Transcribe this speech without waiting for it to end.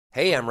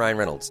Hey, I'm Ryan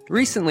Reynolds.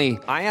 Recently,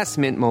 I asked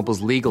Mint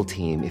Mobile's legal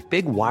team if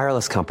big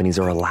wireless companies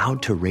are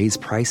allowed to raise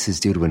prices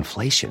due to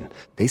inflation.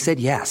 They said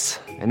yes.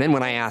 And then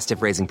when I asked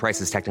if raising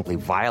prices technically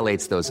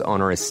violates those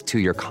onerous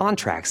two-year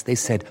contracts, they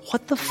said,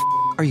 "What the f***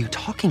 are you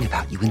talking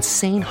about, you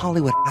insane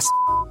Hollywood ass?"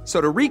 So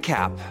to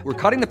recap, we're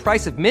cutting the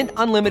price of Mint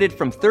Unlimited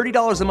from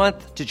 $30 a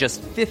month to just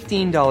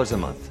 $15 a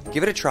month.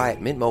 Give it a try at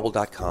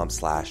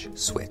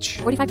mintmobile.com/switch.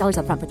 $45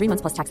 up front for 3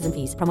 months plus taxes and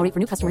fees. Promo rate for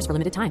new customers for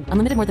limited time.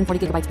 Unlimited more than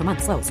 40 gigabytes per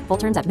month. Slows full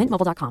terms at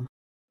mintmobile.com.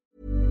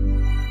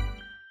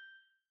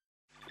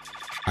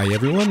 Hi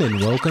everyone and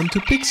welcome to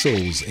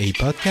Pixels, a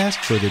podcast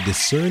for the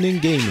discerning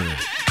gamer.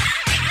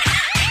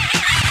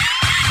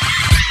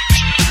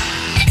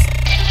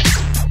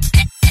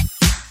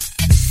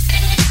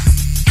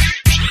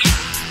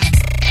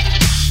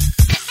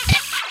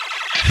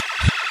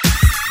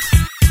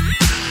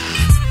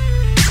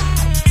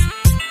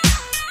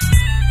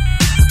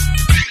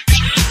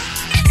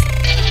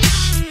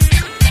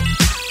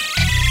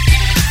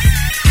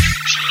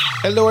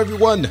 Hello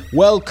everyone,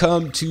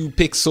 welcome to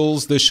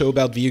Pixels, the show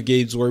about video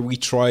games where we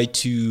try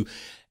to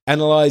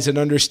analyze and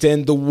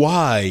understand the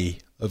why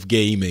of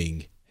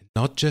gaming,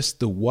 not just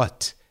the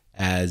what,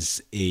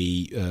 as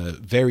a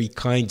very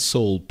kind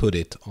soul put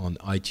it on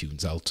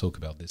iTunes. I'll talk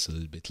about this a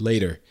little bit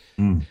later.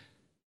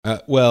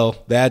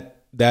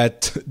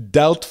 That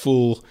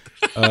doubtful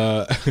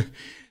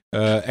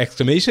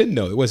exclamation,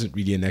 no, it wasn't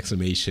really an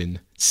exclamation,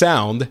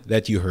 sound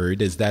that you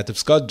heard is that of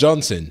Scott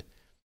Johnson.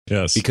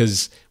 Yes.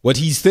 Because what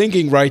he's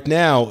thinking right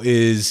now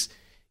is,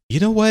 you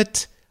know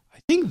what? I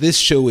think this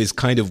show is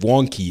kind of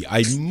wonky.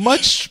 I'd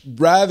much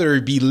rather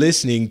be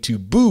listening to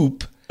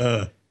Boop,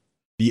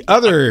 the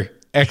other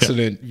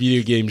excellent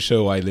video game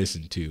show I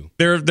listen to.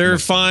 They're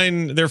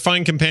fine. They're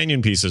fine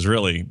companion pieces,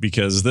 really,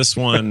 because this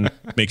one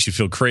makes you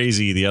feel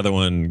crazy. The other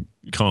one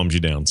calms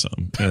you down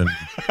some. And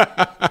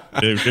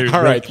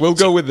all right, we'll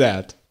go with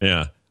that.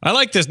 Yeah, I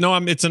like this. No,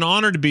 it's an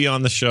honor to be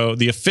on the show,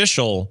 the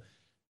official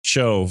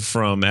show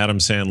from Adam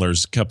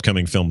Sandler's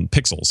upcoming film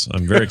Pixels.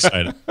 I'm very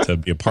excited to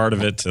be a part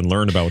of it and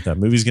learn about what that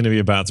movie's going to be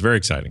about. It's very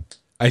exciting.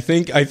 I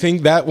think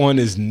that one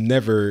is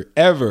never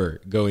ever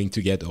going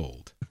to get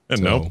old.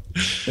 So, no.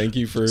 Thank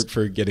you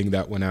for getting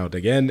that one out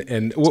again.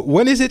 And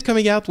when is it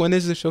coming out? When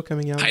is the show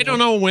coming out? I don't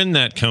know when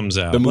that comes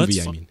out. The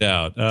movie, Let's find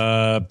out.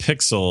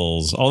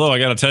 Pixels. Although I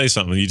got to tell you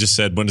something. You just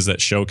said, when does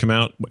that show come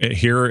out?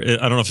 Here, I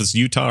don't know if it's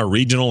Utah or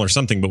regional or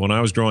something, but when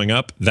I was growing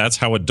up, that's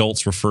how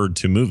adults referred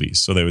to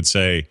movies. So they would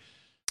say,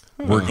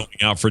 we're going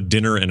out for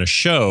dinner and a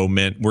show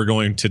meant we're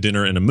going to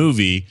dinner and a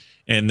movie.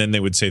 And then they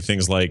would say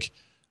things like,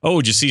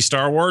 "Oh, did you see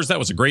Star Wars? That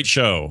was a great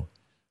show."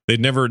 They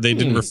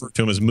didn't refer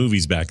to them as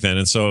movies back then.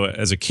 And so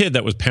as a kid,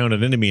 that was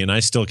pounded into me. And I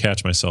still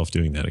catch myself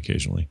doing that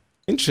occasionally.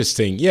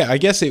 Interesting. Yeah, I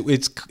guess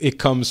it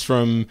comes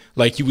from,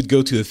 like, you would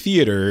go to a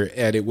theater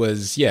and it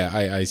was,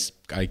 I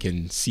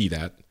can see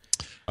that.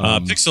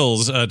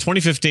 Pixels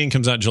 2015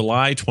 comes out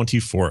July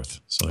 24th.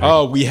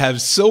 So we have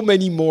so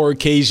many more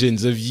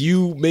occasions of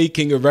you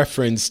making a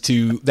reference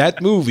to that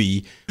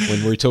movie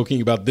when we're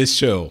talking about this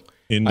show.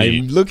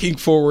 Indeed. I'm looking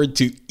forward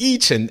to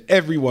each and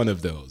every one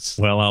of those.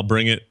 Well, I'll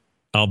bring it.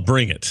 I'll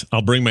bring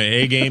my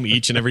A game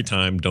each and every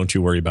time. Don't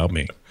you worry about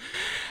me.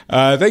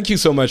 Thank you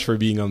so much for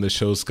being on the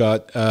show,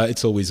 Scott.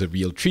 It's always a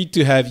real treat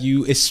to have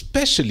you,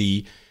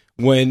 especially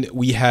when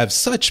we have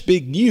such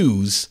big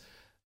news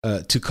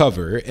to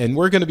cover. And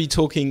we're going to be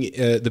talking,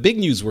 the big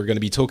news we're going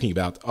to be talking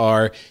about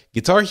are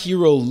Guitar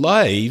Hero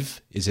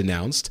Live is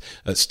announced,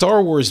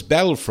 Star Wars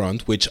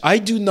Battlefront, which I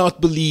do not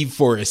believe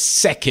for a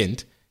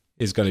second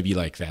is going to be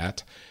like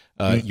that.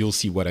 You'll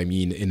see what I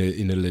mean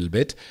in a little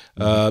bit.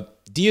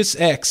 Deus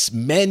Ex,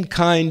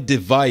 Mankind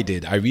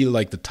Divided. I really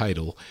like the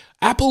title.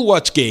 Apple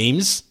Watch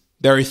games.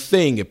 They're a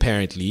thing,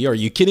 apparently. Are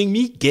you kidding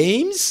me?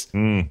 Games?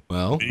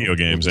 Well, video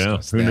games, we'll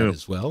yeah. Who knew?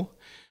 as well.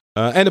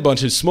 And a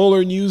bunch of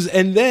smaller news.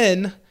 And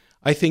then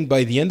I think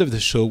by the end of the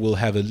show, we'll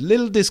have a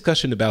little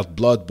discussion about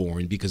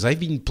Bloodborne because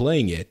I've been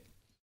playing it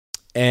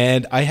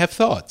and I have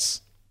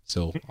thoughts.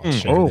 So I'll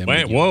share them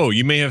with you. Whoa,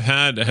 you may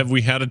have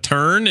we had a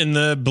turn in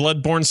the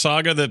Bloodborne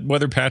saga that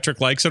whether Patrick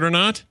likes it or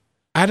not?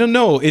 I don't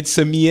know. It's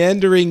a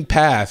meandering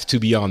path, to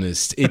be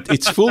honest.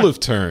 It's full of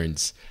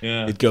turns.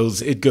 Yeah. It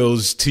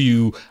goes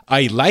to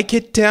I like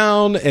it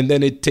down, and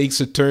then it takes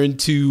a turn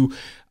to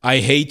I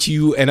hate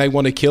you and I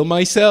want to kill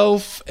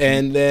myself,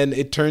 and then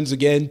it turns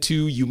again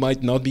to you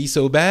might not be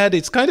so bad.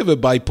 It's kind of a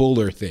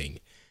bipolar thing.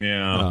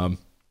 Yeah.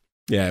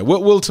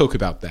 We'll talk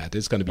about that.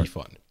 It's going to be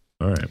fun.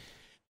 All right.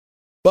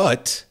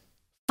 But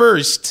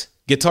first,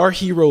 Guitar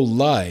Hero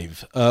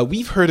Live.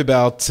 We've heard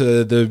about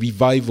the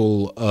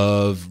revival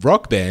of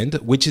Rock Band,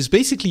 which is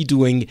basically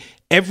doing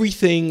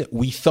everything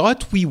we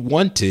thought we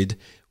wanted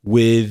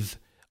with,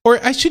 or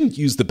I shouldn't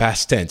use the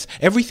past tense,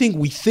 everything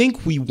we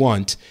think we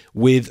want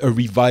with a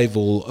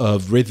revival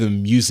of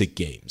rhythm music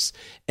games.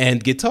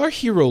 And Guitar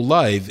Hero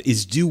Live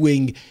is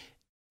doing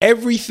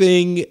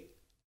everything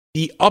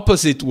the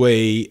opposite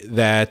way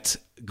that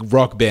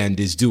Rock Band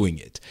is doing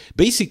it.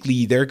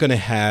 Basically, they're going to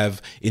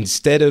have,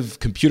 instead of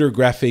computer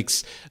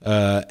graphics,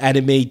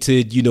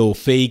 animated,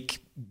 fake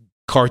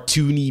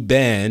cartoony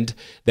band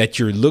that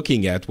you're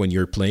looking at when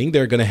you're playing.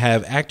 They're going to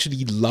have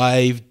actually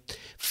live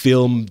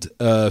filmed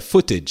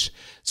footage.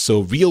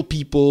 So real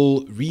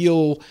people,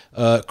 real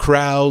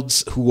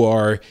crowds who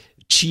are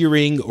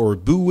cheering or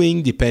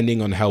booing,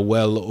 depending on how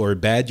well or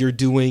bad you're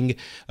doing.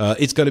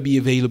 It's going to be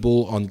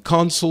available on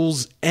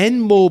consoles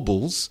and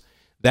mobiles.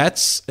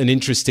 That's an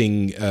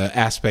interesting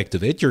aspect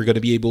of it. You're going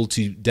to be able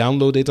to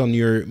download it on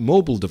your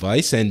mobile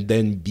device and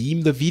then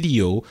beam the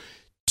video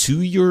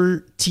to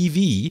your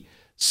TV.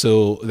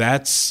 So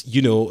that's,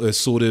 a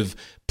sort of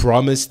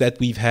promise that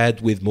we've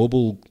had with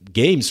mobile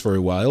games for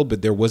a while,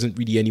 but there wasn't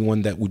really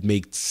anyone that would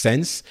make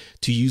sense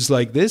to use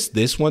like this.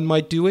 This one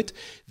might do it.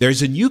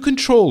 There's a new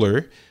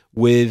controller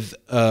with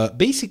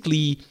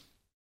basically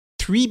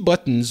 3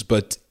 buttons,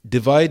 but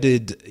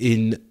divided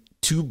in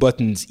 2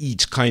 buttons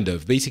each, kind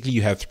of. Basically,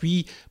 you have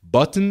 3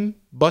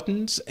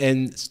 buttons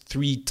and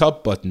 3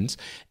 top buttons.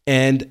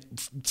 And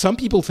some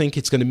people think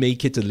it's going to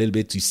make it a little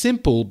bit too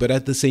simple, but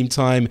at the same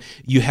time,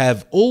 you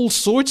have all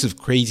sorts of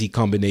crazy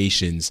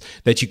combinations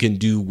that you can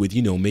do with,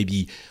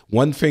 maybe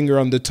 1 finger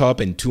on the top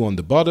and 2 on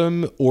the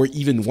bottom, or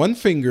even 1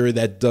 finger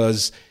that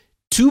does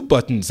 2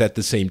 buttons at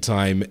the same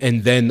time,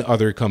 and then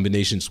other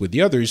combinations with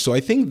the others. So I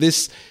think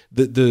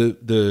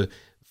the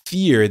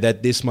fear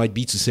that this might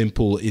be too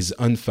simple is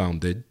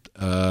unfounded.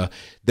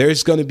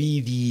 There's going to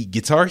be the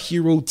Guitar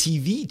Hero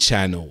TV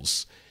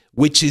channels,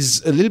 which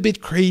is a little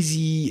bit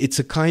crazy. It's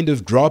a kind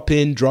of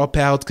drop-in,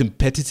 drop-out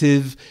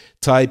competitive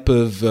type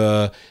of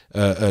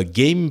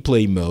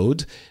gameplay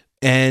mode.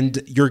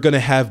 And you're going to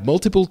have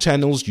multiple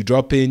channels. You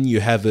drop in,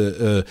 you have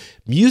a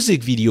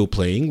music video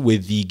playing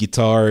with the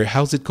guitar,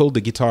 how's it called?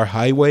 The Guitar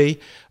Highway,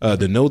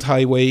 the Note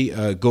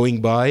Highway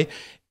going by.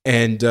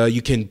 And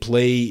you can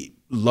play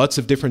lots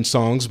of different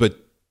songs, but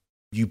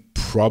you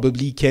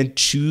probably can't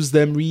choose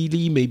them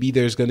really. Maybe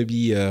there's going to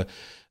be a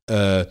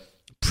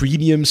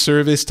premium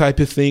service type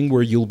of thing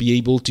where you'll be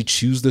able to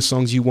choose the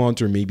songs you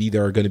want, or maybe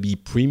there are going to be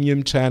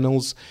premium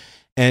channels.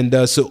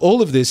 And so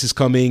all of this is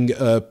coming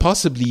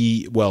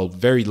possibly,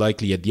 very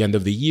likely at the end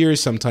of the year,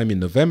 sometime in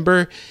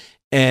November.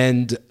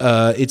 And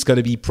it's going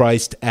to be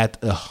priced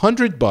at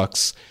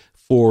 $100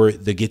 for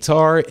the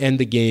guitar and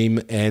the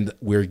game. And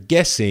we're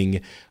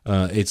guessing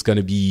it's going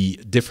to be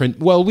different.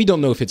 Well, we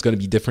don't know if it's going to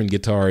be different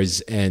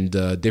guitars and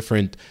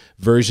different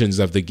versions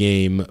of the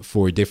game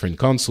for different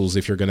consoles.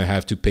 If you're going to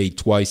have to pay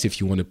twice if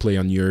you want to play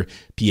on your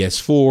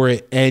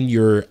PS4 and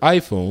your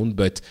iPhone.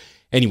 But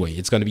anyway,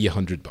 it's going to be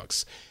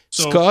 $100.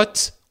 So,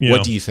 Scott,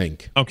 what do you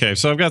think? Okay,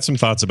 so I've got some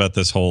thoughts about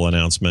this whole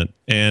announcement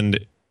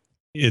and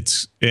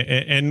its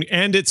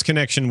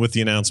connection with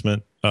the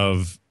announcement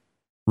of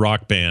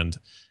Rock Band,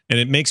 and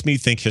it makes me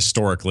think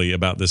historically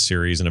about this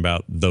series and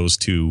about those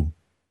two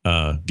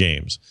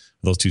games,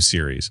 those two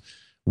series.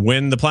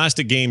 When the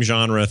plastic game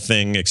genre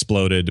thing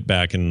exploded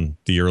back in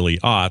the early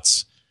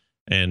aughts,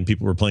 and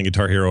people were playing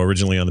Guitar Hero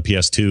originally on the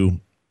PS2,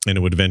 and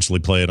it would eventually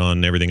play it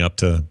on everything up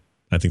to,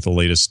 I think the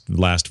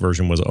last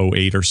version was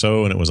 08 or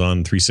so, and it was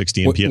on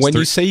 360 and PS3. When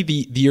you say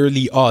the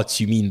early aughts,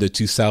 you mean the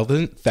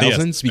 2000s?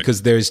 Yes.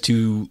 Because there's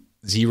 2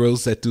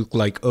 zeros that look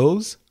like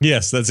O's?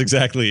 Yes, that's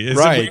exactly it.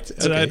 Right.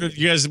 Okay.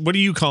 You guys, what do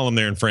you call them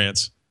there in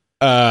France?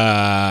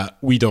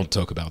 We don't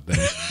talk about them.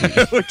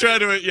 We try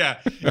to, yeah.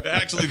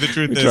 Actually, the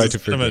truth is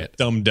it's kind of a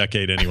dumb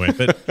decade anyway.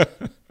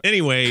 But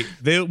anyway,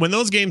 when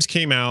those games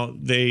came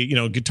out,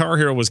 Guitar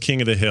Hero was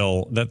king of the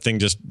hill. That thing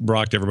just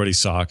rocked everybody's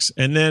socks.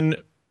 And then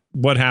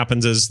what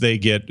happens is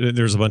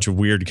there's a bunch of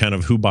weird kind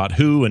of who bought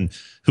who and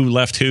who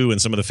left who, and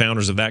some of the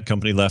founders of that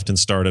company left and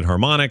started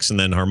Harmonix, and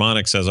then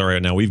Harmonix says, all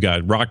right, now we've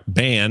got Rock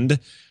Band.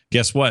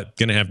 Guess what?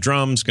 Going to have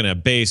drums, going to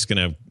have bass, going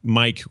to have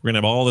mic, we're going to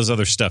have all this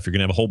other stuff. You're going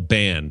to have a whole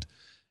band.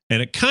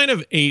 And it kind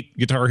of ate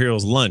Guitar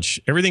Hero's lunch.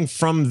 Everything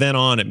from then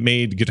on, it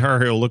made Guitar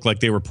Hero look like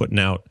they were putting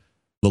out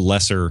the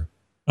lesser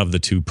of the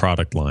 2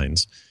 product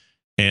lines.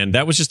 And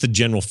that was just the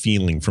general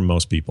feeling from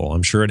most people.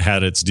 I'm sure it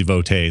had its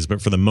devotees,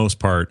 but for the most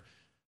part,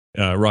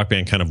 Rock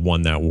Band kind of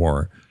won that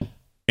war.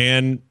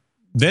 And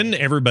then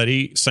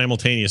everybody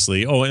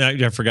simultaneously,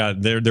 and I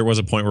forgot, there was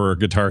a point where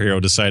Guitar Hero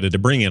decided to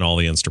bring in all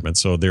the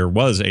instruments. So there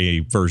was a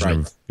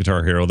version of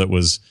Guitar Hero that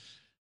was,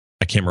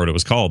 I can't remember what it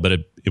was called, but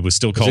it was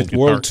still called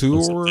World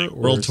Tour?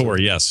 World Tour,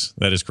 yes,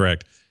 that is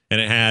correct.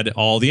 And it had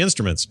all the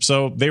instruments.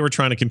 So they were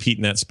trying to compete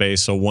in that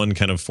space. So one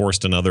kind of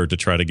forced another to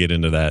try to get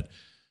into that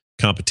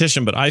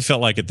competition. But I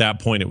felt like at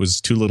that point it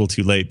was too little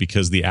too late,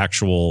 because the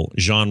actual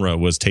genre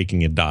was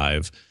taking a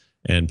dive.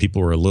 And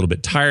people were a little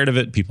bit tired of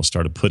it. People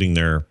started putting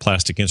their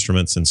plastic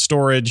instruments in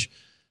storage,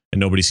 and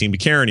nobody seemed to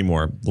care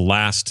anymore. The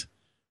last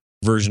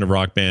version of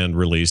Rock Band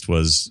released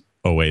was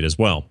 08 as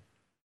well.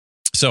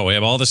 So we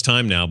have all this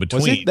time now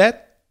between. Was it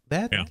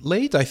that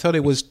late? I thought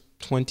it was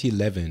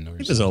 2011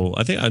 or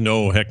something.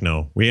 No, heck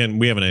no. We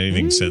haven't had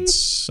anything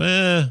since.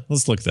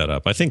 Let's look that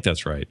up. I think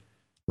that's right.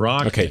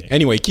 Rock. Okay. Band.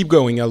 Anyway, keep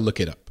going. I'll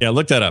look it up. Yeah,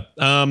 look that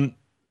up.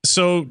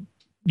 So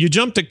you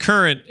jump to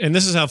current, and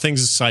this is how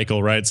things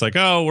cycle, right? It's like,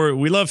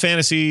 we love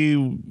fantasy.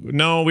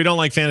 No, we don't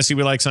like fantasy.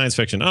 We like science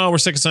fiction. Oh, we're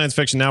sick of science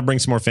fiction. Now bring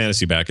some more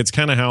fantasy back. It's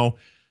kind of how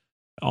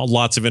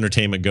lots of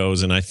entertainment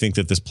goes. And I think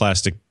that this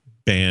plastic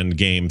Band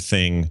game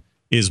thing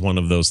is one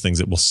of those things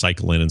that will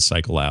cycle in and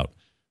cycle out,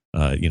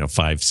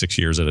 5-6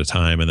 years at a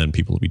time, and then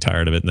people will be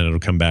tired of it, and then it'll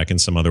come back in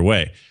some other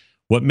way.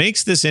 What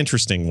makes this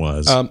interesting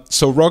was...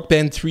 so Rock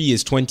Band 3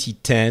 is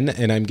 2010,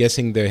 and I'm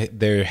guessing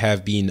there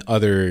have been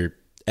other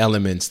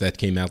elements that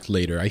came out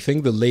later. I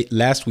think the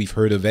last we've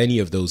heard of any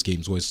of those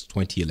games was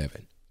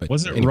 2011. But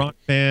was it anyway. Rock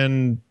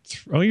Band...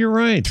 Oh, you're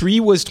right. 3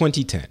 was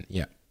 2010,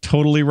 yeah.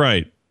 Totally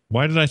right.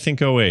 Why did I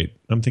think 08?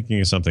 I'm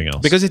thinking of something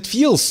else. Because it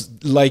feels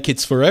like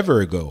it's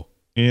forever ago.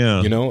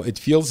 Yeah. It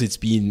feels it's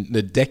been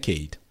a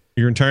decade.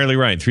 You're entirely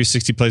right.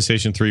 360,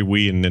 PlayStation 3,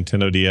 Wii, and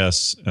Nintendo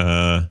DS.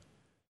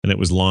 And it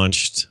was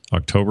launched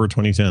October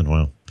 2010.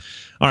 Wow.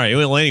 All right.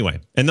 Well, anyway.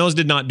 And those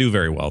did not do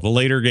very well. The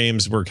later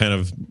games were kind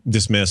of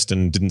dismissed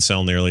and didn't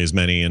sell nearly as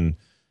many.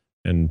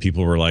 And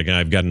people were like,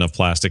 I've got enough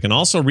plastic. And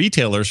also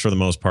retailers, for the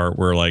most part,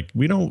 were like,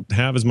 we don't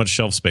have as much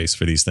shelf space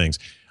for these things.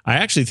 I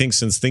actually think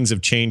since things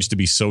have changed to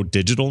be so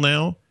digital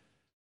now,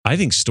 I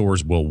think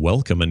stores will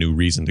welcome a new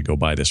reason to go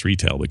buy this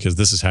retail, because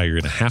this is how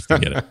you're going to have to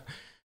get it.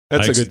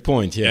 That's a good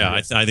point. Yeah.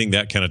 I think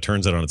that kind of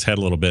turns it on its head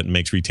a little bit and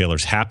makes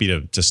retailers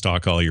happy to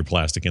stock all your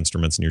plastic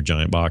instruments in your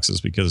giant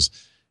boxes, because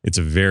it's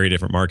a very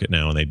different market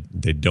now, and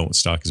they don't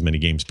stock as many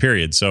games,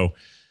 period. So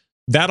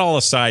that all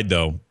aside,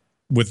 though,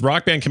 with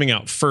Rock Band coming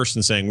out first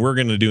and saying, we're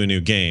going to do a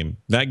new game,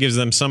 that gives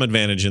them some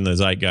advantage in the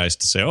zeitgeist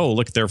to say, oh,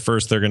 look, they're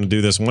first, they're going to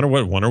do this. Wonder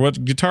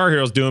what Guitar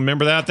Hero's doing.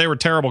 Remember that? They were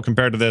terrible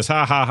compared to this.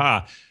 Ha, ha,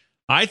 ha.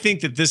 I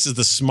think that this is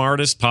the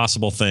smartest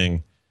possible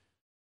thing,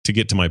 to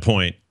get to my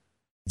point,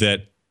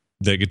 that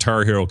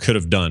Guitar Hero could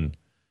have done,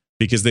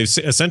 because they've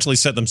essentially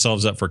set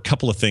themselves up for a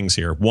couple of things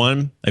here.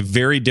 One, a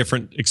very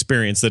different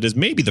experience that is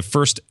maybe the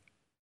first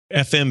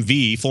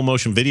FMV, full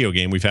motion video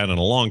game, we've had in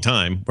a long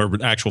time, where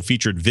actual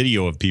featured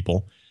video of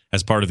people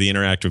as part of the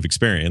interactive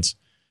experience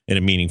in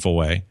a meaningful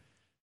way.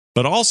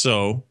 But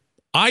also,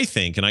 I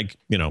think, and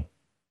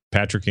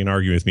Patrick can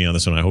argue with me on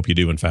this one, I hope you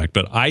do, in fact,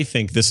 but I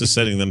think this is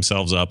setting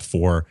themselves up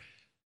for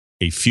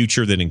a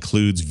future that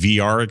includes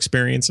VR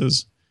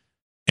experiences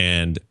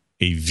and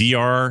a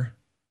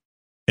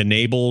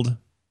VR-enabled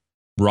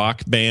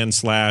Rock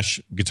Band /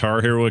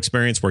 Guitar Hero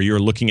experience, where you're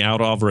looking out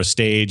over a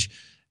stage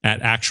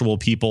at actual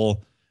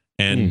people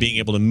and being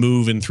able to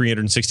move in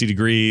 360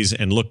 degrees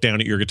and look down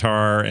at your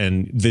guitar,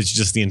 and this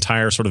just the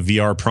entire sort of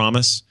VR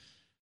promise.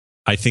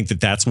 I think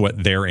that's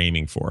what they're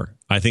aiming for.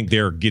 I think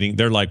they're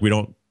like,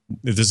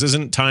 this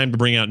isn't time to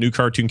bring out new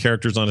cartoon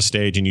characters on a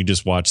stage and you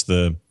just watch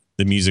the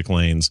music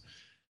lanes.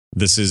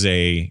 This is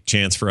a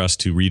chance for us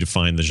to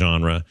redefine the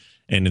genre.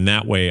 And in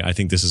that way, I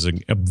think this is a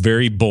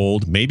very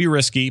bold, maybe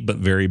risky, but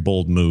very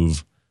bold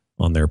move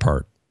on their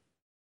part.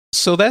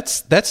 So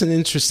that's an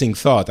interesting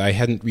thought. I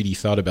hadn't really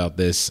thought about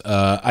this.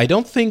 I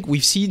don't think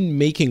we've seen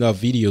making of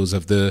videos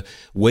of the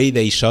way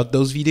they shot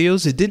those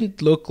videos. It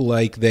didn't look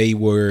like they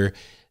were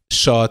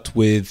shot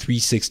with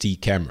 360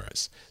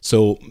 cameras.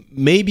 So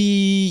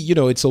maybe,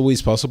 it's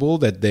always possible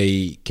that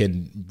they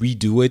can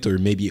redo it, or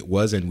maybe it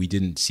was and we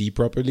didn't see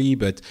properly.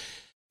 But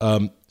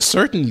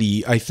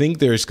certainly, I think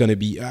there's going to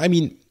be...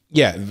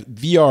 Yeah,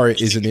 VR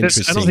is an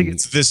interesting... I don't think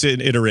it's this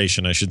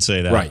iteration, I should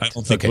say that. Right. I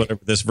don't think whatever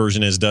this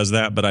version is does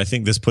that, but I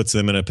think this puts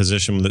them in a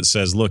position that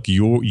says, look,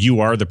 you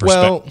are the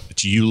perspective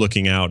that you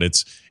looking out.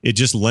 It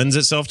just lends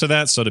itself to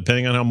that, so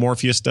depending on how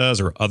Morpheus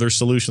does or other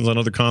solutions on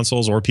other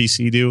consoles or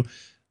PC do,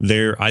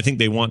 I think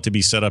they want to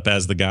be set up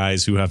as the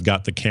guys who have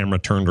got the camera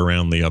turned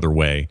around the other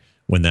way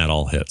when that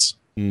all hits.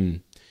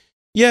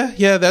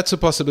 Yeah, that's a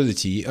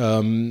possibility.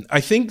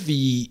 I think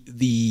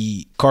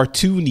the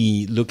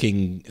cartoony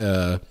looking...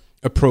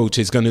 approach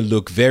is going to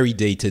look very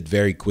dated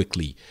very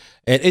quickly.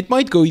 And it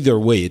might go either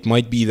way. It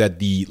might be that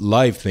the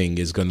live thing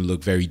is going to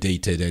look very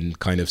dated and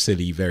kind of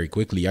silly very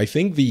quickly. I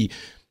think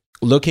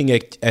looking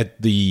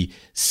at the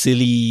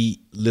silly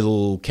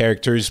little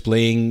characters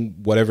playing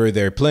whatever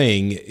they're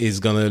playing is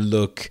going to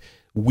look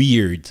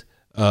weird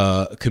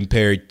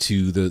compared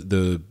to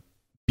the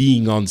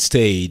being on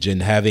stage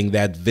and having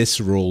that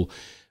visceral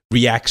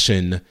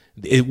reaction,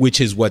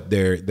 which is what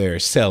they're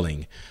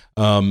selling.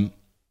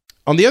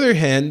 On the other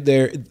hand,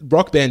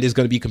 Rock Band is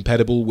going to be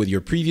compatible with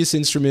your previous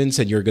instruments,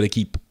 and you're going to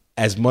keep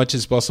as much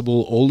as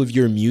possible all of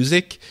your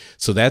music.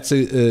 So that's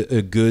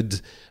a good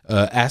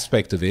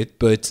aspect of it.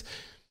 But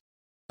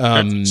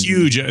that's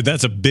huge.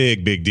 That's a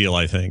big deal,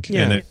 I think.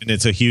 Yeah. And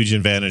it's a huge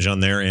advantage on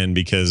their end,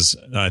 because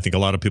I think a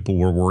lot of people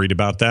were worried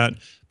about that.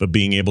 But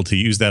being able to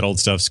use that old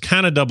stuff's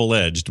kind of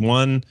double-edged.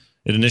 One,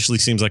 it initially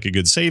seems like a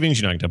good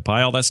savings. You're not going to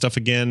buy all that stuff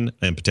again,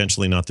 and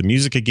potentially not the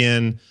music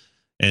again.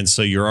 And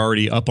so you're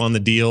already up on the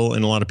deal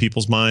in a lot of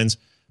people's minds.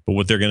 But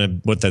what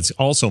that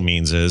also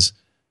means is,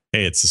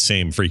 hey, it's the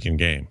same freaking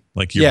game.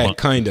 Like you're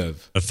kind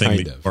of a thing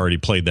that you've already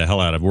played the hell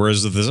out of.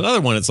 Whereas with this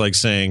other one, it's like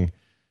saying,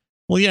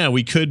 well, yeah,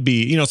 we could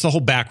be, it's the whole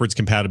backwards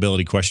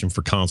compatibility question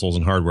for consoles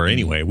and hardware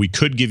anyway. We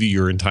could give you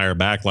your entire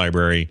back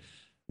library,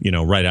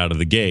 right out of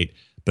the gate.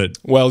 But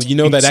that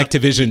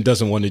Activision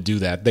doesn't want to do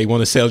that. They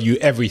want to sell you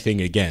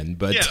everything again.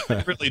 But yeah,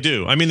 they really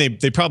do. I mean,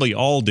 they probably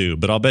all do.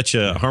 But I'll bet you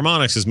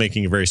Harmonix is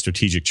making a very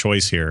strategic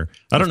choice here.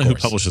 I don't know who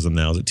publishes them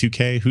now. Is it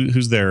 2K?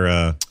 Who's their?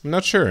 I'm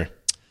not sure.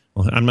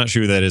 Well, I'm not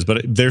sure who that is,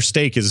 but their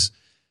stake is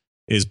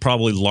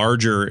probably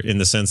larger in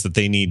the sense that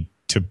they need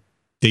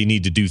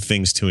to do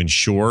things to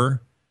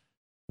ensure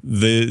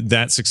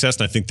that success.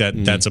 And I think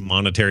that's a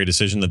monetary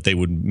decision that they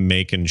would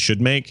make and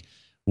should make.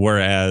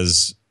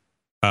 Whereas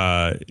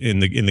in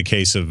the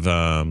case of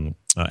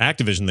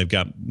Activision, they've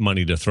got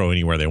money to throw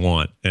anywhere they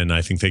want, and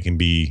I think they can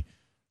be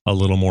a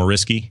little more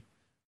risky.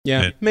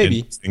 Yeah, and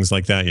maybe things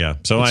like that. Yeah,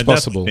 so it's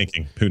that's possible.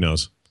 Thinking, who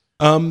knows?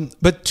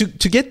 But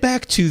to get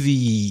back to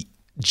the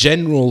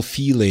general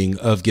feeling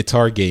of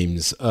guitar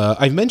games,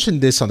 I've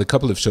mentioned this on a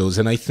couple of shows,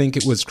 and I think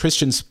it was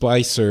Christian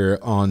Spicer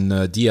on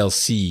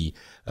DLC,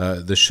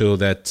 the show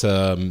that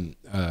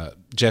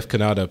Jeff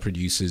Kanata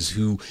produces,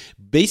 who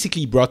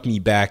basically brought me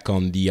back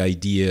on the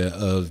idea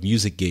of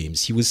music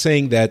games. He was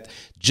saying that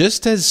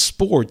just as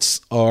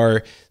sports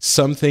are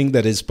something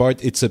that is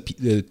it's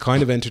a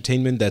kind of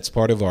entertainment that's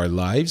part of our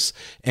lives,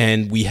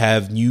 and we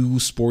have new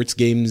sports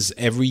games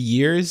every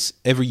year,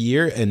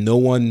 and no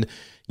one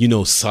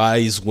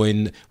sighs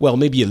when, well,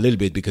 maybe a little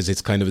bit because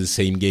it's kind of the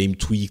same game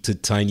tweaked a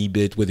tiny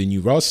bit with a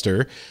new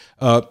roster.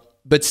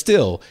 But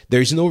still,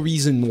 there's no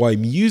reason why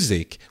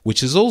music,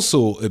 which is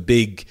also a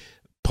big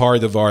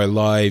part of our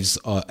lives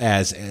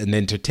as an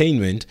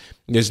entertainment,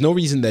 there's no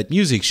reason that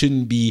music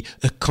shouldn't be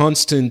a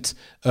constant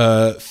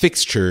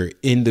fixture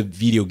in the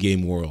video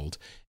game world.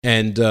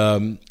 And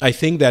I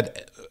think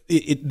that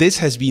this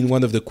has been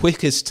one of the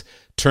quickest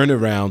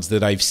turnarounds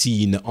that I've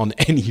seen on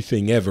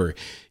anything ever.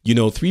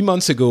 3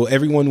 months ago,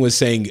 everyone was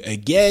saying,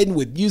 again,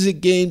 with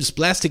music games,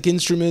 plastic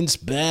instruments,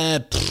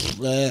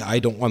 I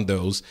don't want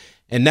those.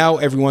 And now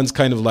everyone's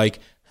kind of like,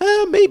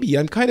 maybe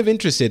I'm kind of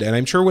interested. And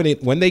I'm sure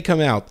when they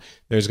come out,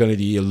 there's going to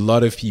be a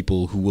lot of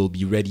people who will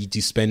be ready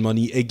to spend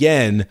money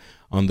again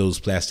on those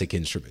plastic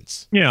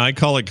instruments. Yeah, I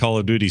call it Call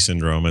of Duty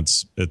syndrome.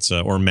 It's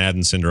or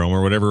Madden syndrome,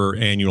 or whatever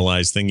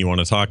annualized thing you want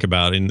to talk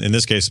about. In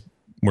this case,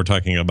 we're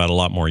talking about a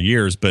lot more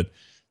years, but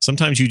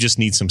sometimes you just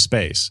need some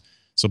space.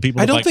 So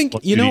people, I don't think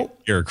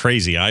you're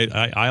crazy.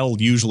 I'll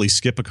usually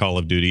skip a Call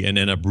of Duty and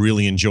end up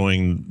really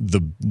enjoying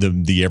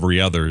the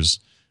every others,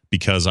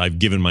 because I've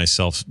given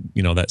myself,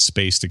 that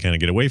space to kind of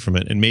get away from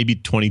it. And maybe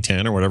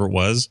 2010 or whatever it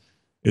was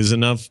is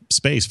enough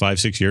space.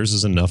 5-6 years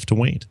is enough to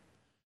wait.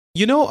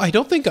 I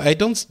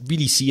don't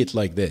really see it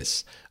like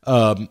this.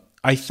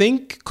 I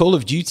think Call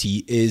of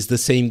Duty is the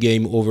same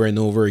game over and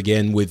over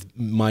again with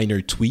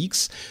minor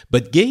tweaks,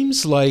 but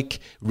games like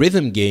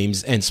rhythm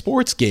games and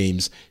sports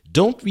games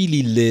don't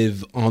really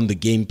live on the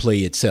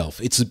gameplay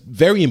itself. It's a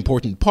very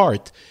important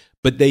part,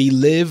 but they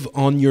live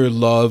on your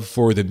love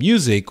for the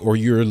music or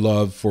your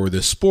love for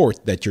the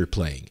sport that you're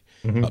playing.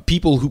 Mm-hmm.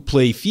 People who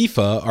play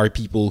FIFA are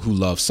people who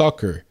love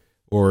soccer,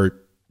 or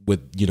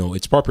with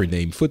its proper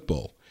name,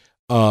 football.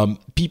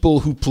 People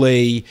who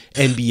play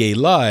NBA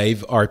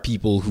Live are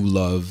people who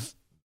love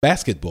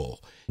basketball.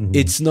 Mm-hmm.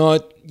 It's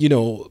not,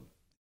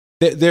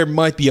 there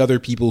might be other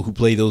people who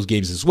play those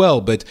games as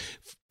well, but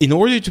in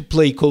order to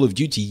play Call of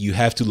Duty, you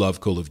have to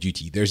love Call of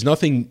Duty. There's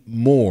nothing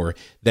more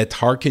that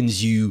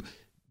harkens you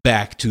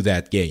back to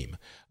that game.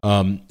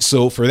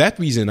 So for that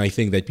reason, I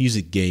think that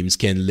music games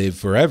can live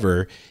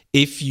forever.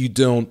 If you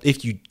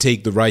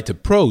take the right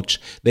approach,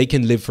 they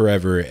can live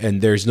forever,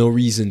 and there's no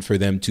reason for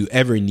them to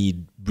ever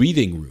need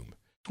breathing room.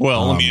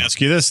 Well, let me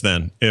ask you this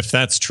then. If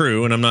that's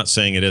true, and I'm not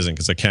saying it isn't,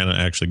 because I kind of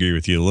actually agree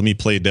with you. Let me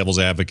play devil's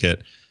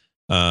advocate.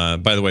 By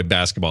the way,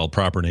 basketball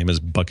proper name is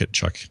Bucket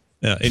Chuck.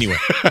 Anyway,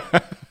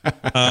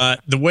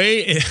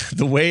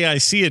 the way I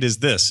see it is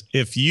this: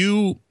 if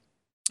you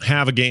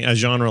have a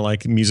genre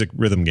like music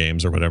rhythm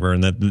games or whatever,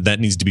 and that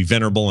needs to be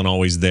venerable and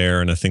always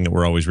there, and a thing that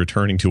we're always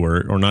returning to,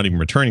 or not even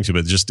returning to,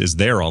 but just is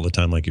there all the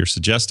time, like you're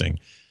suggesting.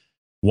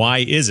 Why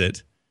is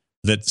it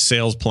that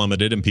sales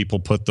plummeted and people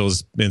put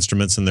those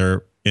instruments in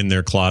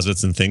their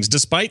closets and things,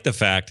 despite the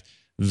fact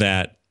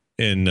that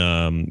in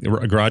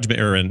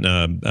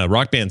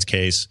Rock Band's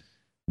case,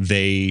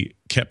 they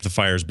kept the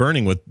fires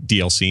burning with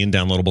DLC and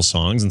downloadable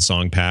songs and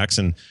song packs,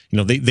 and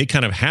they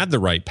kind of had the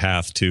right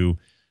path to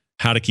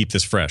how to keep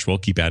this fresh. Well,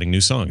 keep adding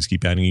new songs,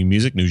 keep adding new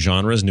music, new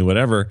genres, new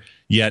whatever.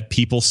 Yet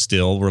people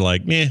still were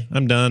like,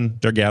 I'm done.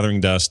 They're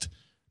gathering dust.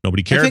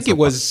 Nobody cared.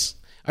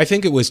 I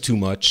think it was too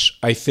much.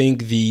 I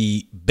think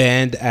the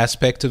band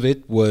aspect of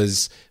it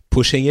was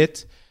pushing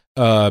it.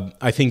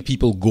 I think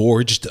people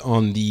gorged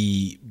on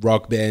the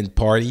Rock Band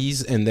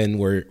parties and then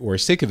were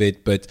sick of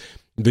it. But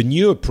the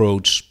new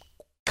approach,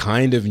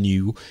 kind of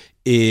new,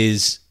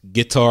 is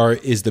guitar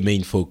is the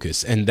main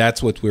focus, and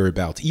that's what we're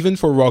about. Even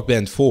for Rock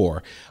Band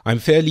 4, I'm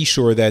fairly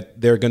sure that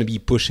they're going to be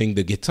pushing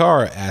the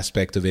guitar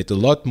aspect of it a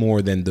lot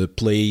more than the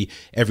play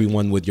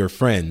everyone with your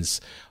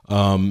friends.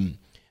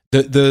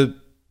 The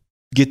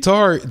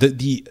guitar,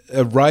 the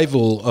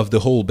arrival of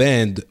the whole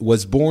band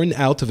was born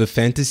out of a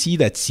fantasy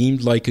that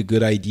seemed like a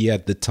good idea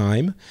at the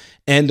time,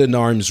 and an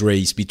arms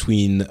race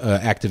between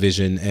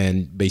Activision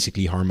and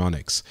basically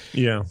Harmonix.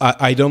 Yeah,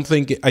 I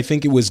think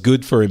it was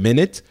good for a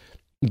minute,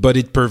 but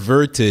it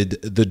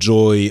perverted the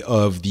joy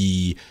of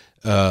the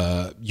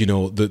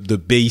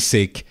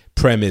basic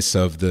premise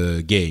of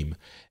the game.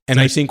 And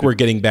I think we're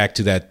getting back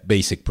to that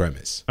basic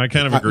premise. I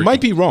kind of agree. I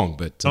might be wrong,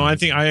 but no,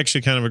 I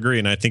actually kind of agree,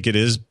 and I think it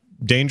is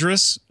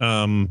dangerous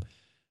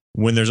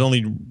when there's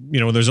only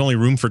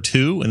room for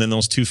two, and then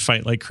those two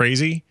fight like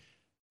crazy.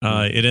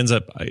 It ends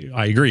up,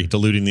 I agree,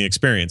 diluting the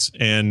experience.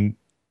 And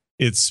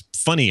it's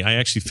funny. I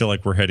actually feel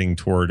like we're heading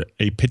toward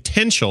a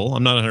potential.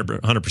 I'm not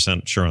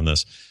 100% sure on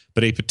this,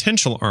 but a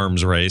potential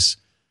arms race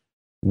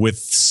with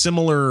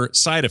similar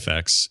side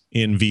effects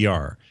in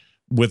VR.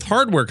 With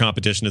hardware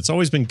competition, it's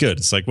always been good.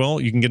 It's like,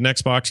 well, you can get an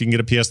Xbox, you can get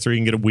a PS3, you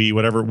can get a Wii,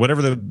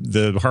 whatever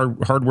the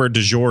hardware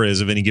du jour is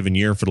of any given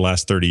year for the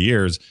last 30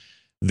 years.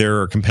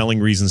 There are compelling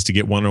reasons to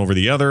get one over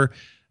the other,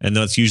 and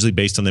that's usually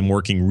based on them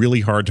working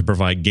really hard to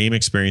provide game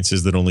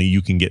experiences that only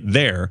you can get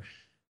there.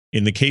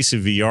 In the case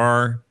of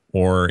VR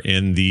or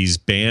in these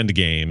banned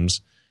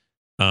games,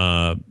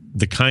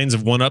 the kinds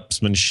of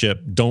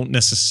one-upsmanship don't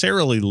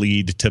necessarily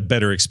lead to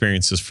better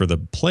experiences for the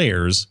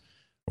players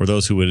or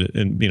those who would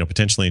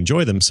potentially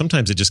enjoy them.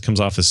 Sometimes it just comes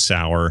off as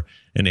sour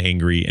and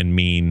angry and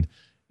mean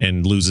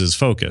and loses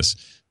focus.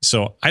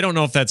 So I don't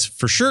know if that's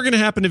for sure going to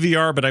happen to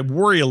VR, but I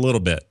worry a little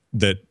bit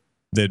that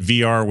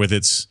VR, with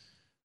its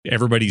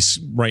everybody's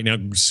right now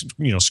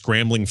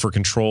scrambling for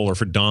control or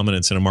for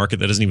dominance in a market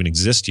that doesn't even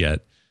exist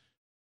yet,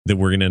 that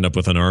we're going to end up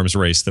with an arms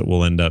race that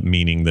will end up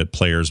meaning that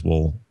players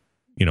will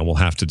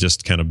have to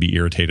just kind of be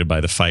irritated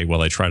by the fight while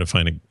they try to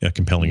find a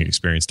compelling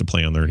experience to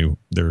play on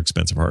their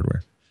expensive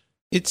hardware.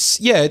 It's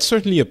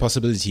certainly a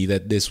possibility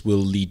that this will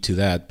lead to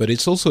that, but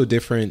it's also a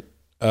different.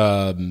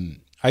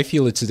 I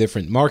feel it's a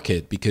different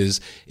market because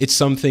it's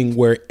something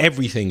where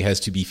everything has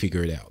to be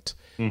figured out.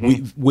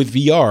 Mm-hmm. With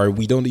VR,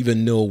 we don't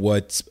even know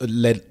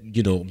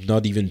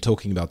not even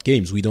talking about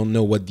games. We don't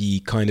know what the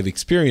kind of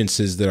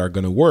experiences that are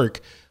going to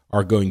work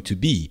are going to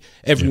be.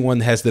 Everyone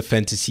has the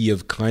fantasy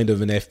of kind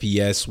of an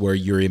FPS where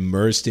you're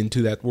immersed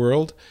into that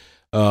world.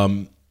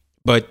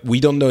 But we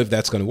don't know if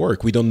that's going to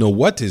work. We don't know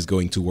what is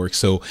going to work.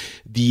 So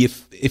the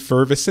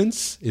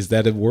effervescence, is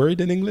that a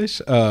word in English?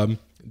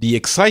 The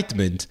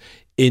excitement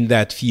in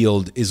that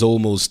field is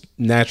almost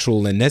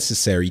natural and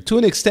necessary to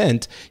an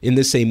extent, in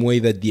the same way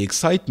that the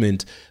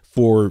excitement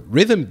for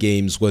rhythm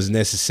games was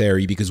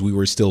necessary because we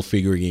were still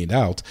figuring it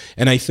out.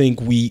 And I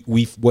think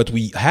what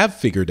we have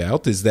figured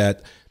out is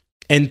that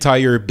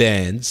entire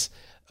bands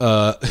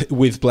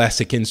with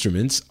plastic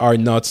instruments are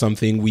not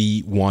something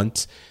we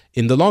want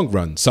in the long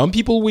run. Some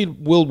people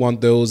will want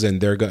those,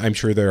 and I'm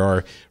sure there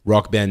are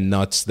rock band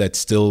nuts that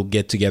still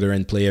get together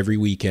and play every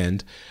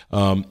weekend.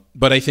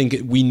 But I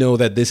think we know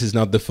that this is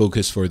not the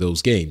focus for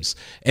those games.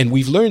 And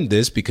we've learned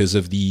this because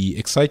of the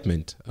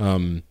excitement.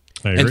 And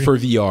for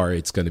VR,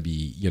 it's going to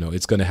be,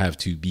 it's going to have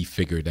to be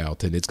figured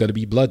out, and it's going to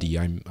be bloody,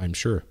 I'm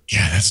sure.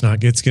 Yeah,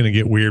 it's going to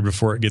get weird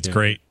before it gets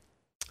great.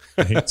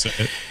 I hate to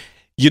say it.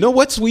 You know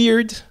what's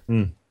weird?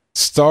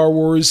 Star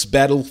Wars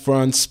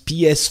Battlefront's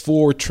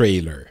PS4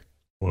 trailer.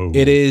 Whoa.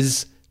 It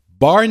is,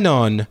 bar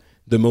none,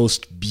 the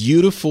most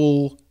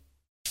beautiful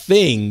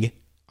thing,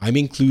 I'm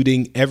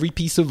including every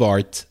piece of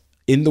art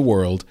in the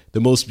world,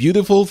 the most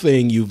beautiful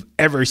thing you've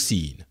ever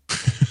seen.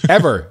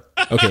 Ever.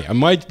 Okay, I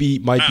might be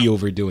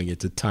overdoing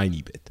it a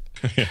tiny bit.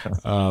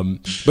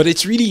 But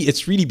it's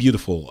really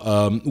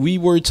beautiful. We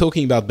were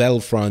talking about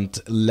Battlefront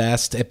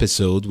last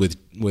episode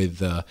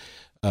with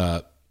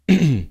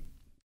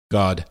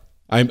God.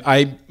 My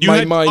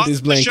mind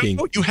is blanking.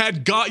 You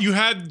had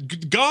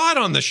God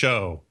on the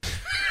show.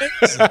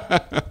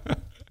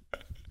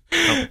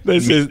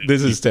 This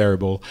is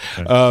terrible.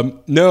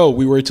 No,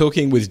 we were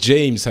talking with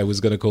James. I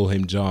was going to call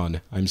him John.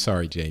 I'm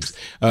sorry, James.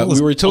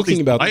 We were talking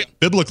about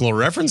biblical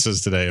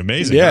references today.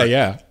 Amazing.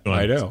 Yeah.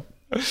 I know.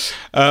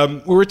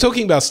 We were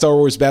talking about Star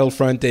Wars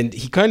Battlefront, and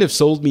he kind of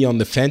sold me on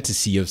the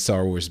fantasy of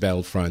Star Wars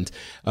Battlefront.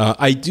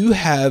 I do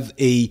have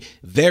a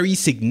very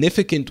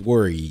significant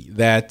worry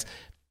that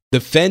the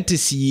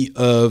fantasy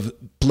of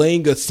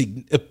playing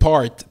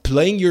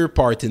your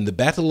part in the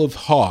Battle of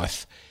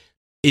Hoth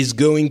is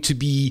going to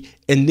be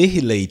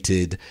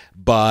annihilated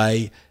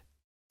by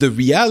the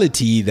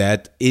reality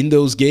that in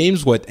those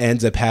games, what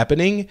ends up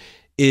happening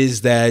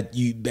is that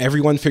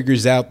everyone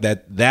figures out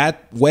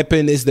that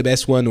weapon is the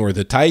best one, or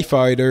the TIE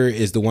fighter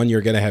is the one you're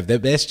going to have the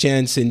best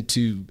chance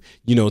to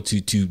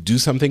do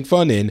something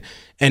fun in,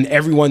 and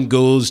everyone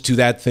goes to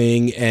that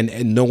thing,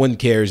 and no one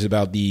cares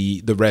about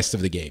the rest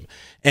of the game.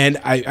 And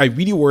I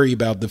really worry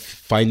about the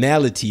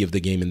finality of the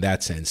game in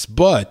that sense.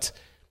 But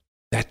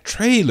that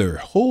trailer,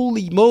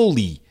 holy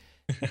moly,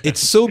 it's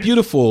so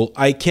beautiful.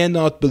 I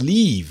cannot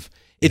believe.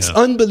 It's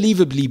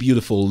unbelievably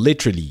beautiful,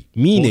 literally.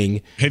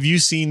 Meaning, have you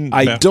seen?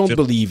 I don't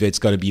believe it's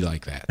going to be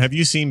like that. Have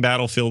you seen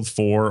Battlefield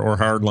 4 or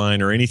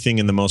Hardline or anything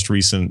in the most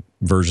recent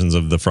versions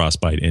of the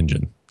Frostbite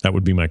engine? That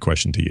would be my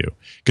question to you.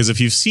 Because if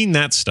you've seen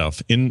that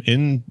stuff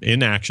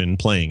in action,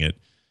 playing it,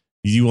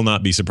 you will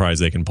not be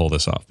surprised they can pull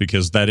this off.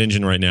 Because that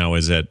engine right now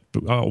is at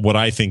what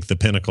I think the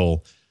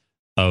pinnacle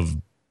of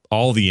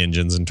all the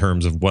engines in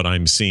terms of what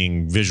I'm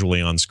seeing visually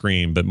on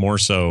screen, but more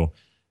so,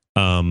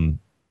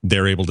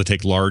 they're able to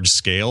take large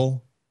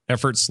scale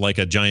efforts like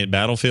a giant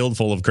battlefield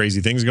full of crazy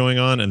things going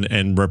on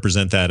and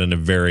represent that in a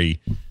very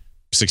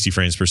 60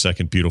 frames per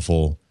second,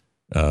 beautiful,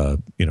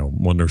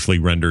 wonderfully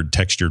rendered,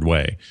 textured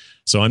way.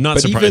 So I'm not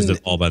surprised at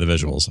all by the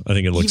visuals. I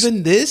think it looks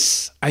even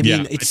this. I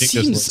mean, it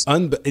seems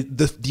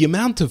the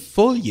amount of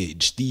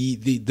foliage,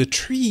 the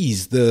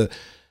trees,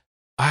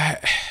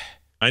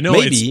 I know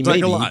it seems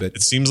like a lot.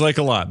 It seems like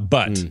a lot,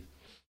 but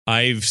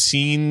I've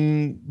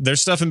seen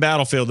there's stuff in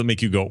Battlefield that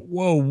make you go,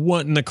 "Whoa,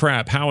 what in the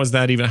crap? How is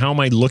that even? How am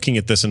I looking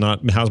at this and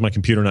not? How's my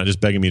computer not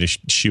just begging me to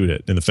shoot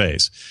it in the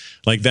face?"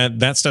 Like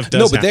that stuff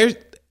does. No, but there's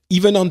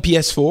even on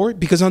PS4,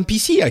 because on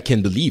PC I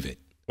can believe it.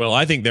 Well,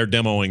 I think they're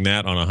demoing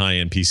that on a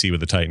high-end PC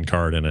with a Titan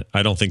card in it.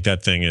 I don't think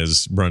that thing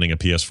is running a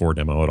PS4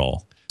 demo at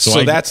all.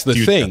 So that's the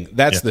thing.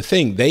 That's the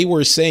thing. They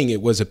were saying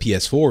it was a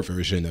PS4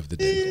 version of the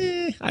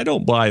demo. I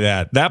don't buy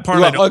that. That part.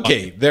 Well,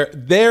 okay,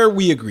 there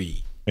we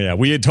agree. Yeah,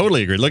 we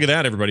totally agree. Look at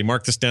that, everybody.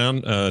 Mark this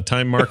down.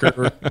 Time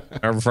marker,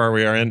 however far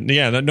we are in.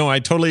 Yeah, no, I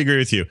totally agree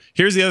with you.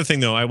 Here's the other thing,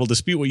 though. I will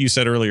dispute what you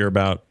said earlier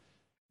about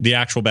the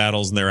actual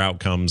battles and their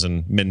outcomes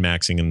and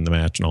min-maxing in the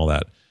match and all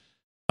that.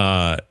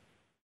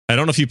 I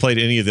don't know if you played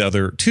any of the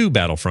other 2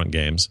 Battlefront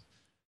games.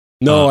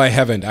 No, I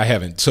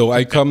haven't. So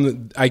I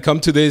come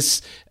to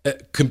this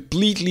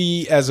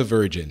completely as a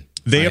virgin.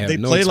 They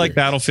play like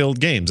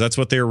Battlefield games. That's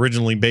what they're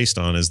originally based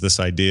on, is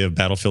this idea of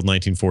Battlefield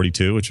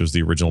 1942, which was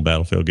the original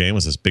Battlefield game,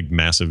 was this big,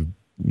 massive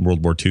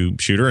World War II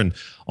shooter. And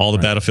all the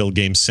Battlefield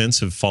games since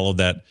have followed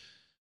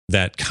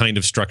that kind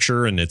of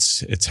structure. And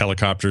it's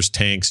helicopters,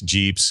 tanks,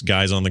 jeeps,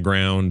 guys on the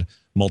ground,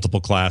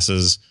 multiple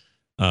classes,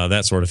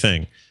 that sort of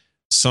thing.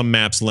 Some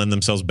maps lend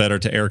themselves better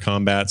to air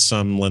combat.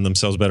 Some lend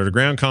themselves better to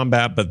ground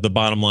combat. But the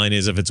bottom line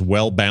is, if it's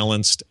well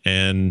balanced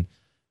and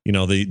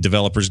the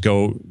developers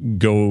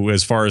go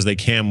as far as they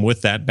can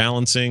with that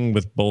balancing,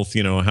 with both,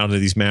 how do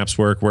these maps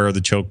work? Where are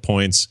the choke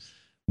points?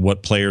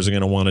 What players are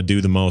going to want to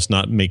do the most?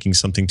 Not making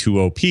something too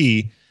OP.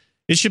 It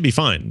should be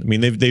fine. I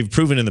mean, they've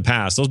proven in the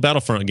past those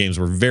Battlefront games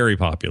were very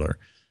popular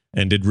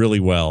and did really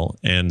well,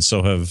 and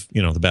so have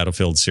the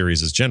Battlefield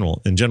series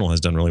in general has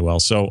done really well.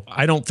 So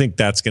I don't think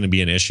that's going to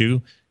be an issue,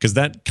 because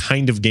that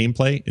kind of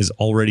gameplay is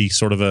already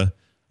sort of a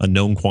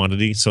known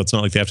quantity. So it's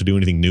not like they have to do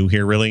anything new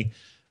here, really.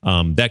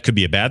 That could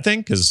be a bad thing,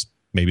 because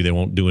maybe they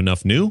won't do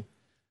enough new.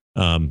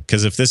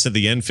 Because if this at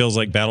the end feels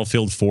like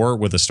Battlefield 4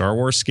 with a Star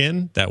Wars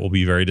skin, that will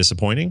be very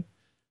disappointing.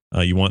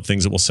 You want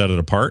things that will set it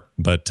apart,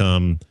 but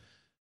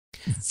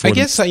I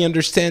guess I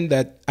understand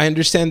that. I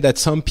understand that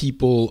some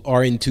people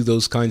are into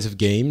those kinds of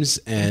games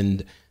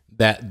and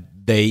that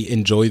they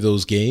enjoy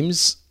those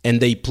games and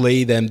they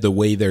play them the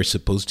way they're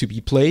supposed to be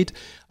played.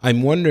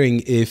 I'm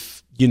wondering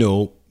if,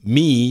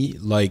 me,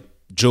 like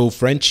Joe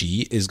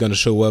Frenchie, is going to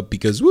show up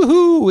because,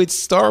 woohoo, it's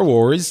Star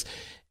Wars,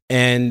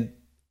 and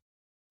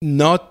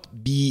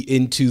not be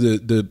into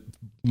the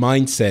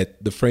mindset,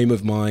 the frame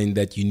of mind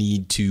that you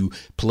need to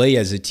play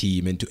as a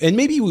team. And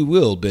maybe we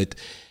will, but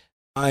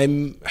I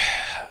don't know.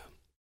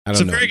 It's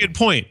a very good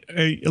point.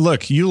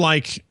 Look,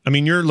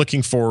 you're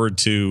looking forward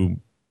to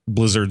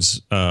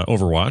Blizzard's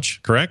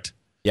Overwatch, correct?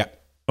 Yeah.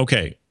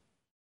 Okay.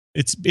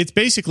 It's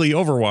basically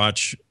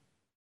Overwatch,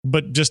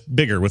 but just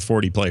bigger with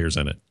 40 players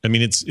in it. I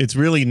mean, it's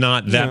really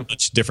not that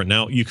much different.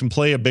 Now, you can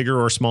play a bigger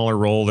or smaller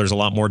role. There's a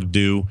lot more to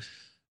do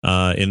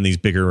in these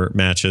bigger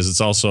matches. It's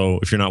also,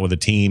 if you're not with a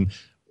team,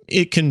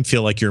 it can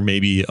feel like you're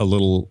maybe a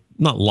little,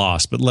 not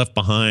lost, but left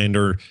behind,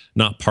 or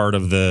not part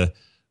of the,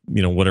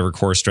 whatever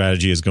core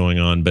strategy is going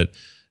on. But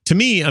to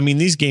me, I mean,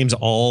 these games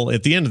all,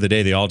 at the end of the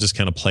day, they all just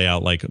kind of play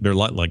out like they're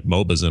like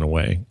MOBAs in a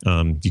way.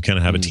 You kind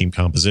of have a team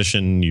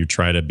composition. You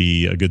try to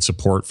be a good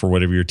support for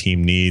whatever your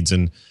team needs,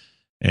 and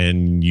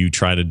you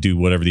try to do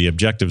whatever the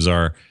objectives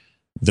are.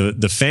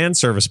 The fan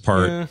service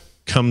part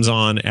comes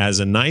on as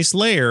a nice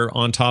layer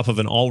on top of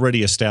an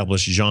already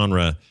established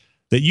genre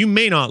that you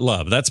may not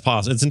love. That's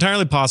possible. It's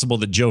entirely possible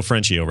that Joe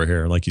Frenchie over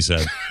here, like you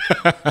said,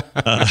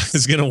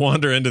 is going to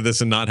wander into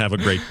this and not have a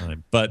great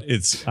time. But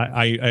it's,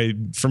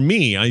 for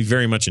me, I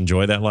very much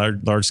enjoy that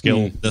large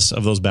scale-ness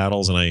of those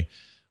battles. And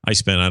I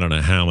spent, I don't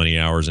know how many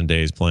hours and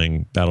days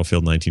playing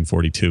Battlefield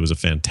 1942. It was a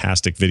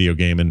fantastic video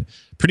game. And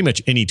pretty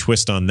much any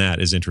twist on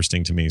that is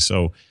interesting to me.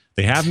 So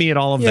they have me at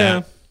all of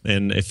that.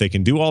 And if they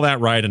can do all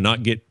that right and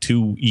not get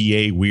too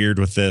EA weird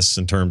with this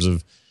in terms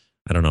of,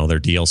 I don't know, their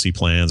DLC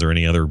plans or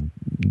any other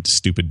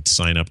stupid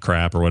sign-up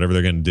crap or whatever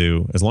they're going to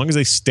do, as long as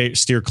they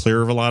steer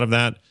clear of a lot of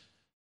that,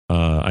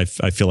 I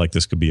feel like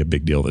this could be a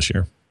big deal this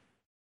year.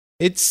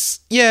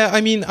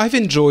 I mean, I've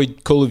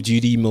enjoyed Call of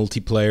Duty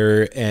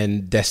multiplayer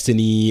and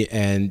Destiny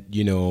and,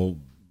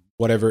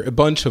 whatever, a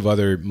bunch of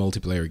other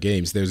multiplayer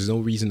games. There's no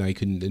reason I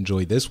couldn't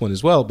enjoy this one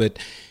as well, but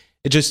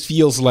it just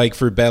feels like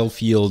for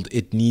Battlefield,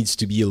 it needs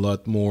to be a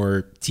lot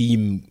more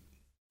team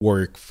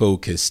work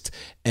focused,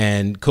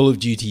 and Call of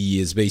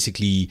Duty is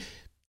basically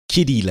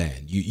kiddie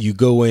land. You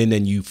go in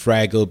and you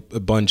frag up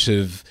a bunch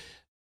of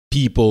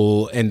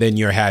people, and then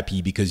you're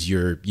happy because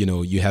you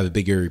have a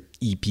bigger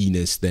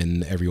EP-ness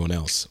than everyone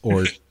else,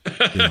 or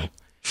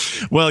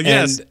Well,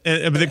 yes,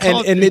 and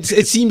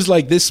it seems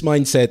like this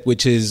mindset,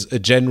 which is a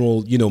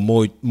general,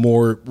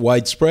 more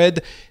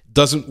widespread,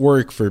 doesn't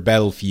work for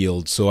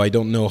Battlefield. So I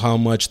don't know how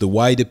much the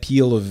wide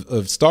appeal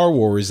of Star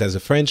Wars as a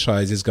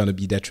franchise is going to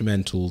be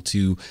detrimental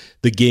to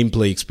the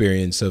gameplay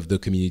experience of the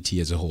community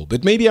as a whole.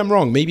 But maybe I'm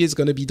wrong. Maybe it's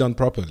going to be done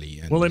properly.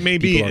 And well, it may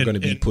people be are going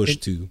to be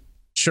pushed to.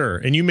 Sure.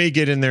 And you may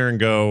get in there and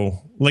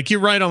go, like, you're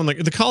right on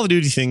the Call of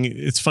Duty thing.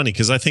 It's funny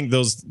because I think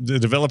the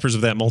developers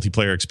of that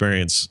multiplayer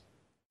experience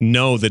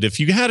know that if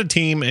you had a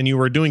team and you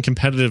were doing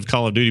competitive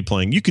Call of Duty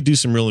playing, you could do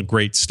some really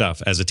great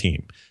stuff as a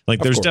team. Like,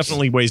 there's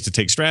definitely ways to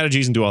take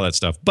strategies and do all that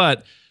stuff.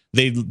 But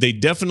they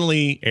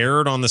definitely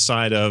erred on the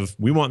side of,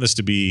 we want this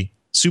to be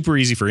super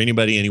easy for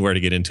anybody anywhere to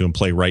get into and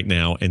play right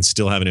now and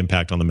still have an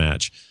impact on the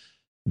match.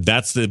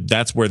 That's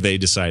where they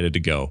decided to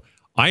go.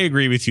 I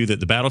agree with you that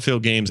the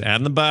Battlefield games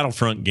and the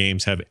Battlefront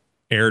games have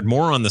erred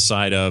more on the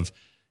side of,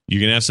 you're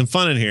going to have some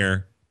fun in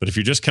here, but if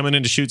you're just coming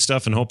in to shoot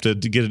stuff and hope to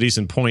get a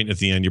decent point at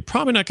the end, you're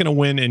probably not going to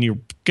win, and you're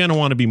going to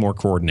want to be more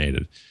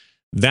coordinated.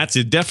 That's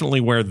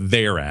definitely where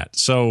they're at.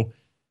 So,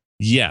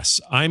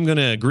 yes, I'm going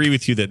to agree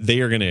with you that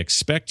they are going to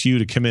expect you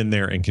to come in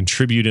there and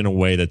contribute in a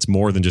way that's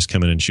more than just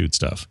come in and shoot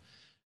stuff.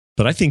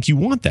 But I think you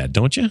want that,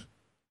 don't you?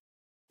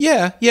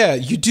 Yeah,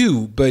 you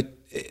do, but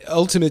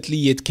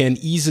ultimately it can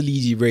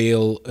easily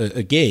derail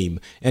a game,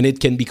 and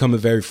it can become a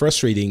very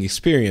frustrating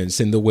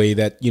experience in the way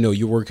that,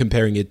 you were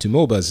comparing it to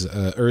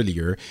MOBAs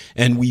earlier,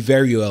 and we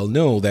very well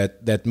know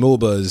that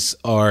MOBAs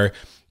are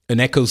an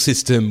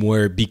ecosystem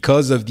where,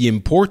 because of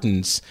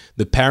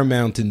the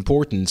paramount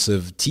importance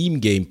of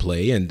team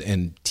gameplay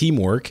and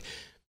teamwork,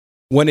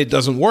 when it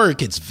doesn't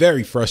work, it's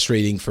very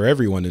frustrating for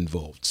everyone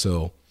involved.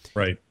 So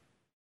right.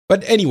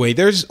 But anyway,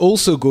 there's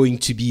also going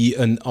to be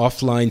an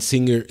offline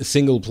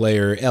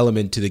single-player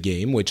element to the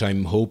game, which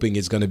I'm hoping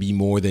is going to be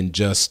more than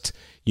just,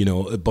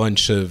 a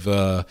bunch of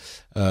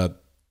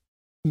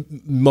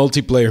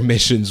multiplayer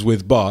missions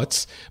with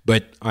bots.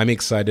 But I'm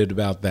excited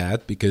about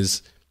that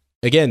because,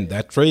 again,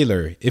 that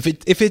trailer, if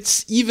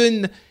it's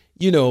even,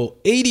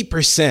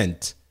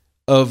 80%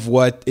 of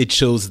what it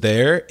shows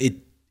there, it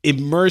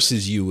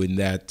immerses you in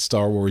that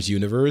Star Wars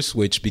universe,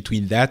 which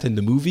between that and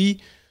the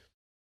movie,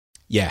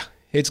 yeah.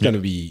 It's gonna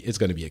be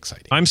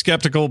exciting. I'm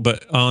skeptical,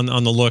 but on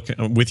the look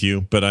with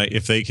you. But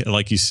if they,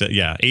 like you said,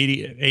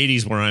 80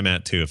 is where I'm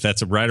at too. If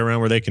that's right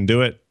around where they can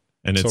do it,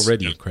 and it's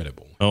already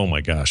incredible. Oh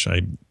my gosh,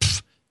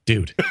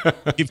 dude!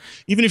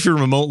 Even if you're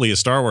remotely a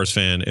Star Wars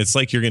fan, it's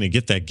like you're gonna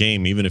get that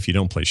game even if you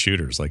don't play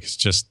shooters. Like, it's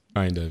just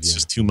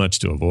just too much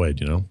to avoid,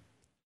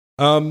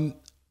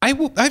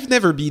 I've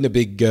never been a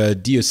big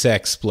Deus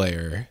Ex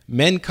player.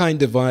 Mankind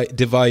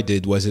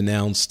Divided was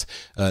announced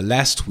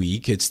last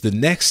week. It's the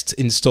next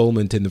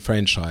installment in the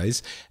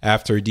franchise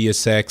after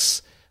Deus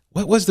Ex.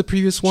 What was the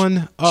previous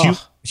one?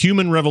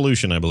 Human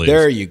Revolution, I believe.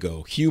 There you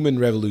go. Human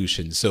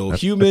Revolution. So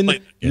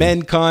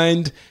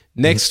Mankind.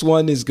 Next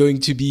one is going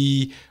to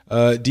be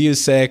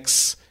Deus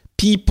Ex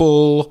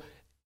People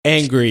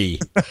Angry.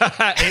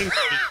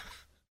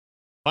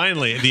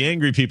 Finally, the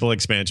Angry People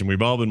expansion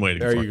we've all been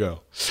waiting for. There you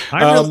go.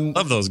 I really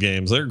love those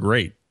games. They're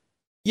great.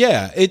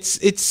 Yeah,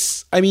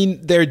 it's. I mean,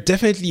 they're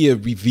definitely a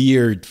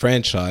revered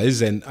franchise,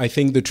 and I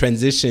think the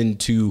transition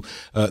to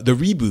the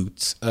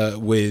reboot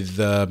with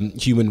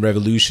Human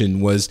Revolution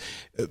was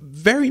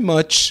very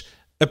much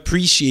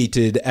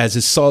appreciated as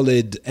a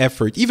solid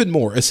effort, even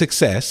more a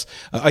success.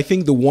 I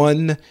think the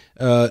one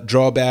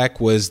drawback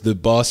was the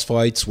boss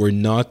fights were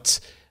not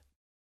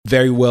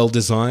very well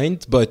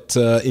designed, but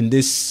in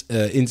this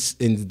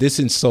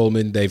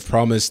installment, they've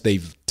promised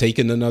they've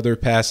taken another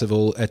pass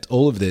at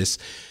all of this,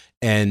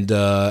 and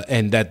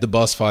that the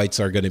boss fights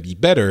are going to be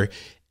better.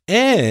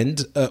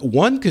 And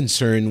one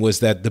concern was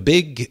that the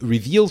big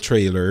reveal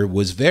trailer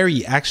was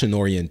very action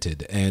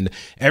oriented, and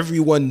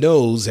everyone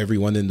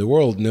in the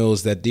world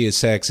knows that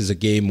Deus Ex is a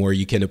game where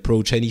you can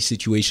approach any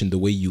situation the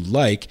way you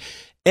like,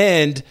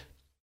 and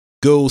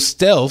go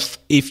stealth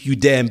if you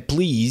damn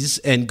please,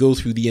 and go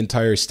through the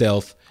entire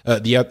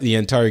the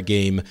entire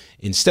game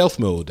in stealth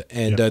mode.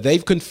 And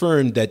they've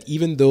confirmed that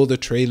even though the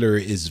trailer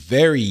is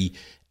very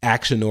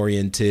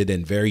action-oriented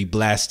and very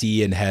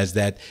blasty and has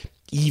that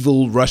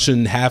evil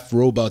Russian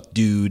half-robot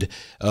dude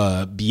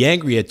be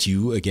angry at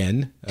you,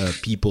 again,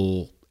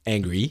 people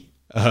angry,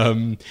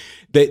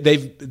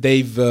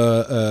 they've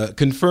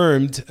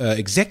confirmed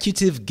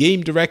executive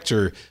game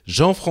director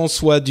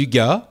Jean-François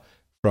Dugas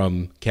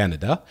from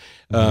Canada,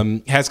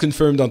 has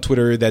confirmed on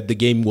Twitter that the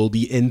game will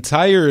be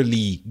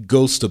entirely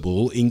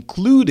ghostable,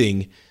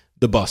 including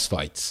the boss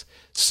fights.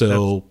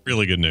 So that's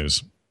really good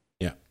news.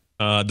 Yeah.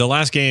 The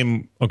last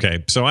game,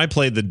 okay, so I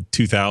played the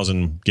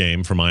 2000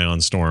 game from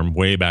Ion Storm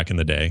way back in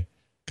the day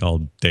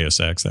called Deus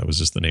Ex. That was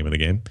just the name of the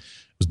game.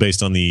 It was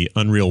based on the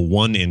Unreal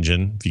 1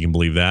 engine, if you can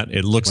believe that.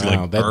 It looks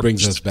like that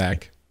brings us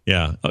back.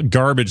 Yeah,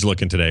 garbage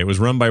looking today. It was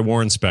run by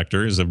Warren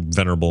Spector, who's a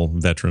venerable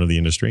veteran of the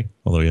industry,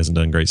 although he hasn't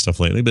done great stuff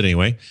lately. But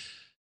anyway,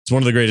 it's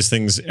one of the greatest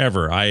things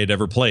I had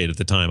ever played at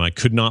the time. I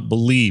could not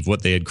believe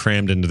what they had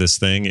crammed into this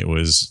thing. It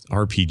was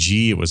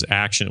RPG, it was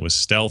action, it was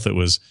stealth, it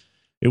was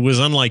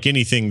unlike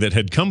anything that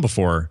had come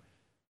before,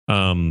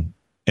 and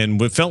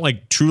it felt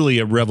like truly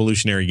a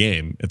revolutionary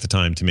game at the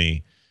time to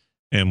me.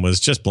 and was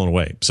just blown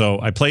away. So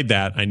I played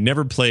that. I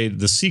never played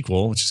the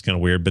sequel, which is kind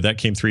of weird, but that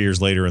came 3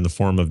 years later in the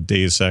form of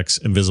Deus Ex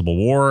Invisible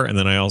War. And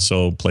then I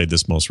also played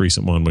this most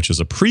recent one, which is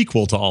a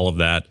prequel to all of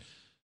that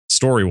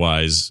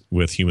story-wise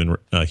with Human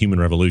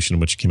Revolution,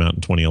 which came out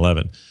in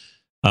 2011.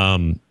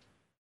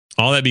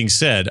 All that being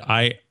said,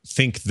 I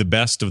think the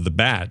best of the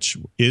batch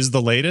is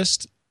the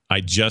latest. I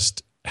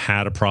just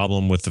had a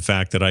problem with the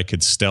fact that I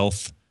could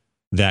stealth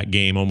that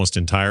game almost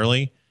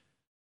entirely,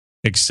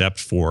 except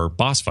for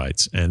boss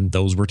fights, and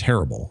those were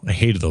terrible. I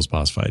hated those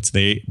boss fights.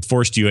 They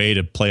forced you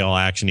to play all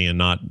actiony and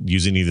not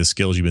use any of the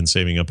skills you've been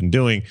saving up and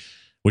doing,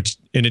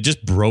 and it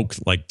just broke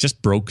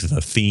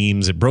the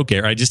themes. It broke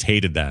air. I just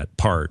hated that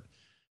part.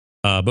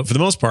 But for the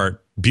most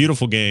part,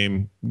 beautiful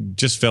game.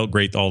 Just felt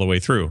great all the way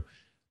through.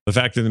 The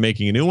fact that they're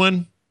making a new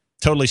one,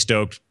 totally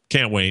stoked.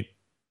 Can't wait.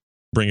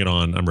 Bring it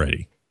on. I'm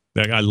ready.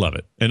 I love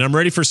it. And I'm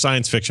ready for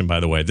science fiction, by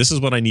the way. This is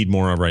what I need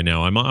more of right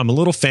now. I'm a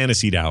little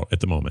fantasied out at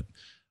the moment.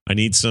 I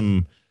need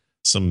some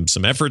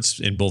efforts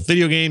in both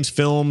video games,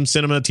 film,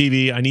 cinema,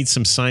 TV. I need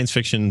some science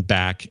fiction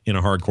back in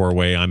a hardcore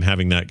way. I'm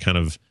having that kind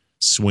of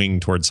swing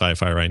towards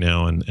sci-fi right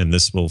now, and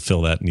this will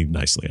fill that need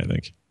nicely, I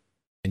think.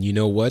 And you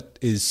know what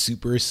is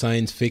super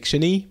science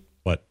fiction-y?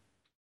 What?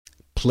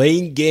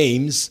 Playing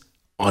games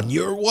on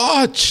your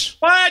watch.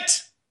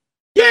 What?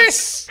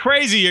 Yes!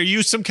 Crazy. Are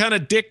you some kind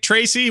of Dick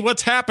Tracy?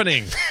 What's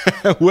happening?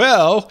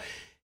 Well,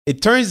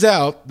 it turns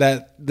out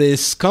that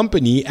this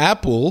company,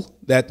 Apple,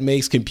 that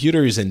makes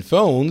computers and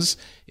phones,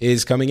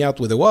 is coming out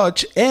with a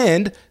watch,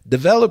 and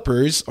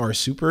developers are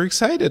super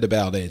excited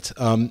about it.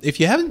 If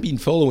you haven't been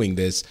following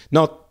this,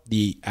 not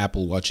the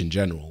Apple Watch in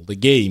general, the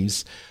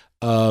games,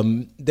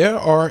 there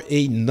are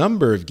a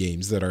number of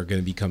games that are going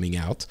to be coming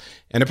out,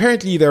 and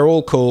apparently they're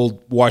all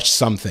called Watch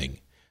Something.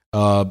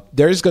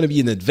 There's going to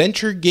be an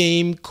adventure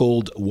game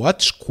called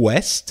Watch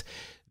Quest.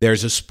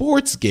 There's a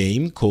sports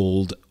game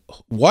called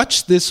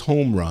Watch This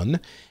Home Run,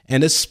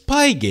 and a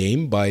spy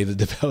game by the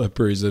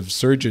developers of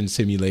Surgeon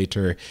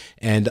Simulator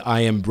and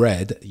I Am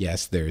Bread.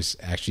 Yes, there's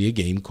actually a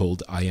game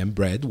called I Am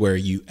Bread where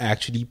you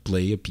actually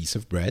play a piece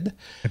of bread.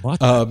 I bought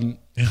that.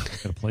 Yeah, I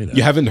gotta play that.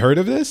 You haven't heard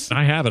of this?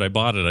 I have it. I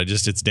bought it.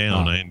 It's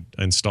down. I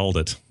installed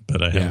it,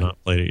 but I have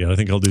not played it yet. I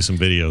think I'll do some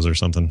videos or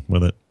something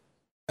with it.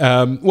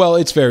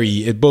 Well,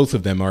 both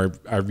of them are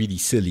really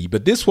silly,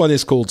 but this one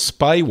is called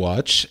Spy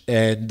Watch,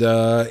 and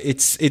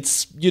it's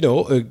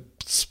a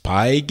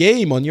spy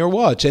game on your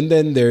watch. And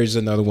then there's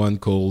another one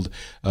called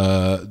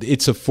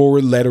it's a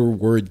 4-letter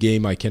word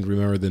game. I can't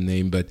remember the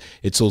name, but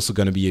it's also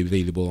going to be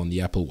available on the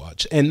Apple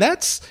Watch. And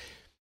that's,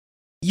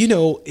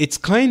 it's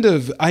kind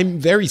of, I'm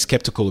very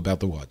skeptical about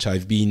the watch.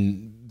 I've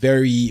been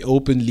very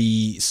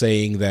openly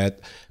saying that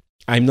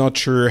I'm not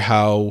sure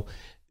how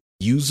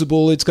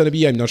usable it's going to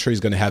be. I'm not sure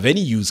it's going to have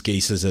any use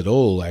cases at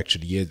all,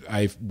 actually.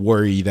 I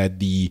worry that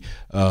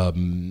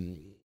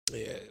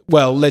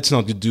well, let's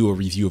not do a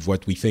review of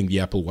what we think the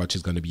Apple Watch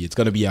is going to be. It's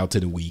going to be out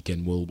in a week,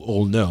 and we'll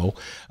all know.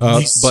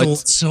 They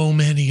sold so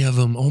many of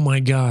them. Oh my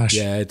gosh!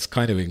 Yeah, it's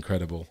kind of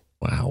incredible.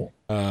 Wow.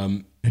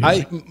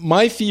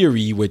 My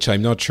theory, which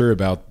I'm not sure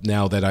about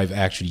now that I've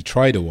actually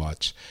tried a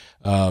watch.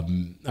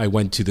 I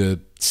went to the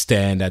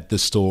stand at the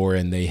store,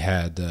 and they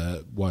had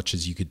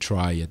watches you could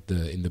try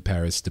in the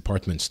Paris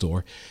department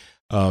store.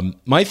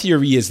 My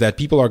theory is that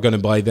people are going to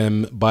buy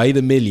them by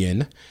the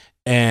million,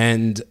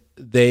 and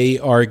they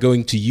are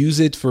going to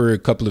use it for a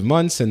couple of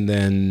months and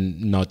then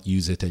not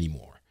use it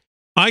anymore.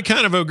 I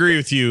kind of agree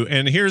with you.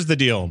 And here's the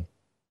deal.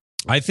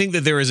 I think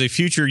that there is a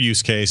future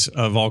use case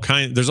of all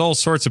kinds. There's all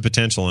sorts of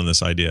potential in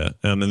this idea.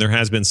 And there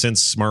has been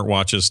since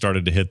smartwatches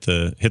started to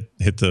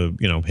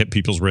hit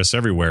people's wrists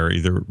everywhere,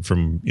 either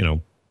from,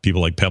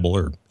 people like Pebble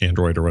or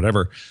Android or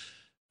whatever.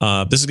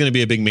 This is going to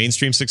be a big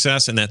mainstream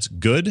success, and that's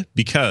good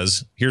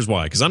because here's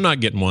why. Because I'm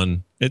not getting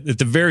one. At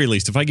the very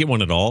least, if I get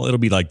one at all, it'll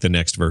be like the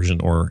next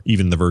version or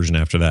even the version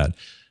after that.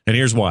 And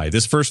here's why.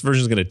 This first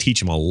version is going to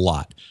teach them a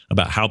lot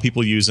about how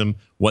people use them,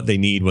 what they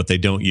need, what they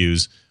don't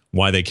use,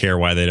 why they care,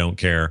 why they don't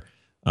care,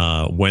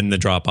 when the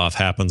drop-off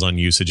happens on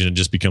usage and it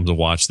just becomes a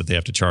watch that they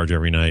have to charge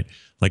every night.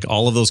 Like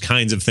all of those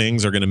kinds of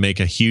things are going to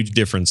make a huge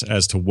difference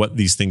as to what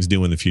these things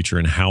do in the future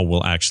and how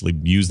we'll actually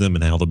use them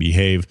and how they'll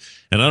behave.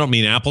 And I don't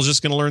mean Apple's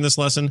just going to learn this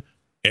lesson.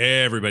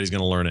 Everybody's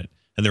going to learn it.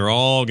 And they're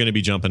all going to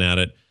be jumping at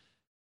it.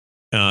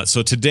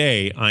 So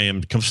today, I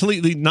am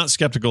completely not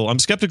skeptical. I'm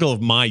skeptical of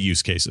my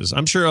use cases.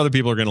 I'm sure other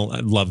people are going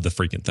to love the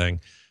freaking thing.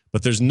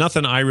 But there's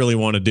nothing I really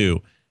want to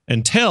do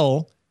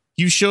until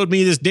you showed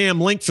me this damn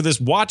link for this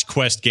Watch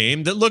Quest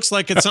game that looks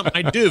like it's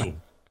something I do.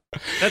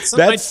 That's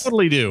something I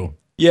totally do.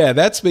 Yeah,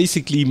 that's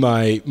basically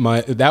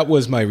that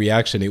was my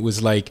reaction. It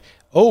was like,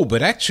 oh,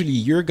 but actually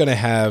you're going to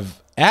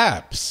have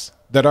apps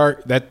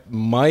that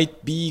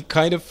might be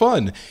kind of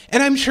fun.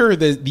 And I'm sure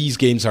that these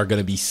games are going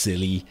to be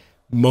silly.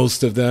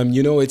 Most of them,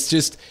 it's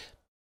just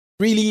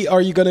really, are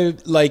you going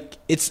to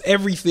it's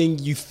everything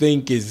you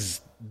think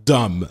is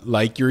dumb.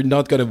 Like you're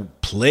not going to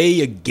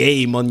play a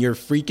game on your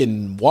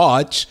freaking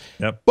watch,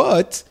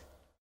 but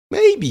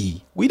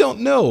maybe, we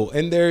don't know.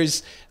 And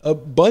there's a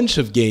bunch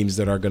of games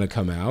that are going to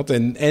come out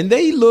and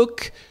they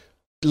look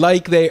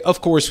like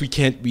of course, we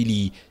can't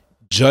really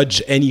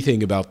judge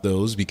anything about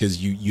those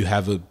because you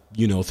have 3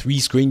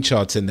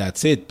 screenshots and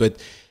that's it.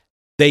 But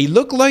they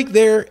look like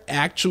they're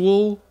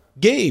actual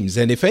games,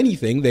 and if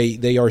anything,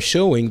 they are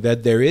showing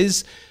that there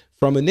is,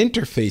 from an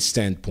interface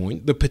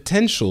standpoint, the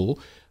potential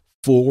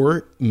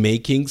for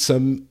making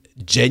some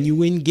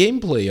genuine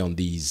gameplay on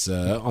these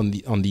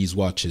on these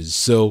watches.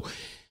 So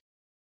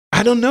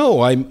I don't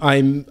know. I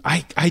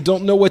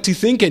don't know what to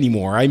think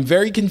anymore. I'm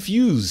very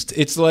confused.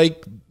 It's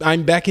like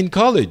I'm back in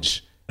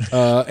college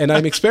and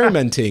I'm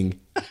experimenting.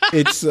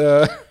 It's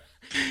I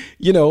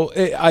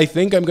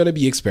think I'm going to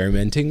be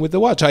experimenting with the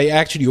watch. I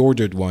actually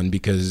ordered one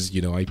because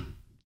I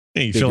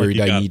you feel like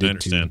I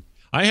needed to.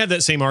 I had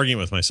that same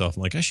argument with myself.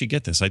 I'm like, I should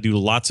get this. I do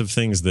lots of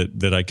things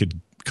that I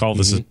could call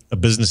this a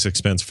business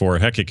expense for.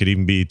 Heck, it could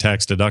even be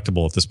tax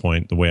deductible at this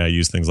point, the way I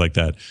use things like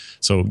that.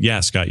 So yeah,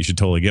 Scott, you should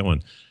totally get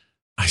one.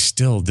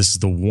 This is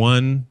the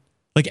one,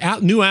 like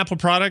new Apple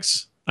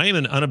products. I am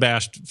an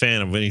unabashed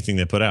fan of anything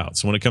they put out.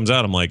 So when it comes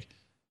out, I'm like,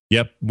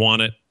 yep,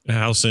 want it.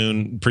 How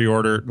soon?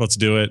 Pre-order. Let's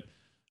do it.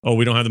 Oh,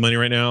 we don't have the money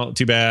right now.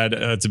 Too bad.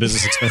 It's a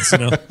business expense.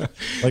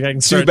 Like I can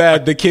Too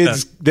bad the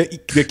kids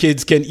the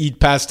kids can eat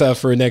pasta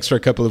for an extra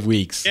couple of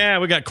weeks. Yeah,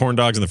 we got corn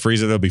dogs in the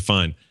freezer. They'll be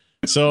fine.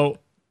 So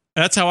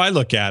that's how I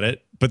look at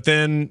it. But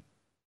then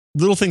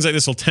little things like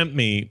this will tempt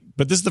me.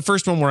 But this is the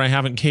first one where I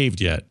haven't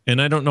caved yet,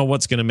 and I don't know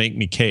what's going to make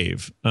me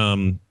cave.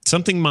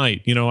 Something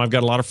might. I've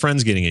got a lot of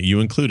friends getting it, you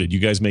included. You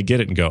guys may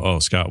get it and go, "Oh,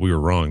 Scott, we were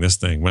wrong. This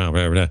thing, wow,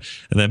 blah, blah, blah."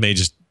 And that may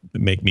just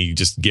make me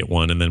just get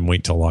one and then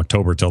wait till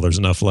October till there's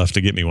enough left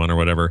to get me one or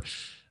whatever.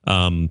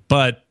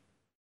 But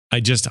I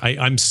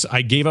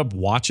gave up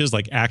watches,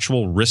 like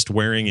actual wrist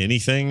wearing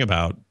anything,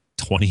 about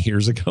 20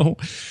 years ago.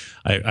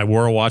 I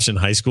wore a watch in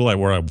high school. I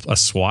wore a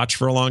Swatch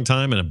for a long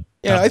time, and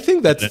I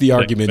think that's the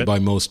argument by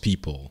most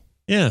people.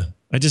 Yeah,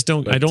 I just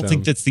don't. I don't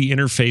think that's the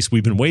interface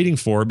we've been waiting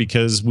for,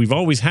 because we've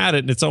always had it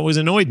and it's always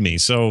annoyed me.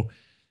 So,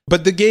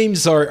 but the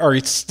games are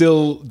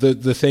still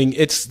the thing.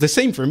 It's the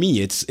same for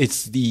me.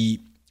 It's the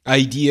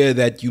idea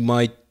that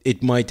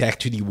it might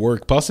actually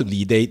work.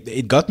 Possibly,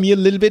 it got me a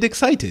little bit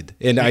excited,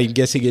 and I'm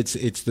guessing it's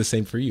the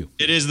same for you.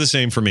 It is the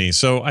same for me.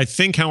 So I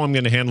think how I'm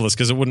going to handle this,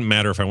 because it wouldn't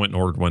matter if I went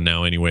and ordered one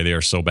now anyway. They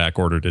are so back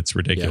ordered, it's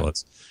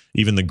ridiculous.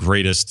 Yeah. Even the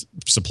greatest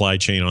supply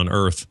chain on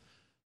earth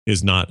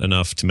is not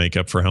enough to make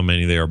up for how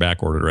many they are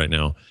back ordered right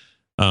now.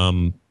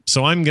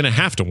 So I'm going to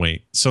have to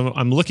wait. So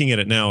I'm looking at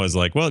it now as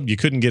like, well, you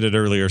couldn't get it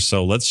earlier,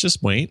 so let's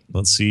just wait.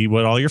 Let's see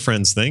what all your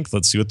friends think.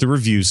 Let's see what the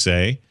reviews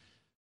say.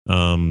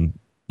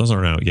 Those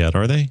aren't out yet,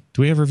 are they?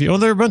 Do we have reviews? Oh,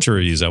 there are a bunch of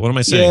reviews out. What am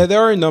I saying? Yeah,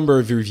 there are a number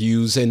of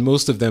reviews, and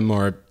most of them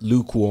are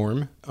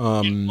lukewarm.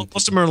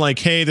 Most of them are like,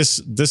 hey, this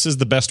is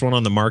the best one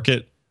on the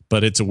market,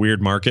 but it's a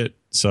weird market.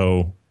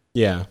 So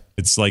yeah,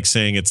 it's like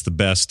saying it's the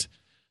best.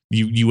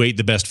 You ate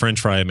the best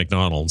French fry at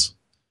McDonald's,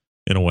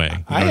 in a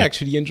way. I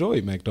actually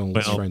enjoy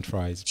McDonald's French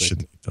fries.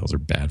 But those are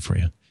bad for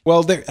you.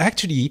 Well, they're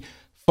actually,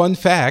 fun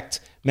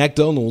fact,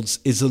 McDonald's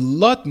is a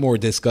lot more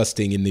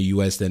disgusting in the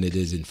US than it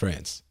is in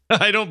France.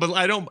 I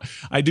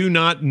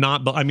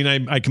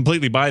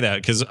completely buy that,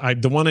 because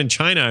the one in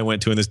China I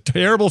went to, in this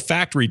terrible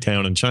factory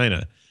town in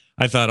China,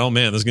 I thought, oh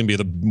man, this is going to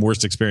be the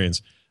worst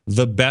experience.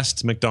 The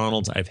best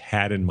McDonald's I've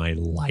had in my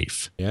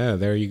life. Yeah,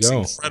 there you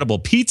go. It's incredible.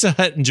 Pizza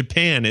Hut in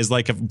Japan is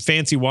like a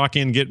fancy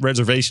walk-in, get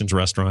reservations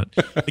restaurant.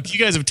 Like, you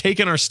guys have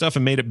taken our stuff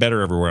and made it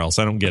better everywhere else.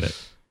 I don't get it.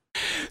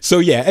 So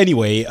yeah,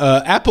 anyway,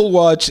 Apple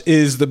Watch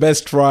is the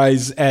best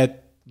fries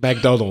at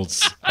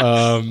McDonald's.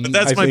 But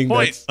that's my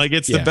point. Like,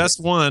 it's the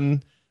best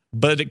one,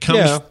 but it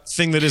comes with a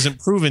thing that isn't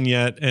proven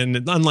yet. And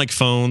unlike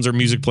phones or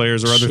music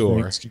players or other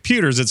things,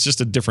 computers, it's just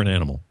a different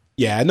animal.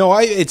 Yeah, no,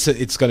 it's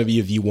going to be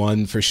a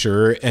V1 for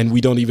sure, and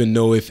we don't even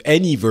know if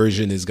any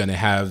version is going to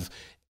have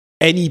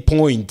any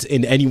point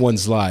in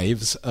anyone's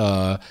lives.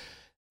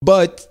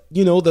 But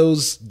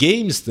those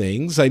games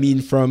things. I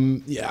mean,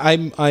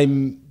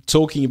 I'm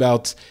talking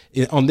about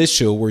on this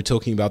show. We're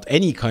talking about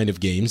any kind of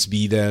games,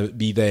 be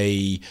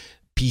they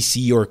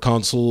PC or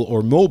console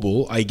or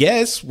mobile. I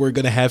guess we're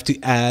going to have to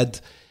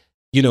add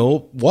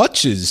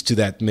watches to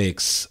that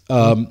mix.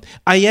 I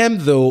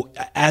am, though,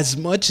 as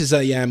much as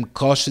I am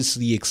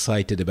cautiously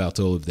excited about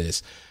all of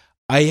this,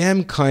 I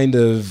am kind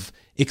of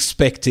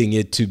expecting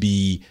it to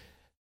be,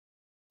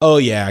 oh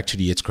yeah,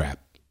 actually it's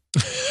crap.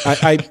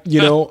 I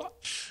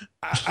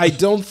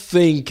don't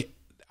think,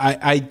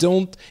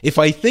 if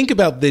I think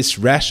about this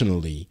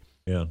rationally,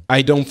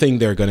 I don't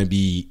think they're going to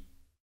be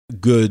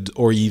good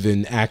or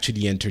even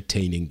actually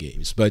entertaining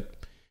games, but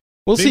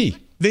we'll see.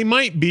 They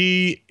might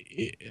be.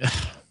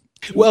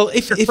 Well,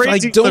 if I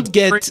don't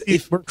get...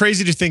 We're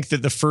crazy to think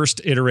that the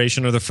first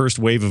iteration or the first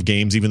wave of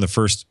games, even the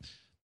first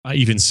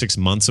even 6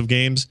 months of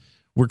games,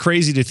 we're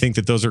crazy to think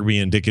that those are going to be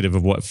indicative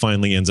of what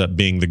finally ends up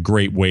being the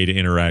great way to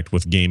interact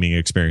with gaming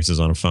experiences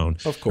on a phone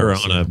or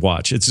on a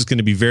watch. It's just going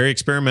to be very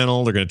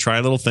experimental. They're going to try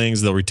little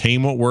things. They'll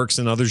retain what works,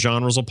 and other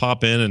genres will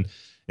pop in, and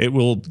it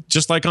will,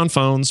 just like on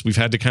phones, we've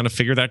had to kind of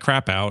figure that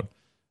crap out.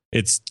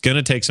 It's going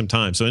to take some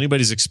time. So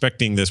anybody's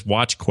expecting this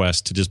watch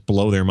quest to just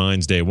blow their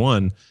minds day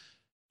one,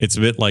 it's a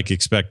bit like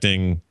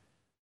expecting,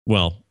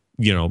 well,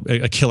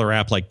 a killer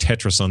app like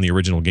Tetris on the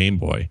original Game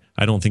Boy.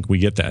 I don't think we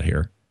get that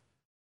here.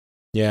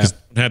 Yeah.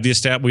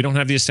 We don't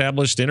have the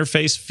established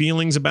interface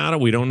feelings about it.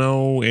 We don't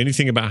know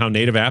anything about how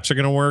native apps are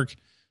going to work.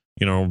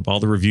 All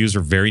the reviews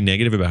are very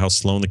negative about how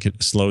slow the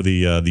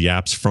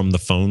apps from the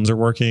phones are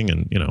working,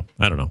 and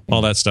I don't know.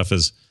 All that stuff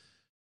is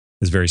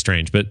very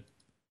strange. But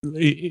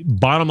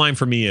bottom line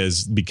for me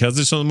is, because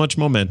there's so much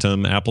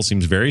momentum, Apple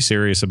seems very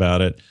serious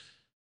about it.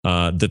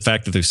 The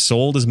fact that they've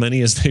sold as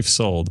many as they've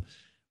sold,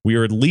 we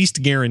are at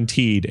least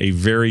guaranteed a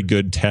very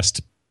good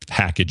test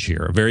package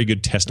here, a very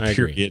good test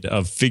period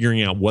of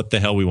figuring out what the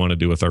hell we want to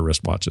do with our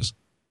wristwatches.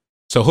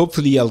 So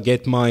hopefully I'll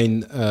get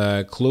mine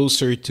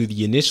closer to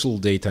the initial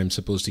date I'm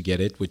supposed to get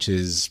it, which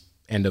is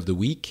end of the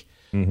week.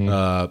 Mm-hmm.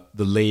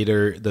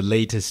 The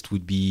latest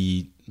would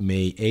be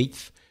May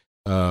 8th.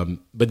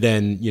 But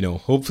then,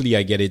 hopefully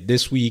I get it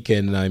this week,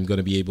 and I'm going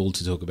to be able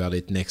to talk about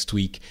it next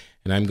week.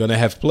 And I'm going to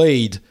have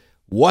played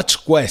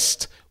Watch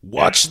Quest,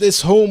 Watch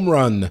This Home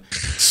Run,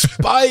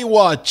 Spy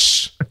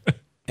Watch,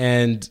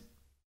 and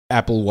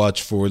Apple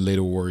Watch for a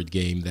little word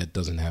game that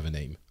doesn't have a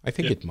name. I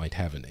think it might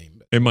have a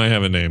name. It might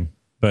have a name,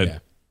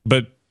 but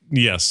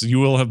yes, you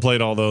will have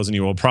played all those, and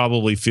you will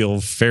probably feel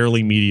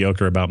fairly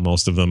mediocre about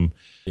most of them.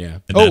 Yeah.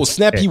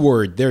 Snappy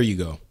Word. There you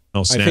go.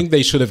 I think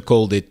they should have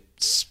called it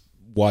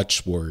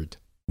Watchword.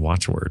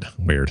 Watchword.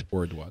 Weird.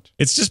 Word watch.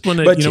 It's just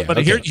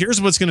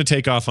here's what's going to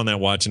take off on that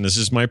watch, and this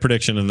is my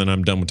prediction, and then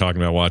I'm done with talking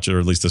about watch, or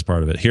at least this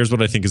part of it. Here's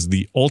what I think is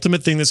the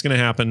ultimate thing that's going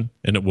to happen,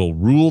 and it will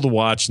rule the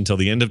watch until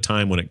the end of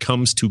time when it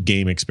comes to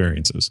game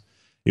experiences.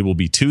 It will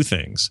be two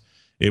things.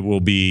 It will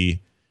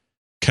be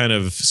kind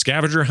of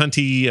scavenger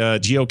hunty,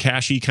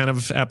 geocache kind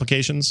of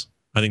applications.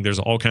 I think there's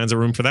all kinds of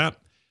room for that.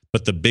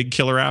 But the big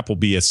killer app will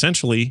be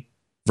essentially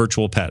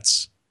virtual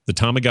pets. The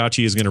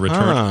Tamagotchi is going to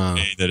return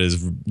that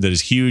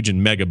is huge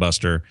and mega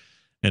buster,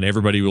 and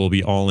everybody will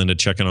be all into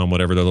checking on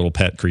whatever their little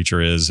pet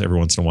creature is every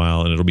once in a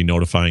while, and it'll be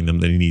notifying them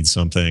that he needs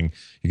something.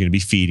 You're going to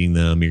be feeding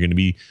them. You're going to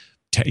be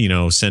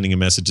sending a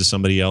message to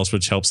somebody else,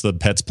 which helps the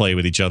pets play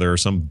with each other or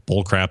some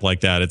bull crap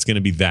like that. It's going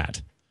to be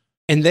that.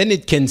 And then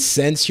it can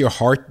sense your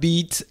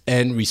heartbeat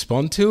and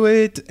respond to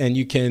it, and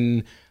you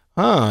can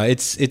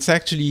it's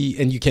actually,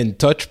 and you can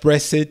touch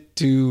press it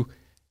to,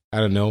 I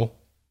don't know,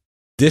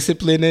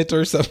 discipline it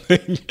or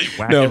something.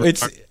 No,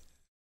 it's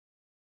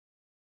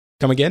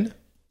come again.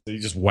 So you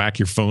just whack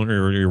your phone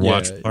or your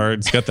watch hard.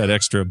 It's got that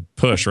extra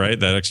push, right?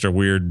 That extra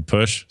weird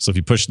push. So if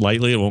you push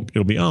lightly, it'll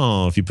be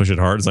if you push it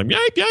hard, it's like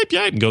yipe yipe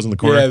yipe and goes in the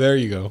corner. Yeah, there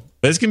you go.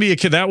 This can be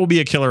that will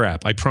be a killer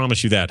app. I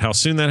promise you that. How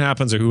soon that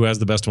happens or who has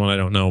the best one, I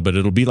don't know. But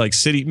it'll be like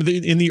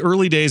in the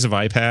early days of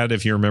iPad.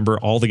 If you remember,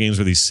 all the games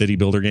were these city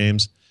builder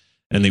games,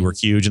 and they were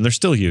huge, and they're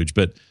still huge.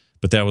 But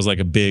that was like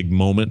a big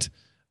moment.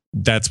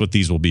 That's what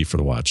these will be for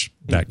the watch,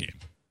 that game.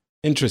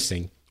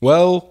 Interesting.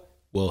 Well,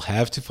 we'll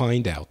have to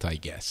find out, I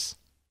guess.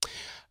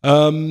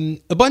 A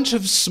bunch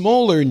of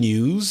smaller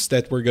news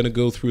that we're going to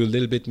go through a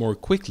little bit more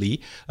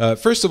quickly.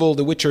 First of all,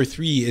 The Witcher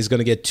 3 is going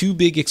to get 2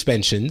 big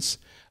expansions,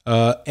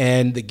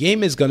 and the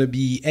game is going to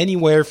be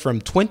anywhere from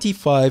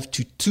 25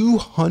 to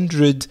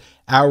 200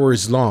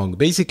 hours long.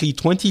 Basically,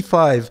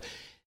 25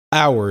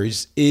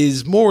 hours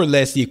is more or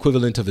less the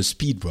equivalent of a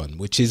speed run,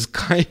 which is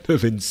kind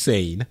of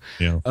insane.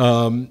 Yeah.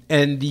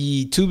 And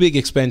the 2 big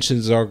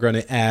expansions are going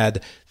to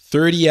add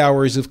 30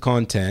 hours of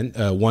content.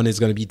 One is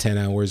going to be 10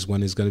 hours,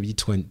 one is going to be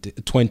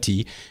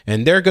 20,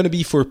 and they're going to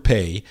be for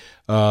pay.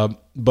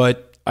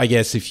 But I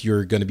guess if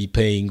you're going to be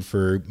paying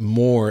for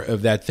more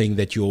of that thing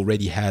that you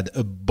already had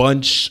a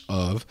bunch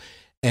of,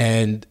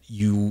 and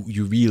you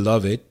really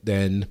love it,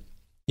 then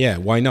yeah,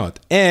 why not?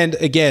 And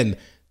again,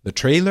 the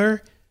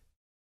trailer,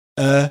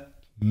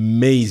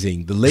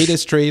 amazing. The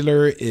latest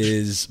trailer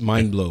is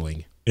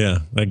mind-blowing. Yeah,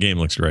 that game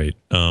looks great.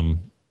 I'm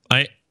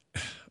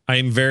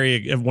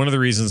very, one of the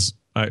reasons,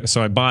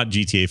 I bought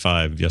GTA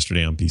 5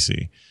 yesterday on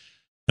PC,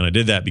 and I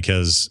did that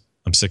because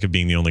I'm sick of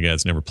being the only guy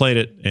that's never played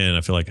it, and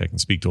I feel like I can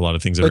speak to a lot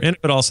of things that are in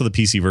it, but also the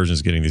PC version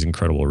is getting these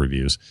incredible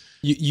reviews.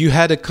 You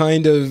had a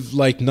kind of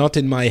like not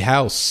in my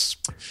house.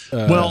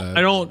 I'm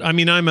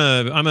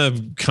a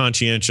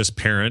conscientious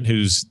parent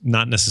who's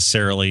not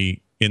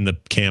necessarily in the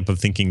camp of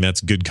thinking that's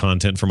good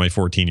content for my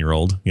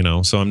 14-year-old,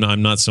 so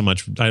I'm not so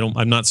much in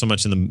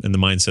the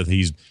mindset that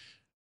he's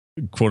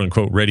quote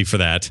unquote ready for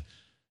that.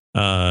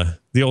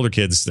 The older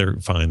kids, they're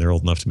fine. They're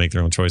old enough to make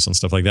their own choice and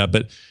stuff like that.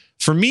 But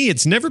for me,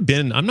 it's never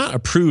been, I'm not a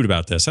prude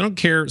about this. I don't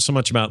care so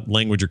much about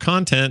language or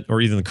content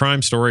or even the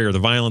crime story or the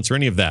violence or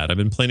any of that. I've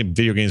been playing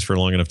video games for a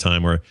long enough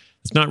time where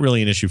it's not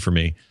really an issue for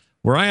me.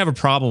 Where I have a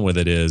problem with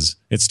it is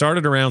it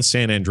started around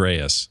San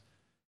Andreas,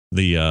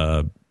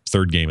 the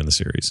third game in the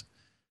series,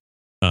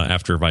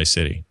 after Vice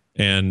City.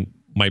 So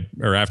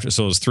it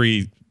was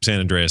 3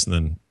 San Andreas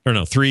and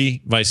then,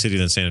 3 Vice City,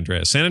 then San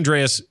Andreas. San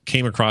Andreas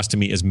came across to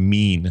me as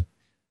mean.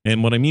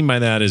 And what I mean by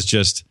that is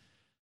just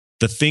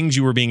the things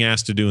you were being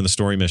asked to do in the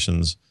story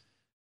missions.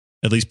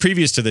 At least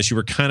previous to this, you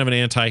were kind of an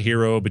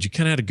anti-hero, but you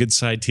kind of had a good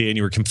side to you, and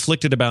you were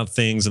conflicted about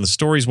things, and the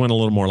stories went a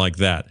little more like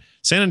that.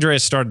 San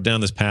Andreas started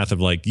down this path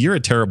of like, you're a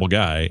terrible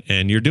guy,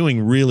 and you're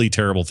doing really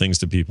terrible things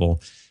to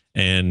people,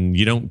 and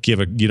you don't give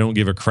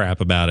a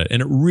crap about it.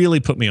 And it really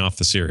put me off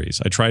the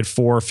series. I tried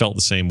 4, felt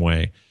the same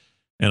way.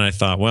 And I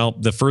thought, well,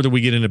 the further we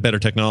get into better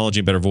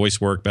technology, better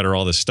voice work, better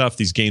all this stuff,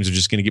 these games are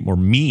just going to get more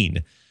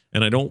mean.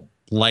 And I don't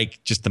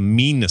like just the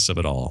meanness of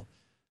it all.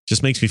 It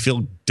just makes me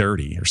feel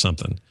dirty or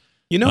something.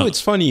 You know, it's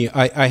funny.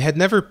 I had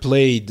never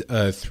played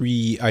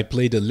 3. I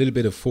played a little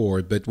bit of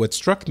 4, but what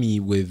struck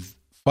me with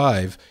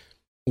 5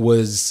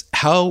 was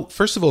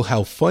first of all,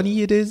 how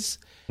funny it is.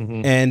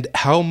 And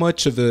how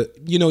much of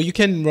you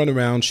can run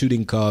around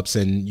shooting cops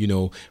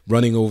and,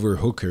 running over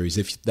hookers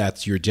if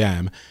that's your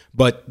jam.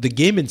 But the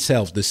game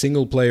itself, the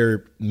single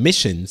player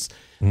missions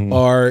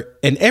are,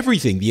 and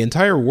everything, the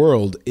entire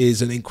world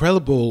is an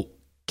incredible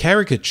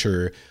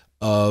caricature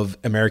of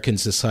American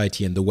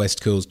society and the West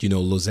Coast,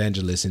 Los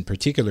Angeles in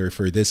particular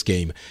for this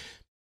game.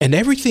 And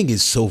everything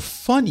is so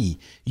funny.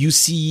 You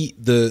see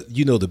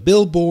the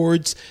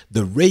billboards,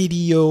 the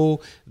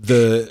radio,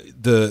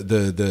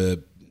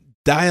 the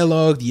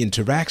dialogue, the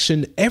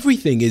interaction,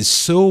 everything is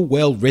so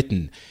well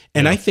written.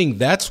 And I think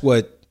that's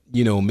what,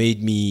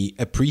 made me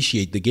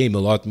appreciate the game a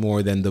lot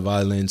more than the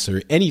violence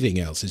or anything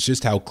else. It's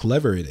just how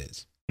clever it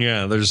is.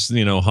 Yeah, there's,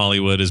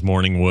 Hollywood is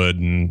Morningwood,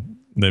 and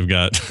they've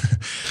got...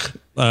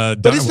 but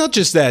it's not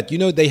just that.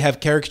 They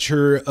have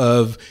caricature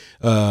of,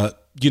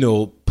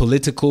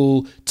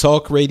 political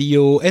talk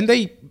radio,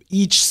 and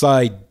each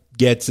side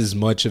gets as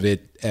much of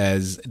it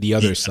as the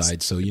other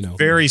side. So,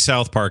 very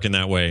South Park in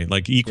that way,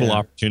 like equal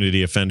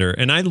opportunity offender.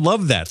 And I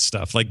love that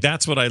stuff. Like,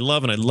 that's what I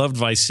love. And I loved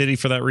Vice City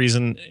for that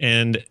reason.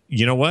 And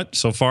you know what?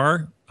 So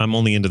far, I'm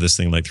only into this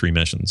thing like 3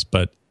 missions,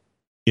 but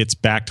it's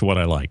back to what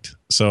I liked.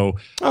 So,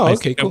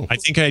 cool. I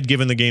think I had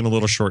given the game a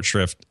little short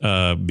shrift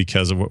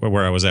because of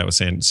where I was at with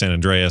San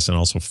Andreas and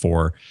also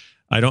 4.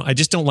 I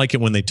just don't like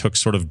it when they took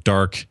sort of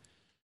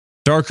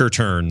darker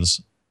turns.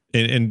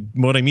 And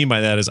what I mean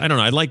by that is, I don't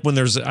know. I like when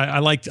I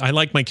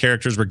like my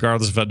characters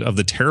regardless of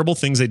the terrible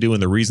things they do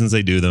and the reasons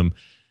they do them.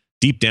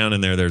 Deep down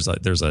in there's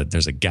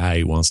a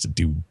guy who wants to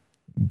do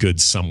good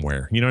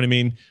somewhere. You know what I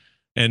mean?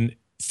 And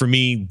for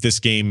me, this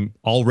game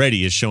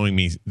already is showing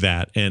me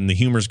that, and the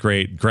humor's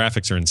great.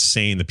 Graphics are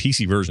insane. The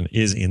PC version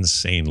is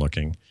insane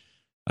looking.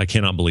 I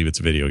cannot believe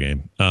it's a video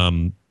game.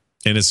 And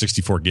it's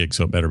 64 gigs,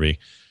 so it better be.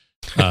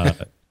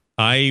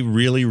 I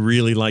really,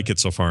 really like it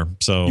so far.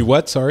 So you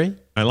what? Sorry,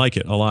 I like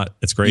it a lot.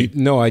 It's great.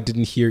 No, I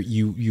didn't hear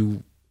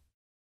you.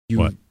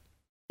 What?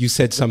 You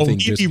said something.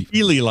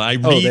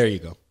 There you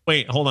go.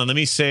 Wait, hold on. Let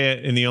me say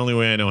it in the only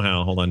way I know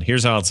how. Hold on.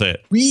 Here's how I'll say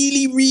it.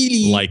 Really,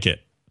 really like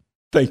it.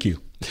 Thank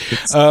you.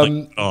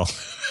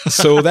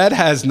 So that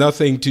has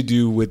nothing to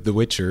do with The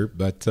Witcher,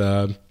 but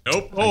nope.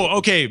 Oh,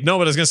 okay. No,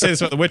 but I was going to say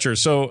this about The Witcher.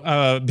 So,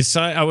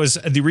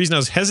 the reason I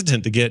was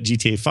hesitant to get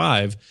GTA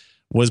 5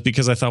 was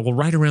because I thought, well,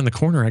 right around the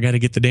corner, I got to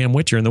get the damn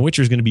Witcher, and the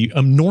Witcher is going to be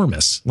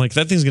enormous. Like,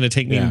 that thing's going to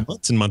take me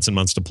months and months and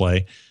months to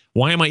play.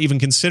 Why am I even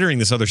considering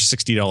this other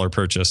 $60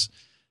 purchase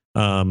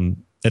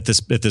at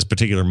this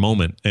particular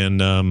moment?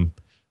 And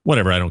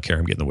whatever, I don't care.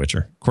 I'm getting the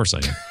Witcher. Of course I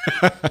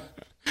am.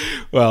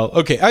 Well,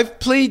 okay. I've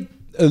played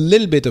a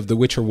little bit of The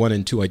Witcher 1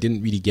 and 2. I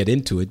didn't really get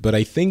into it, but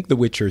I think The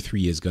Witcher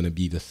 3 is going to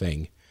be the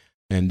thing.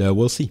 And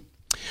we'll see.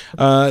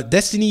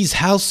 Destiny's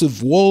House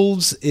of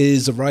Wolves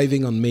is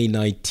arriving on May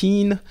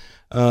 19.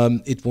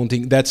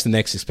 That's the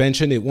next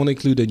expansion. It won't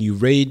include a new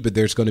raid, but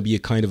there's going to be a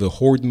kind of a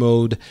horde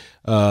mode.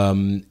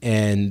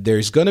 And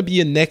there's going to be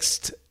a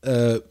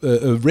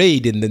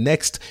raid in the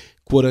next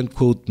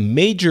quote-unquote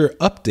major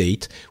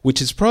update,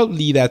 which is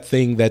probably that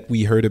thing that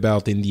we heard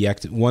about in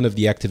one of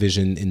the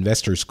Activision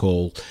investors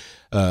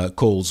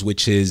calls,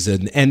 which is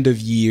an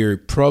end-of-year,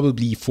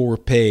 probably for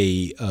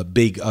pay,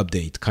 big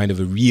update, kind of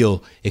a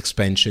real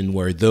expansion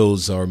where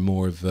those are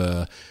more of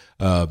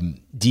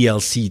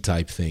DLC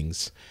type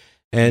things.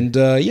 And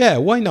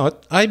why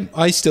not?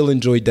 I still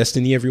enjoy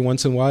Destiny every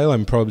once in a while.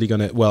 I'm probably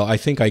gonna. Well, I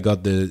think I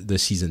got the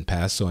season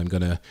pass, so I'm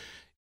gonna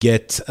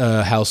get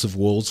House of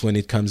Wolves when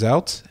it comes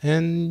out,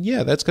 and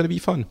that's gonna be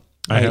fun.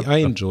 I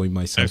enjoy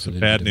myself. I have some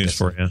bad news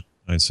for you.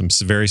 I have some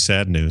very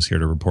sad news here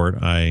to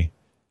report. I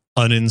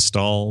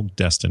uninstalled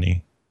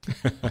Destiny,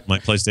 my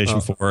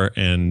PlayStation 4,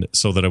 and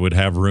so that I would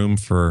have room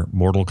for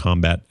Mortal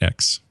Kombat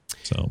X.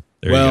 So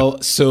there you go.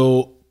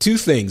 So 2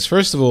 things.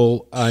 First of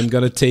all, I'm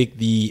gonna take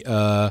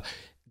the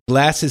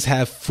glass is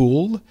half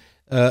full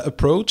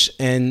approach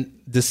and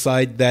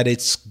decide that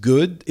it's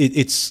good.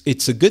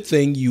 It's a good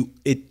thing.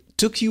 It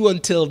took you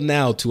until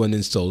now to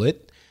uninstall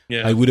it.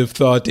 Yeah. I would have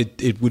thought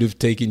it would have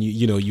taken you.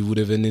 You would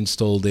have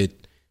uninstalled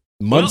it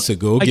months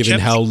ago, given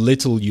how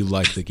little you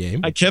like the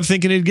game. I kept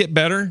thinking it'd get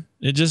better.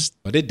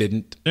 But it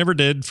didn't. Never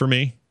did for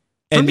me.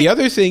 The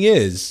other thing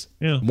is,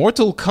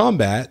 Mortal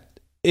Kombat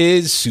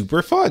is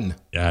super fun.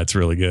 Yeah, it's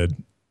really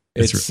good.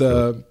 It's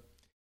really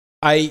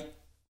good.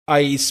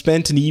 I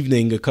spent an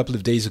evening a couple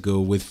of days ago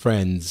with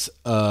friends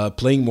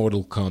playing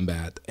Mortal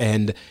Kombat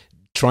and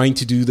trying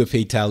to do the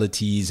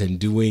fatalities and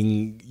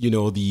doing,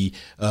 the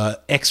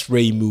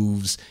X-ray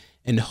moves.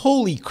 And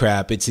holy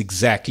crap, it's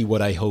exactly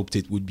what I hoped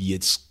it would be.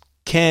 It's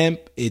camp,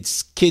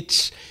 it's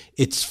kitsch,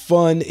 it's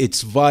fun,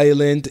 it's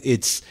violent,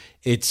 it's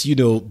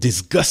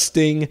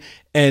disgusting.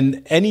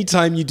 And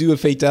anytime you do a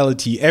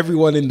fatality,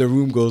 everyone in the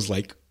room goes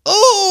like,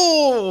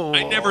 oh!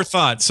 I never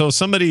thought. So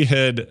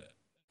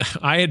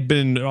I had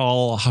been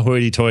all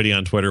hoity-toity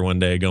on Twitter one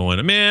day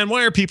going, man,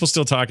 why are people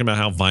still talking about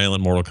how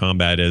violent Mortal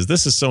Kombat is?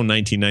 This is so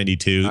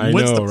 1992.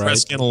 When's the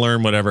press going to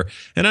learn whatever?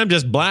 And I'm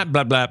just blap,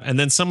 blap, blap. And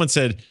then someone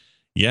said,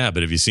 yeah,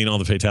 but have you seen all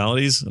the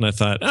fatalities? And I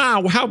thought,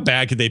 how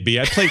bad could they be?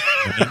 I played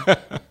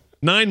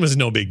 9 was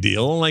no big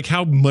deal. Like,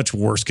 how much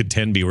worse could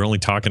 10 be? We're only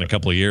talking a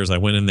couple of years. I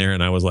went in there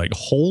and I was like,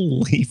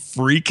 holy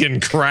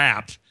freaking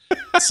crap.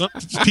 Some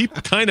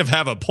people kind of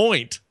have a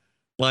point.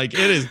 Like, it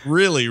is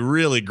really,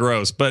 really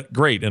gross, but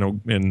great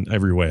in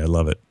every way. I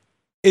love it.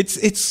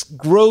 It's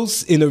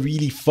gross in a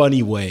really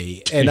funny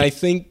way. And I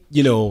think,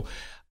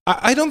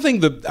 I don't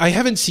think I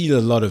haven't seen a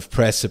lot of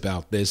press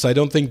about this. I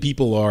don't think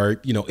people are,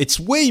 it's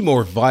way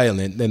more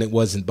violent than it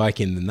was back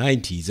in the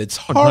 90s. It's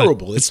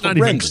horrible. It's not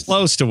even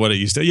close to what it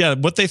used to. Yeah,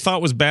 what they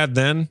thought was bad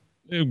then,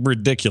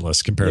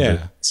 ridiculous compared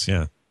to this.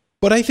 Yeah.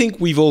 But I think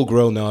we've all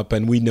grown up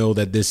and we know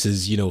that this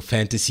is,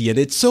 fantasy, and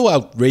it's so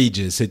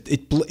outrageous.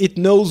 It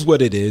knows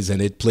what it is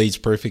and it plays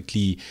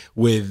perfectly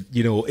with,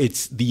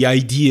 it's the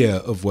idea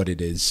of what it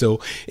is. So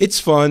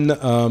it's fun.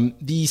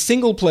 The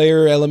single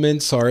player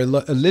elements are a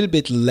little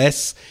bit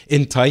less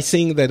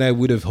enticing than I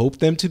would have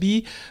hoped them to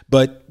be,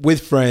 but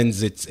with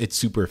friends, it's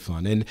super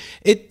fun. And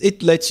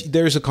it lets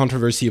there's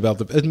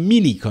a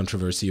mini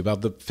controversy about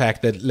the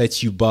fact that it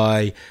lets you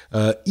buy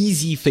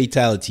easy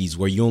fatalities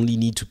where you only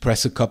need to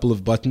press a couple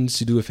of buttons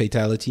to do a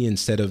fatality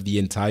instead of the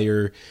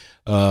entire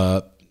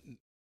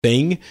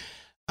thing.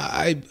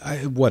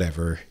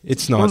 Whatever.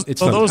 It's not.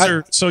 It's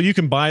fun. So you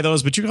can buy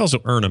those, but you can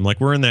also earn them.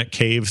 Like, we're in that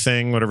cave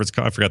thing, whatever it's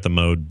called. I forgot the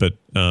mode, but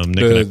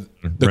Nick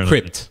the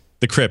crypt.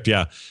 The crypt,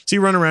 yeah. So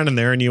you run around in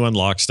there and you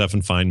unlock stuff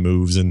and find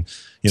moves, and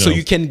so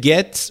you can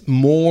get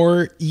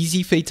more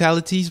easy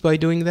fatalities by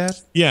doing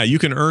that. Yeah, you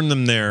can earn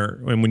them there,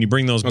 and when you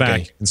bring those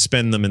back and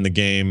spend them in the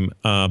game,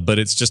 but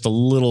it's just a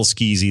little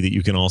skeezy that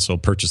you can also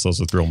purchase those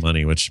with real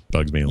money, which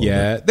bugs me a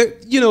little bit.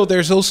 Yeah,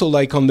 there's also,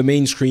 like, on the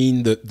main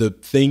screen, the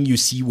thing you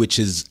see, which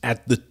is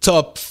at the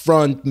top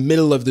front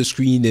middle of the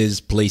screen,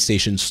 is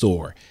PlayStation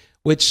Store,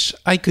 which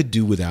I could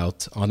do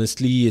without.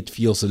 Honestly, it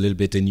feels a little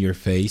bit in your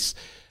face.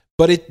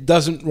 But it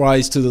doesn't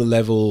rise to the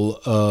level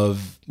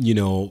of,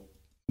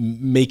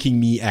 making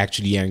me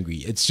actually angry.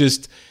 It's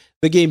just,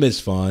 the game is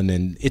fun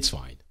and it's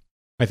fine.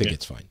 I think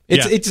it's fine.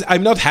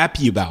 I'm not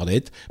happy about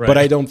it, but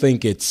I don't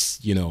think it's,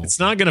 It's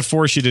not going to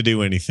force you to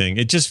do anything.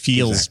 It just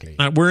feels,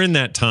 we're in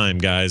that time,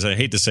 guys. I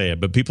hate to say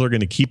it, but people are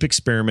going to keep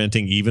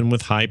experimenting, even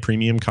with high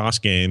premium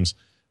cost games,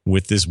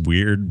 with this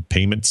weird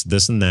payments,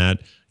 this and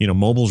that.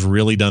 Mobile's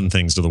really done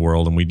things to the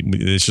world, and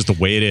it's just the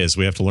way it is.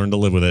 We have to learn to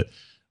live with it.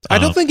 I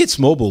don't think it's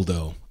mobile,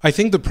 though. I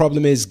think the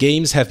problem is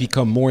games have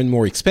become more and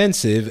more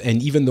expensive,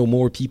 and even though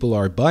more people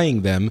are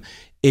buying them,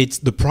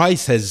 the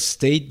price has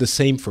stayed the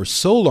same for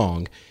so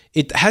long,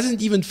 it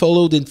hasn't even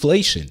followed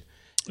inflation.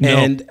 No,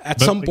 and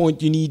at some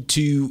point, you need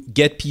to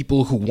get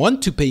people who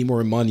want to pay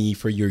more money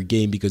for your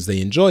game because they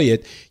enjoy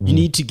it. You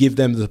need to give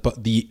them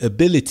the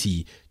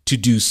ability to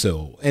do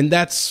so. And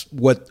that's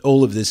what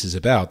all of this is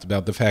about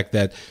the fact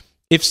that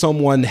if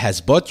someone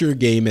has bought your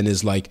game and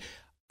is like,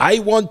 I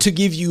want to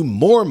give you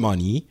more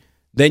money,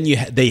 then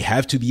they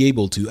have to be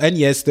able to. And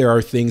yes, there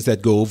are things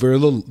that go over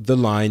the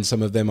line.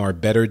 Some of them are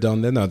better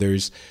done than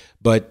others.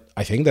 But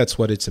I think that's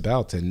what it's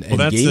about. And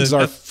games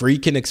are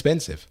freaking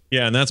expensive.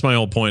 Yeah, and that's my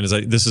whole point.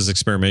 This is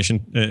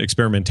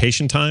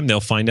experimentation time. They'll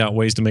find out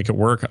ways to make it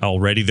work.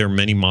 Already there are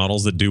many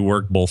models that do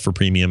work, both for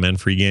premium and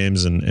free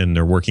games, and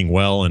they're working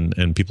well,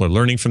 and people are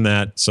learning from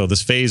that. So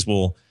this phase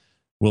will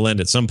end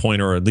at some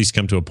point, or at least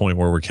come to a point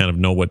where we kind of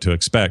know what to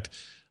expect.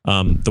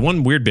 The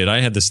one weird bit,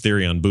 I had this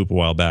theory on Boop a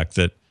while back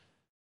that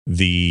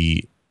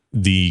the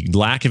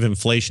lack of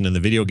inflation in the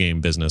video game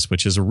business,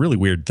 which is a really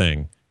weird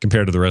thing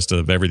compared to the rest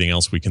of everything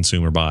else we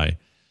consume or buy,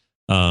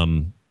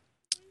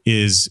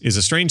 is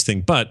a strange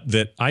thing. But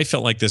that I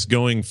felt like this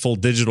going full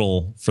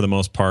digital for the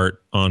most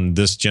part on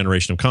this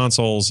generation of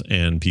consoles,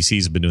 and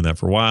PCs have been doing that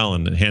for a while,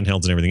 and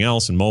handhelds and everything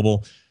else, and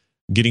mobile,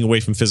 getting away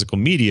from physical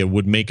media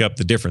would make up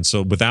the difference.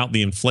 So without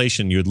the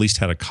inflation, you at least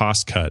had a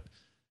cost cut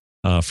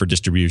for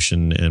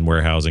distribution and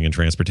warehousing and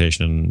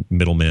transportation and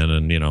middlemen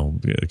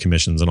and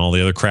commissions and all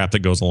the other crap that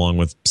goes along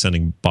with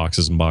sending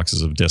boxes and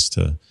boxes of discs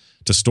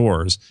to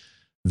stores.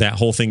 That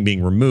whole thing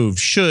being removed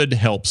should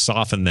help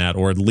soften that,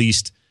 or at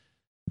least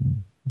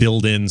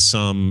build in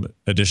some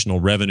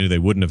additional revenue they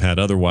wouldn't have had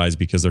otherwise,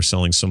 because they're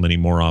selling so many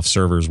more off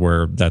servers,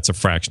 where that's a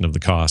fraction of the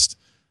cost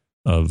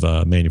of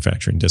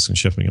manufacturing discs and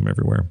shipping them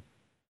everywhere.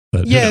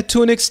 But,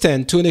 to an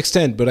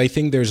extent. But I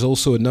think there's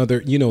also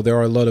another, there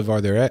are a lot of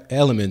other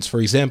elements.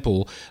 For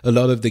example, a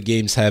lot of the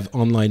games have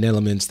online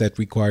elements that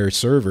require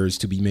servers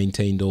to be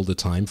maintained all the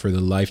time for the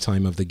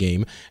lifetime of the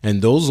game.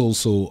 And those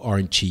also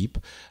aren't cheap.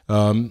 There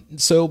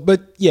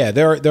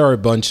are a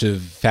bunch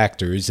of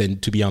factors.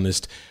 And to be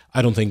honest,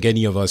 I don't think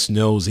any of us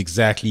knows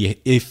exactly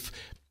if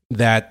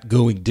that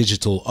going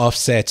digital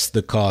offsets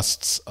the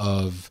costs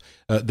of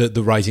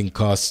the rising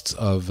costs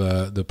of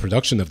the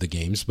production of the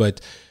games.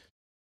 But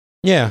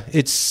yeah,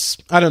 it's,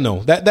 I don't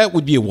know. That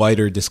would be a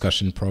wider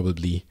discussion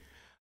probably.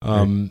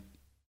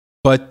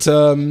 But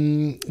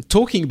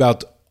talking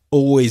about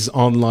always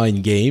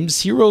online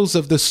games, Heroes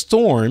of the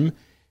Storm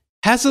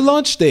has a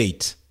launch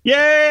date.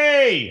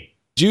 Yay!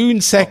 June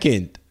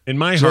 2nd. In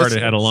my heart,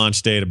 it had a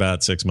launch date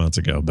about 6 months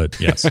ago, but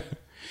yes.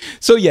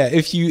 So yeah,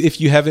 if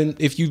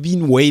you've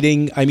been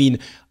waiting, I mean,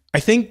 I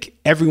think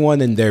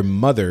everyone and their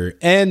mother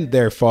and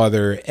their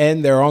father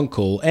and their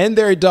uncle and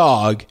their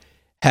dog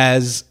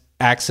has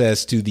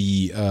access to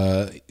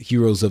the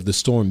Heroes of the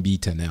Storm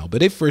beta now.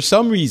 But if for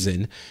some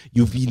reason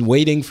you've been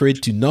waiting for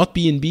it to not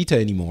be in beta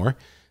anymore,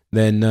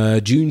 then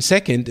June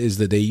 2nd is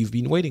the day you've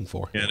been waiting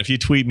for. Yeah, and if you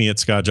tweet me at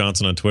Scott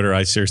Johnson on Twitter,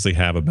 I seriously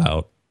have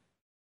about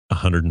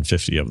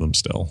 150 of them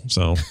still.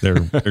 So they're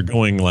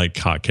going like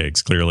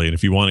hotcakes, clearly. And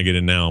if you want to get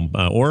in now,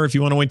 or if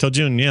you want to wait till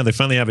June, yeah, they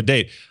finally have a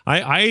date.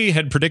 I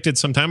had predicted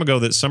some time ago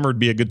that summer would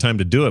be a good time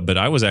to do it, but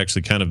I was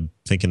actually kind of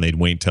thinking they'd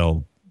wait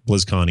till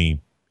BlizzCon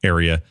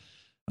area.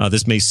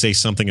 This may say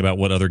something about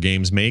what other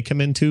games may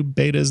come into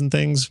betas and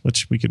things,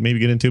 which we could maybe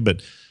get into.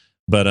 But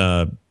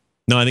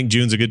no, I think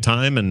June's a good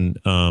time, and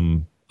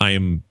I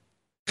am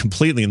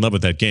completely in love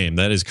with that game.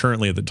 That is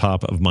currently at the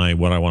top of my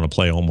what I want to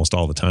play almost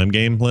all the time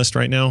game list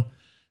right now.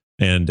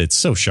 And it's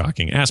so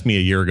shocking. Ask me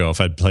a year ago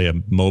if I'd play a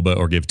MOBA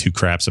or give two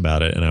craps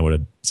about it, and I would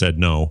have said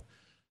no.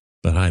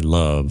 But I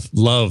love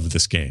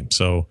this game.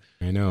 So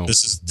I know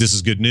this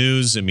is good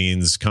news. It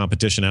means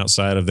competition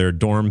outside of their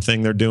dorm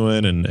thing they're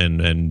doing,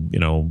 and you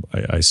know,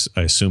 I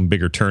assume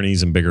bigger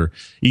tourneys and bigger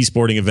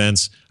esporting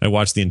events. I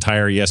watched the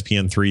entire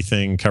ESPN3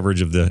 thing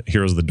coverage of the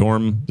Heroes of the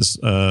Dorm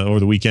over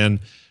the weekend.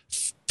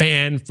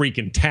 Fan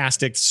freaking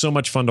tastic. So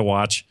much fun to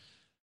watch.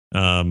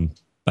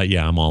 But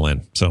yeah, I'm all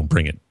in. So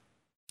bring it.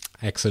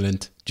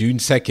 Excellent. June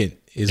 2nd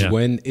is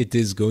when it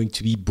is going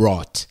to be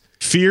brought.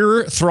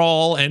 Fear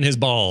Thrall and his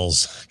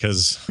balls,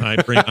 because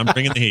I'm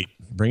bringing the heat.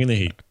 Bringing the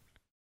heat.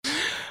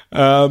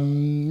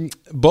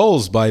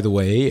 Balls, by the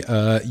way,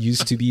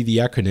 used to be the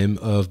acronym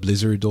of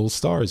Blizzard All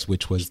Stars,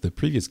 which was the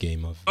previous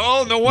game of.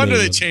 Oh, no wonder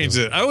they changed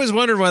it. I always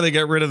wondered why they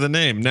got rid of the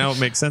name. Now it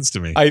makes sense to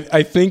me.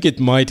 I think it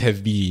might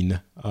have been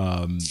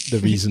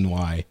the reason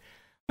why.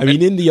 I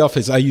mean, in the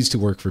office, I used to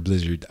work for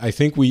Blizzard. I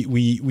think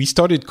we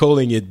started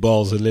calling it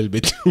balls a little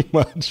bit too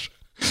much,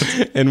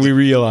 and we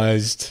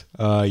realized,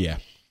 I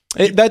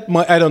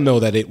don't know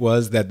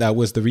that that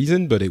was the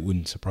reason, but it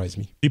wouldn't surprise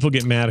me. People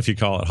get mad if you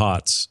call it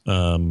HOTS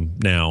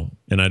now,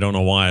 and I don't know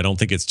why. I don't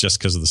think it's just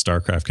because of the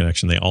StarCraft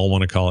connection. They all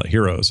want to call it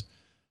Heroes,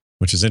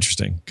 which is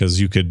interesting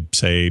because you could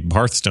say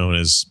Hearthstone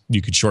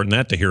you could shorten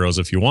that to Heroes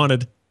if you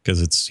wanted,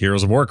 because it's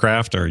Heroes of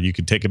Warcraft, or you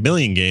could take a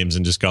million games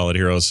and just call it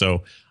Heroes.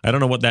 So I don't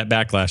know what that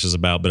backlash is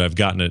about, but I've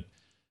gotten it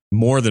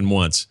more than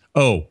once.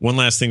 Oh, one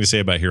last thing to say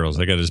about Heroes.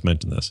 I got to just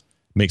mention this.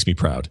 It makes me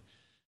proud.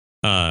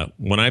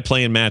 When I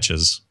play in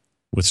matches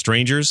with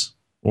strangers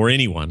or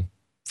anyone,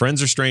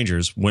 friends or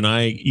strangers, when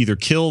I either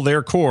kill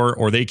their core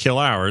or they kill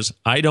ours,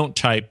 I don't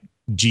type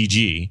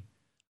GG.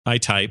 I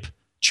type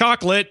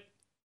chocolate,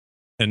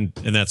 and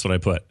that's what I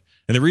put.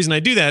 And the reason I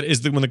do that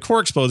is that when the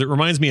core explodes, it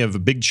reminds me of a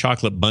big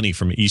chocolate bunny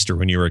from Easter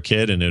when you were a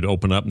kid and it'd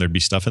open up and there'd be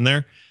stuff in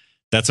there.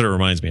 That's what it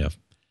reminds me of.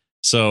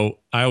 So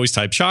I always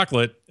type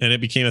chocolate, and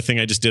it became a thing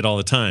I just did all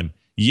the time.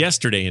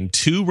 Yesterday, in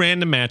 2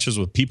 random matches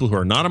with people who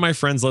are not on my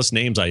friends list,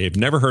 names I have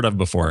never heard of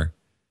before,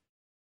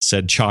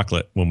 said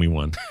chocolate when we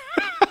won.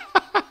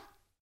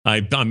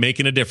 I'm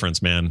making a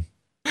difference, man.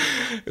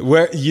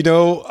 Where,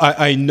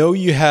 I know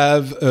you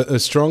have a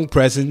strong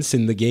presence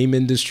in the game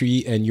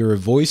industry, and you're a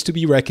voice to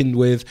be reckoned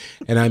with,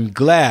 and I'm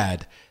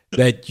glad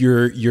that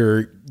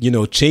you're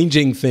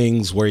changing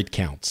things where it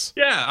counts.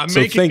 Yeah,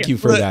 thank you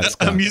for that,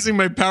 Scott. I'm using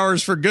my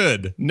powers for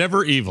good,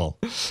 never evil.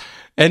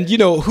 And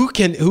who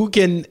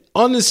can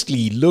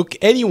honestly look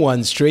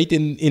anyone straight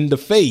in the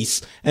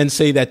face and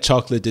say that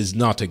chocolate is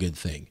not a good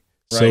thing?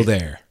 Right. So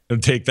there.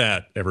 And take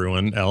that,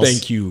 everyone else.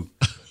 Thank you,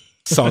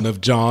 son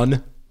of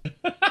John.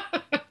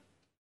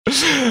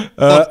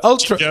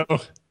 Ultra. Joe.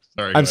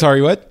 Sorry. I'm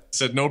sorry. What?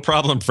 Said no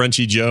problem,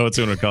 Frenchie Joe. It's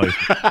going to call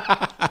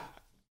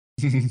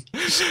you.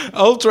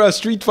 Ultra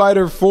Street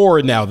Fighter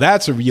 4. Now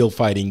that's a real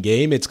fighting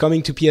game. It's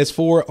coming to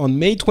PS4 on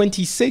May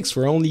 26th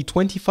for only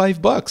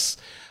 $25.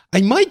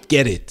 I might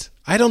get it.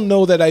 I don't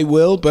know that I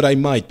will, but I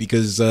might,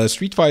 because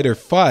Street Fighter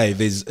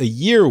 5 is a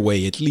year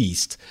away at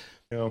least.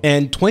 Yeah.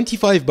 And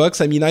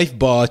 $25. I mean, I've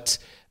bought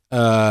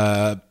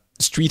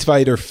Street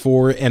Fighter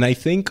 4 and I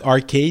think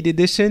Arcade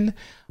Edition.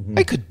 Mm-hmm.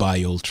 I could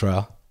buy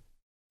Ultra.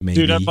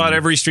 Maybe. Dude, I bought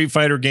every Street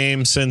Fighter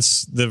game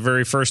since the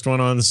very first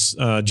one on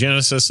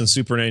Genesis and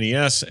Super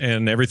NES,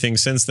 and everything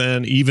since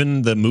then,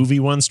 even the movie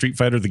one, Street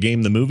Fighter the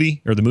Game, the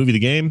movie, or the movie, the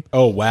game.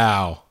 Oh,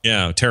 wow.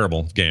 Yeah,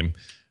 terrible game.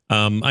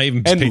 I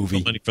even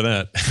paid money for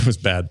that. It was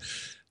bad.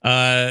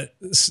 And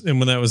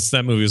when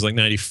that movie was like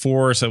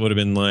 94, so that would have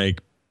been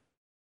like,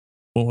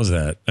 what was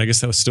that? I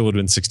guess that still would have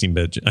been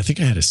 16-bit. I think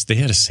they had a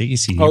Sega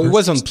CD. Oh, it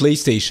was on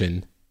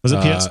PlayStation. Was it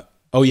PS?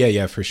 Oh,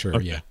 yeah, for sure.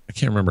 Okay. Yeah. I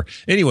can't remember.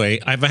 Anyway,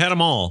 I've had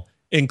them all,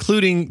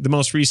 including the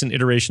most recent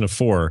iteration of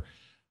 4.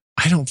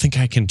 I don't think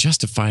I can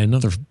justify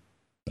another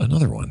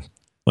one.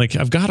 Like,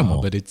 I've got them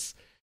all. But it's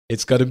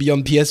got to be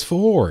on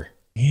PS4.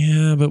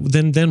 Yeah, but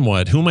then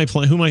what? Who am I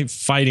playing? Who am I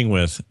fighting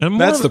with?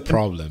 That's the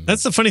problem.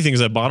 That's the funny thing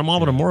is I bought them all,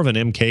 but I'm more of an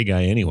MK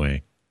guy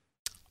anyway.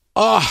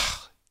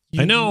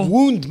 You I know.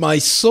 Wound my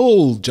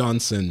soul,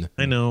 Johnson.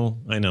 I know.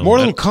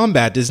 Mortal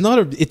Kombat is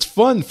it's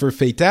fun for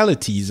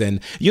fatalities, and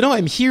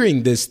I'm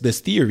hearing this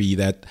theory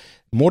that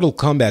Mortal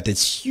Kombat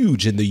is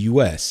huge in the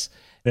US.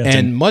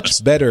 And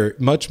much better,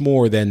 much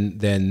more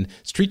than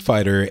Street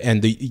Fighter,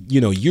 and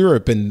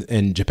Europe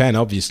and Japan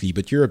obviously,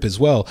 but Europe as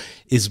well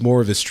is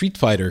more of a Street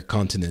Fighter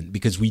continent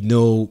because we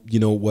know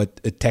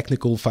what a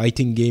technical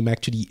fighting game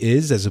actually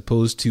is, as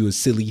opposed to a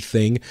silly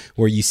thing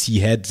where you see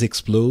heads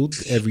explode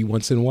every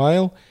once in a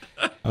while.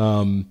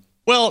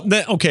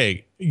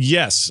 Okay,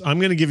 yes, I'm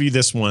going to give you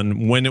this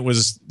one. When it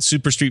was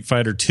Super Street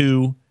Fighter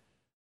 2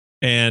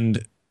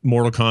 and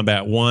Mortal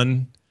Kombat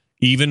 1.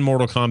 Even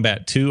Mortal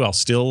Kombat 2, I'll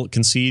still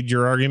concede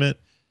your argument.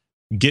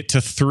 Get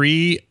to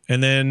 3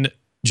 and then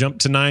jump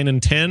to 9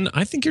 and 10.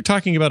 I think you're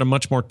talking about a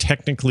much more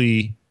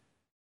technically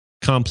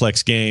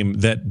complex game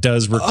that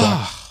does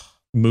require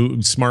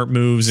smart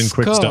moves and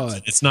quick stuff.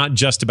 It's not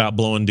just about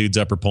blowing dudes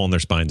up or pulling their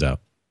spines out.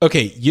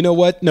 Okay, you know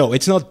what? No,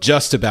 it's not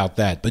just about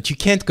that. But you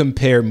can't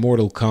compare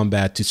Mortal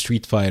Kombat to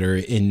Street Fighter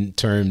in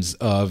terms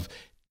of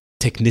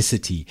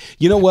technicity.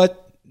 You know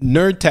what?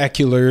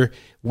 Nerdtacular.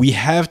 We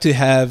have to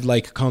have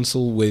like a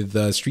console with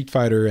Street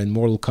Fighter and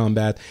Mortal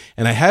Kombat,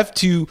 and I have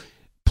to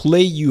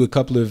play you a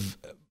couple of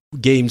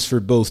games for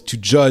both to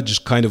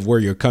judge kind of where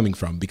you're coming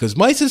from, because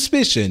my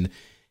suspicion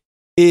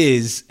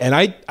is, and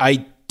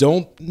I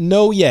don't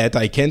know yet,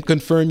 I can't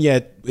confirm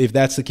yet if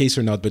that's the case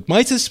or not, but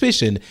my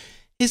suspicion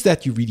is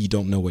that you really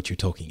don't know what you're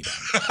talking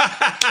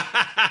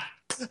about.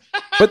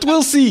 But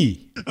we'll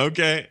see.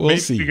 Okay. We'll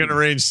see. We can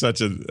arrange such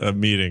a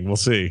meeting. We'll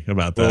see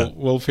about that.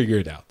 We'll figure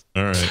it out.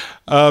 All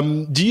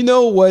right. Do you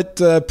know what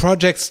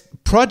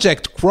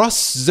Project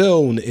Cross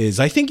Zone is?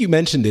 I think you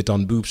mentioned it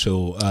on Boop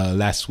Show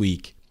last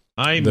week.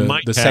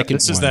 The second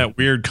this one. Is that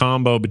weird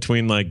combo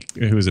between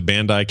who is it?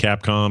 Bandai,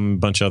 Capcom, a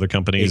bunch of other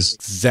companies.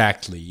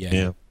 Exactly.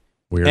 Yeah.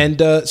 Weird.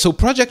 And so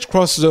Project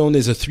Cross Zone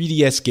is a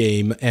 3DS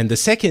game, and the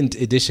second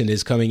edition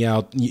is coming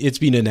out. It's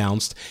been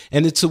announced,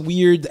 and it's a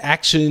weird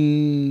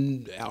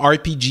action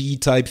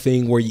RPG type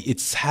thing where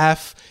it's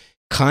half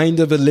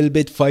kind of a little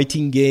bit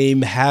fighting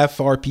game, half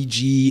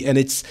RPG, and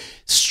it's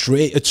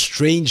a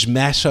strange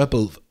mashup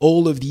of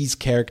all of these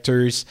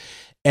characters.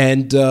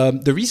 And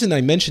the reason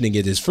I'm mentioning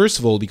it is, first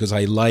of all, because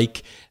I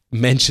like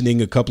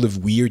mentioning a couple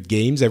of weird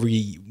games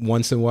every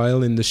once in a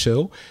while in the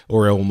show,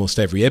 or almost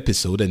every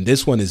episode, and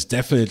this one is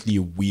definitely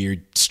a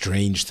weird,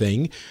 strange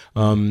thing.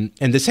 And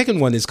the second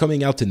one is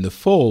coming out in the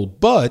fall,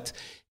 but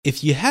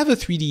if you have a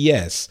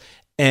 3DS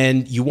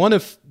and you want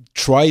to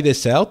try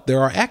this out,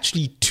 there are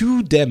actually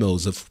 2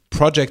 demos of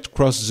Project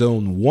Cross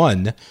Zone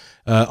 1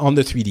 on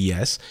the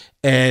 3DS,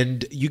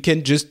 and you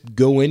can just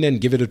go in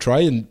and give it a try,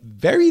 and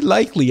very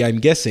likely, I'm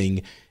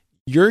guessing,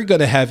 you're going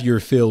to have your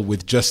fill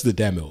with just the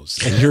demos,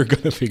 and you're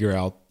going to figure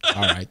out,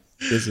 all right,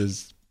 this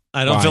is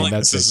I don't feel like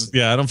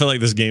I don't feel like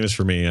this game is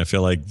for me. I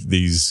feel like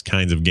these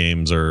kinds of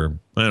games are,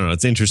 I don't know,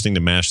 it's interesting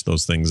to mash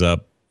those things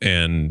up.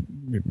 And,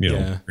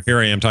 here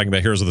I am talking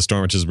about Heroes of the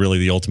Storm, which is really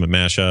the ultimate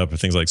mashup, or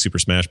things like Super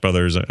Smash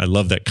Brothers. I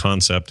love that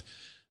concept,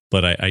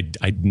 but I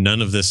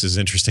none of this is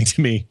interesting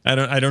to me. I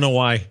don't know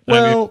why.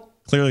 Well,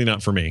 clearly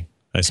not for me,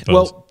 I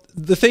suppose. Well,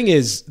 the thing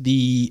is,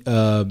 the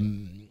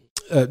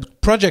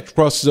Project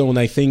Cross Zone,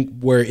 I think,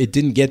 where it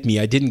didn't get me,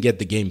 I didn't get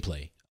the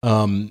gameplay.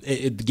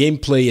 The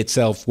gameplay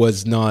itself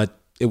was not.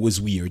 It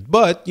was weird.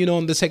 But,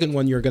 on the second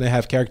one, you're going to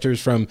have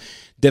characters from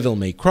Devil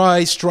May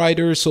Cry,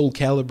 Strider, Soul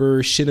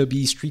Calibur,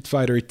 Shinobi, Street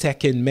Fighter,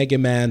 Tekken, Mega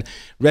Man,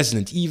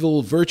 Resident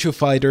Evil, Virtua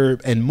Fighter,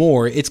 and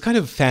more. It's kind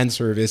of fan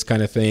service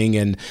kind of thing,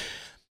 and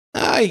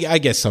I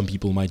guess some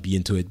people might be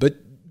into it. But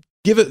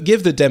give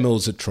the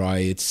demos a try.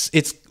 It's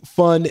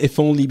fun, if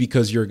only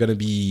because you're going to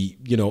be,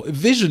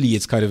 visually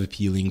it's kind of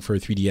appealing for a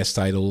 3DS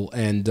title,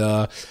 and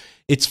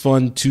it's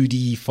fun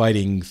 2D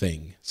fighting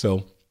thing.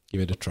 So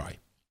give it a try.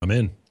 I'm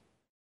in.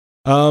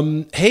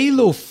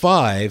 Halo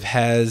 5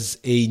 has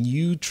a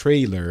new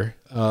trailer.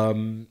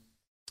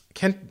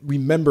 Can't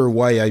remember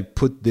why I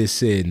put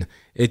this in.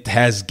 It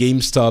has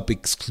GameStop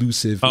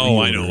exclusive. Oh,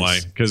 reorders. I know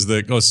why.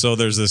 Because so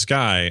there's this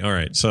guy. All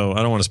right, so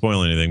I don't want to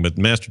spoil anything, but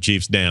Master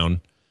Chief's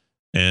down,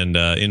 and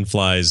in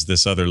flies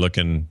this other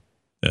looking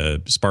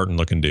Spartan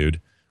looking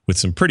dude with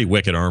some pretty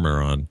wicked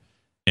armor on,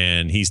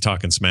 and he's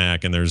talking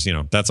smack. And there's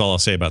that's all I'll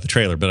say about the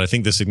trailer. But I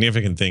think the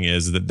significant thing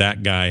is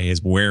that guy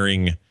is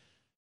wearing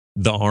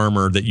the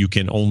armor that you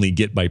can only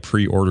get by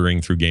pre-ordering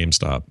through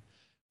GameStop,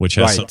 which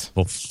has some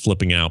people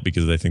flipping out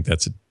because they think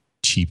that's a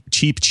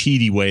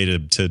cheaty way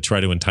to try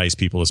to entice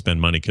people to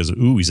spend money because,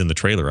 he's in the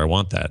trailer. I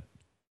want that.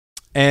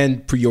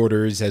 And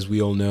pre-orders, as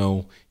we all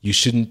know, you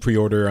shouldn't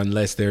pre-order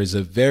unless there's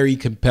a very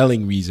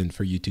compelling reason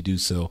for you to do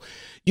so.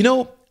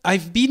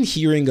 I've been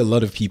hearing a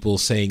lot of people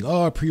saying,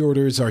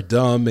 pre-orders are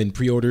dumb and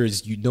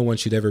pre-orders, no one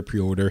should ever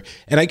pre-order.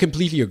 And I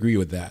completely agree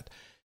with that.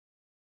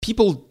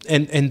 People,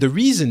 and the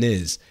reason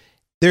is,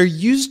 there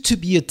used to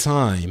be a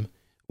time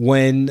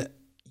when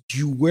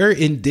you were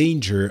in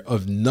danger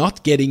of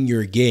not getting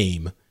your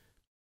game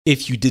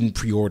if you didn't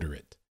pre-order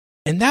it.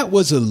 And that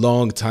was a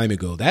long time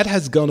ago. That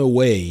has gone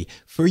away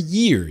for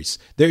years.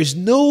 There's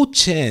no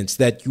chance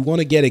that you want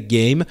to get a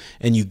game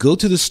and you go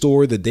to the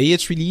store the day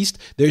it's released.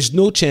 There's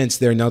no chance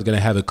they're not going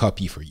to have a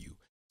copy for you.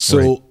 So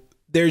right.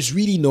 There's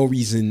really no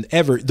reason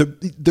ever.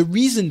 The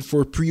reason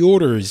for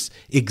pre-orders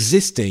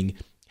existing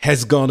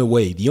has gone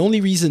away. The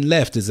only reason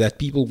left is that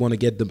people want to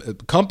get the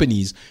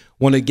companies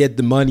want to get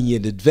the money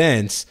in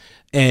advance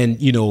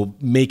and, you know,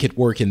 make it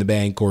work in the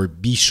bank, or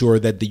be sure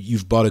that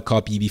you've bought a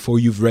copy before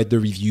you've read the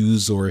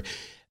reviews. Or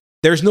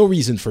there's no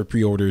reason for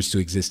pre-orders to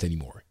exist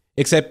anymore,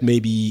 except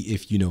maybe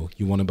if, you know,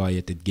 you want to buy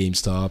it at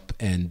GameStop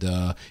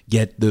and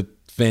get the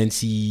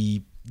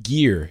fancy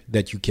gear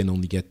that you can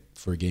only get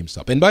for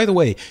GameStop. And by the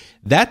way,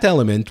 that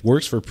element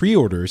works for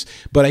pre-orders,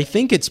 but I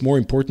think it's more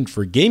important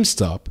for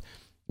GameStop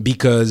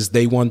because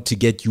they want to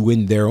get you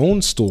in their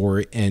own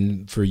store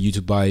and for you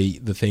to buy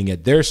the thing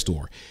at their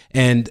store.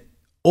 And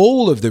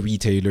all of the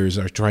retailers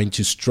are trying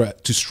to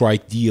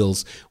strike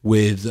deals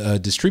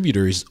with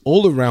distributors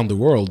all around the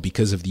world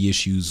because of the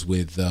issues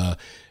with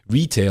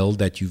retail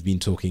that you've been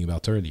talking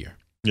about earlier.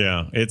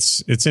 Yeah,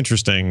 it's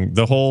interesting.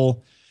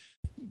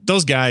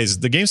 Those guys,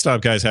 the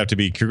GameStop guys, have to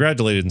be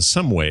congratulated in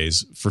some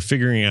ways for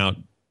figuring out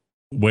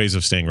ways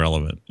of staying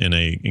relevant in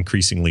a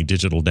increasingly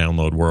digital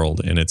download world.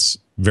 And it's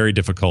very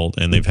difficult,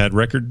 and they've had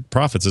record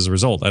profits as a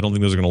result. I don't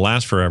think those are going to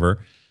last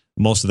forever.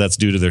 Most of that's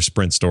due to their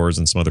Sprint stores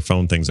and some other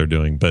phone things they're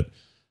doing. But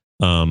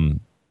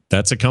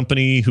that's a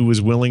company who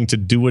was willing to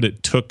do what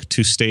it took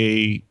to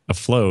stay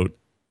afloat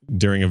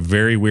during a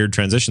very weird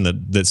transition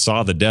that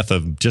saw the death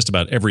of just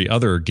about every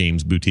other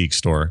games boutique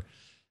store.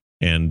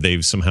 And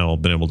they've somehow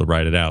been able to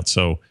ride it out.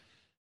 So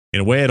in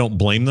a way, I don't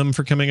blame them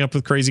for coming up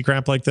with crazy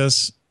crap like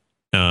this.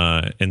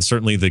 And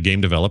certainly the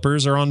game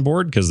developers are on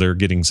board because they're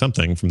getting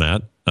something from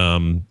that.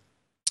 And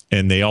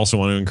they also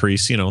want to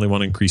increase, they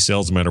want to increase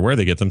sales no matter where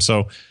they get them.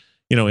 So,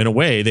 in a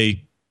way,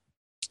 they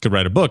could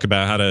write a book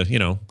about how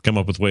to, come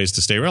up with ways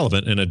to stay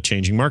relevant in a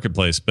changing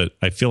marketplace. But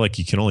I feel like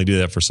you can only do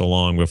that for so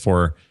long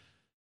before,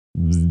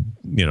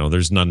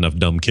 there's not enough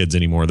dumb kids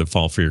anymore that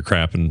fall for your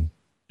crap and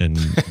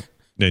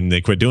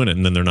they quit doing it,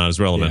 and then they're not as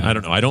relevant. Yeah. I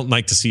don't know. I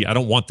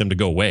don't want them to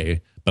go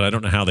away, but I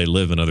don't know how they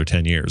live another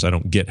 10 years. I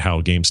don't get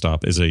how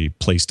GameStop is a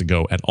place to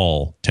go at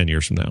all 10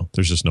 years from now.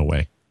 There's just no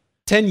way.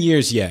 10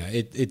 years, yeah,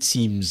 it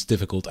seems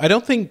difficult. I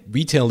don't think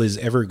retail is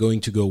ever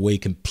going to go away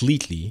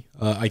completely.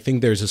 I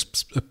think there's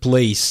a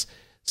place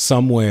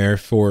somewhere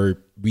for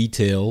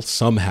retail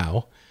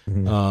somehow.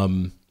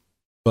 Mm-hmm.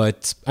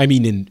 But I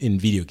mean, in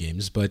video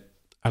games, but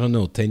I don't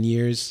know, 10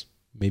 years,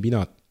 maybe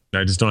not.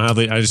 I just don't know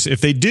how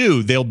if they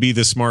do, they'll be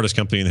the smartest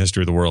company in the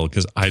history of the world,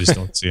 because I just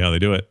don't see how they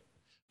do it.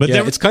 But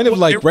yeah, it's kind of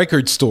like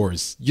record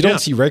stores. You don't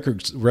see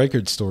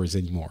record stores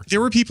anymore.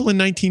 There were people in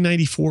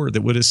 1994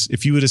 that would have,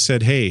 if you would have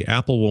said, hey,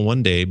 Apple will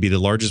one day be the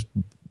largest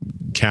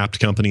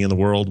capped company in the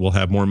world, will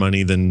have more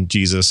money than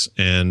Jesus,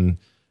 and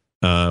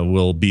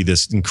will be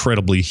this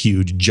incredibly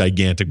huge,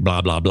 gigantic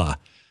blah, blah, blah.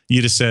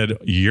 You'd have said,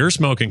 you're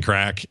smoking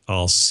crack.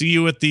 I'll see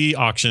you at the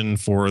auction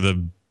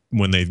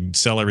when they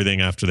sell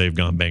everything after they've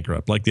gone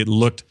bankrupt. Like, it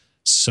looked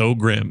so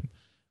grim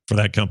for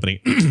that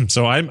company.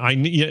 So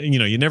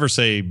you never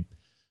say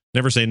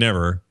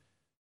never,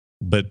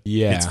 but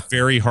it's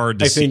very hard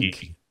to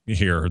see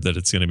here that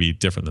it's going to be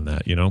different than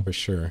that, For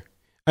sure.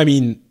 I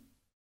mean,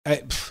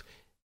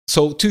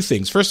 so two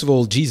things. First of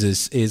all,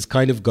 Jesus is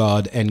kind of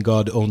God, and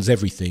God owns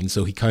everything.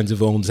 So he kind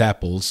of owns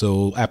Apple.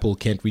 So Apple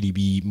can't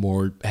really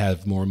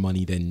have more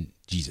money than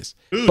Jesus.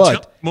 Ooh,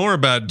 but tell more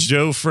about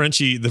the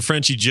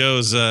Frenchie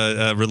Joe's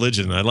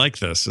religion. I like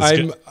this.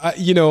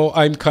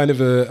 I'm kind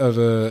of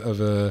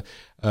a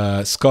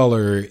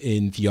scholar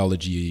in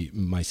theology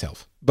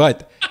myself,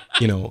 but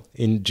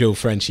in Joe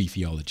Frenchie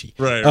theology,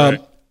 right.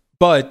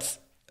 But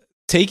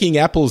taking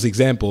Apple's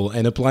example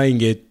and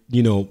applying it,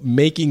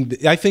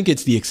 I think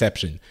it's the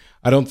exception.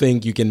 I don't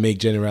think you can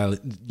make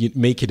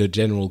it a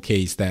general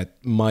case that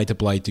might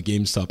apply to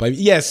GameStop.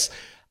 Yes,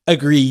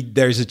 agreed.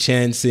 There's a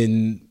chance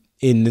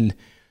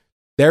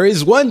there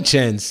is one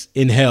chance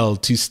in hell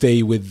to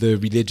stay with the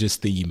religious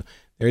theme.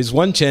 There is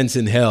one chance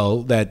in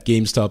hell that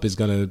GameStop is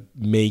going to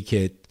make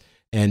it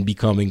and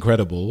become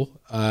incredible.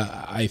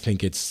 I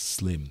think it's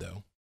slim,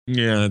 though.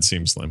 Yeah, it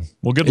seems slim.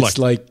 Well, good luck. It's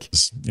like,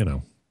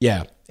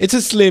 yeah, it's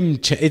a slim.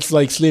 It's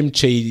like Slim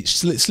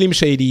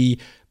Shady.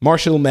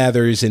 Marshall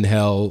Mathers in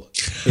hell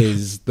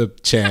is the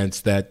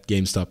chance that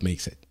GameStop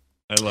makes it.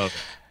 I love it.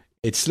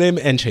 It's slim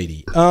and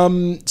shady.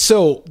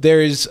 So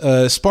there's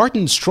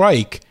Spartan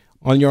Strike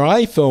on your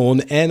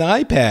iPhone and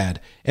iPad.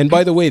 And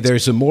by the way,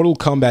 there's a Mortal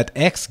Kombat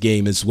X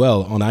game as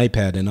well on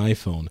iPad and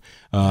iPhone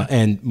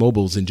and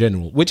mobiles in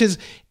general,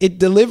 it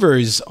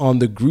delivers on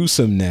the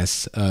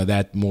gruesomeness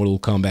that Mortal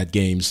Kombat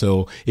game.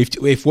 So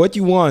if what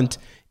you want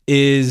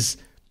is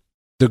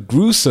the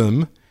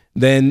gruesome,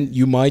 then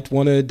you might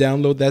want to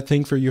download that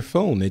thing for your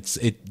phone.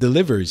 It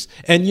delivers.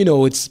 And,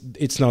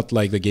 it's not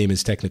like the game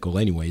is technical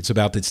anyway. It's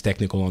about as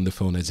technical on the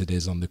phone as it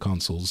is on the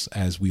consoles,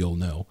 as we all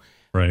know.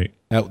 Right.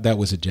 That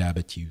was a jab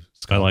at you,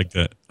 Scott. I liked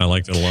it. I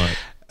liked it a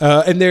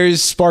lot. And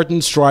there's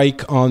Spartan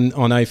Strike on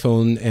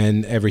iPhone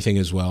and everything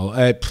as well.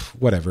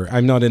 Whatever.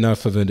 I'm not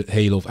enough of a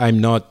Halo. I'm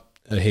not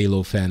a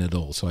Halo fan at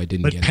all, so I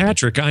didn't But get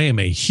Patrick, I am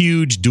a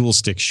huge dual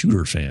stick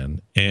shooter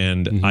fan,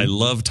 and I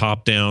love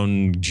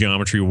top-down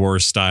Geometry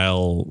Wars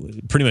style,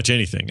 pretty much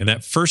anything. And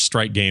that first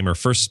Strike game or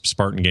first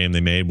Spartan game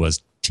they made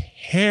was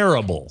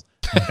terrible.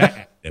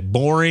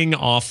 Boring,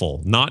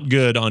 awful, not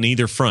good on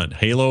either front,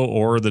 Halo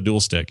or the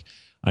dual stick.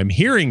 I'm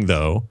hearing,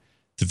 though,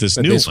 that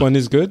this one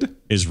is good?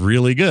 Is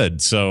really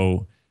good.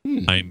 So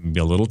I'm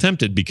a little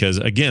tempted because,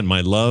 again,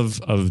 my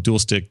love of dual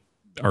stick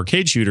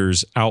arcade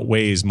shooters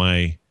outweighs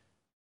my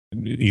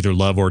either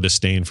love or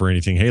disdain for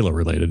anything Halo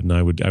related, and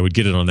I would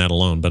get it on that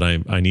alone. But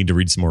I need to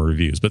read some more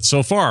reviews. But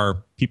so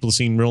far, people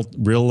seem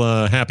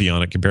real happy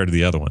on it compared to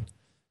the other one.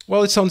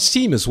 Well, it's on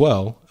Steam as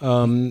well,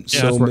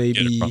 so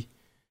maybe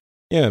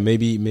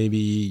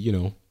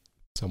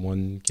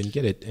someone can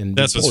get it. And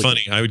that's what's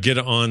funny. I would get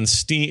it on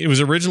Steam. It was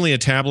originally a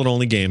tablet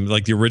only game.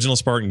 Like the original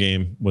Spartan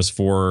game was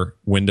for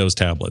Windows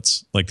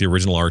tablets, like the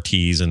original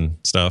RTs and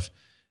stuff,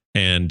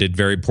 and did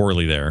very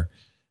poorly there.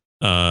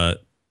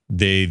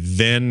 They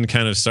then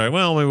kind of started,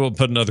 well, maybe we'll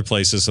put it in other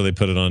places. So they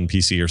put it on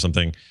PC or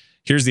something.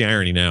 Here's the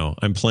irony now.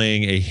 I'm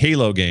playing a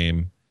Halo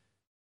game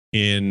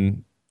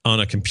on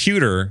a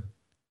computer.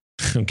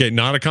 Okay,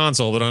 not a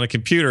console, but on a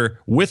computer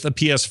with a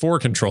PS4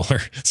 controller.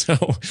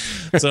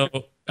 So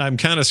I'm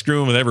kind of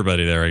screwing with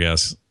everybody there, I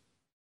guess.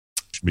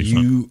 Should be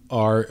fun. You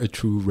are a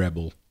true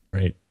rebel.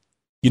 Right.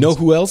 You know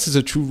who else is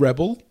a true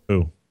rebel?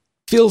 Who?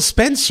 Phil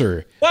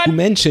Spencer, who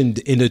mentioned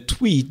in a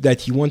tweet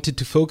that he wanted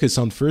to focus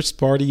on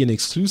first-party and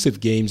exclusive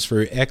games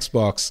for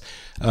Xbox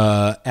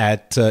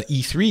at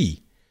E3.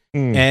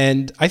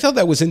 And I thought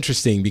that was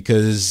interesting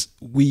because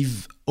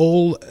we've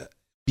all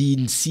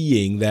been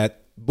seeing that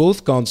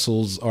both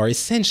consoles are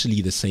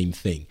essentially the same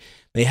thing.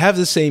 They have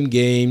the same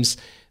games.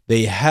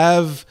 They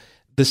have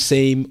the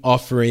same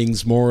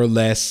offerings, more or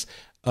less.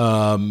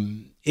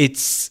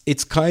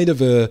 It's kind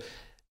of a,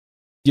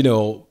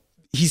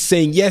 he's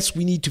saying, yes,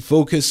 we need to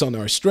focus on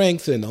our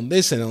strength and on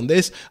this and on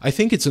this. I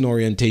think it's an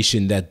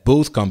orientation that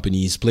both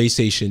companies,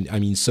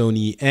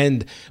 Sony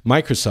and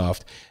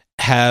Microsoft,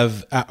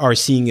 are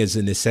seeing as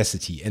a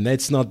necessity. And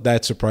that's not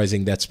that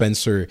surprising that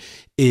Spencer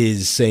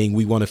is saying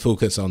we want to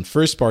focus on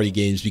first-party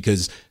games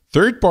because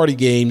third-party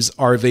games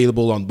are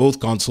available on both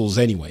consoles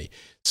anyway.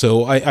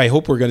 So I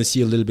hope we're going to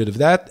see a little bit of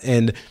that.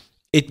 And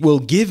it will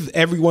give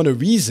everyone a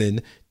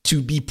reason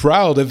to be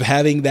proud of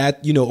having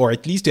that, or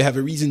at least to have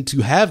a reason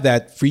to have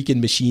that freaking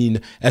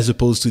machine as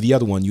opposed to the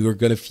other one. You're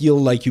going to feel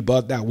like you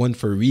bought that one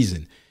for a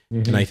reason.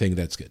 And I think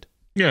that's good.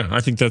 Yeah, I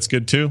think that's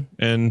good too.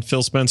 And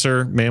Phil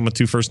Spencer, man with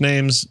two first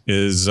names,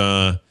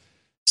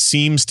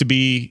 seems to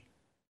be,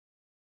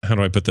 how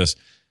do I put this?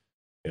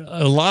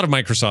 A lot of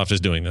Microsoft is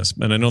doing this,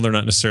 and I know they're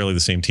not necessarily the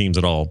same teams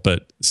at all,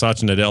 but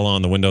Satya Nadella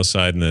on the Windows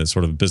side and the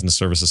sort of business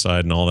services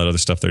side and all that other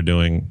stuff they're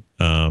doing,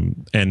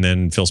 and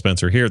then Phil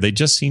Spencer here, they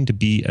just seem to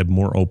be a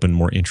more open,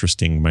 more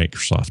interesting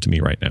Microsoft to me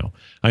right now.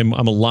 I'm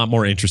a lot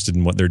more interested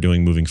in what they're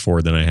doing moving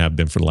forward than I have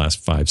been for the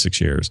last 5-6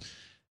 years,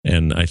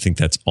 and I think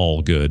that's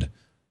all good,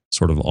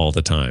 sort of all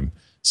the time.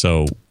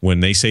 So when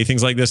they say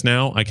things like this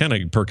now, I kind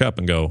of perk up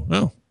and go,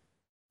 oh,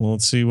 well,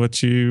 let's see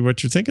what you're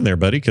thinking there,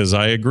 buddy, because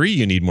I agree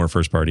you need more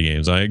first-party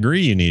games. I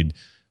agree you need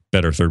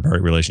better third-party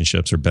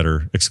relationships or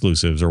better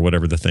exclusives or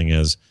whatever the thing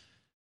is.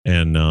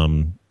 And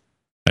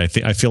I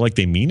feel like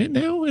they mean it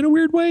now in a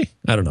weird way.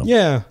 I don't know.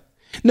 Yeah.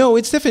 No,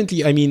 it's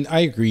definitely, I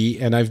agree,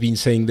 and I've been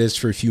saying this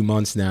for a few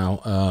months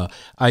now.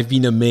 I've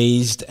been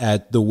amazed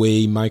at the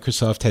way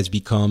Microsoft has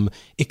become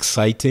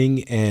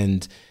exciting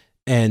and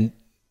a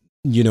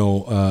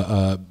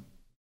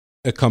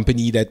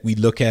company that we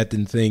look at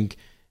and think,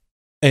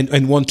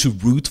 and want to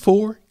root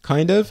for,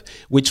 kind of,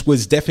 which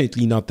was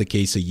definitely not the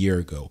case a year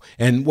ago.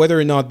 And whether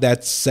or not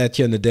that's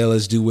Satya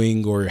Nadella's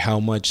doing or how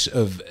much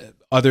of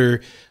other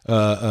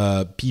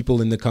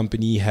people in the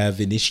company have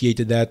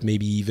initiated that,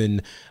 maybe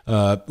even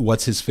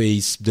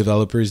what's-his-face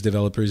developers.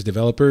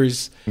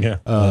 Yeah.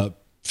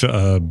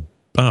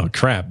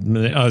 Crap.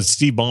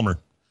 Steve Ballmer.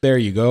 There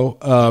you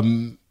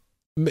go.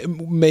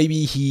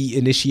 Maybe he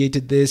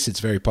initiated this. It's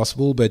very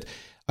possible, but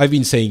I've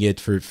been saying it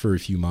for a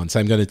few months.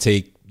 I'm going to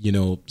take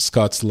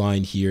Scott's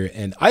line here,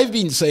 and I've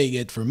been saying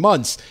it for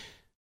months.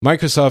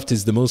 Microsoft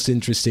is the most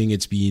interesting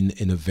it's been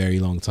in a very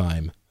long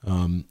time.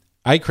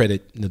 I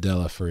credit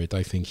Nadella for it.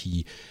 I think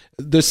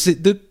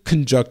the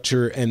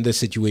conjuncture and the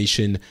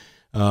situation,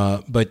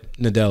 but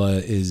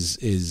Nadella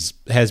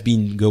has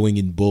been going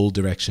in bold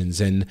directions,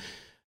 and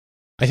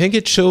I think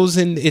it shows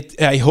in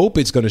it. I hope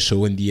it's going to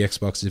show in the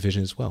Xbox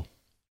division as well.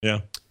 Yeah,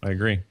 I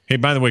agree. Hey,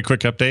 by the way, quick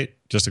update,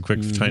 just a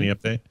quick tiny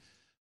update.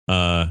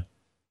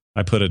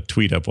 I put a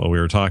tweet up while we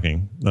were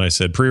talking that I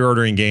said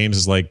pre-ordering games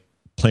is like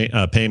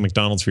paying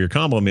McDonald's for your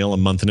combo meal a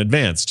month in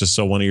advance, just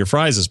so one of your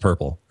fries is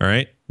purple. All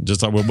right,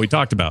 just like what we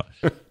talked about.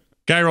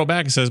 Guy wrote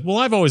back and says, well,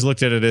 I've always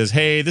looked at it as,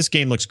 hey, this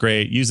game looks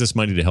great. Use this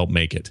money to help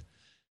make it.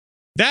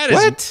 That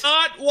is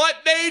not what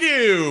they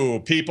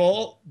do,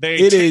 people. They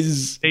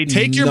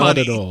take your not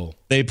money. At all.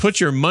 They put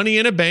your money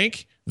in a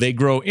bank. They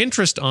grow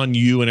interest on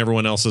you and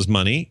everyone else's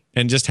money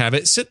and just have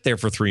it sit there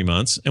for 3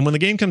 months. And when the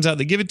game comes out,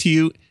 they give it to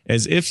you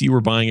as if you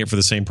were buying it for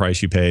the same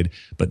price you paid,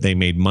 but they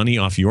made money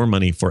off your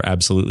money for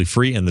absolutely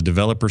free, and the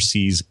developer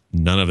sees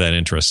none of that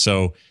interest.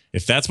 So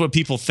if that's what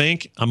people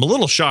think, I'm a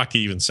little shocked he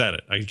even said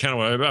it. I kind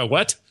of went,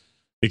 what?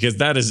 Because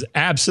that is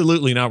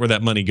absolutely not where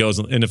that money goes.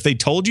 And if they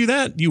told you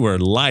that, you were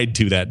lied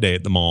to that day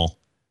at the mall.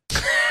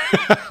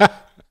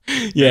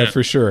 Yeah,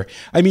 for sure.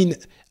 I mean,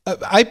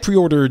 I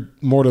pre-ordered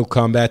Mortal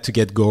Kombat to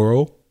get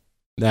Goro.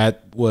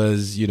 That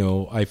was,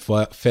 I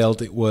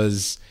felt it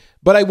was,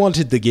 but I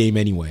wanted the game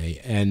anyway.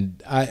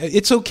 And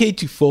it's okay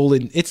to fall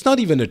in. It's not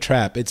even a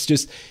trap. It's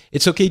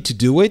okay to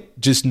do it.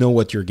 Just know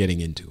what you're getting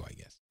into, I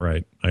guess.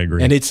 Right. I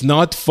agree. And it's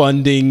not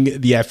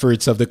funding the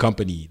efforts of the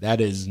company. That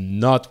is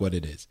not what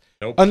it is.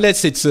 Nope.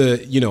 Unless it's a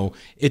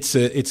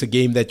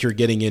game that you're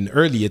getting in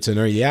early. It's an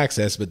early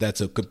access, but that's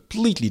a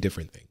completely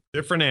different thing.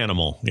 Different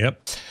animal.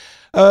 Yep.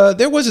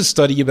 There was a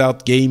study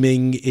about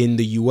gaming in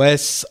the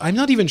US. I'm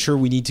not even sure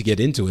we need to get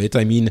into it.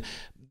 I mean,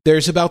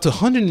 there's about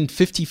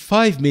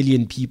 155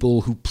 million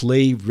people who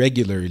play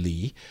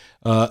regularly.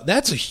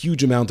 That's a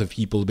huge amount of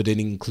people, but it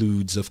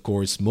includes, of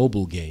course,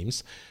 mobile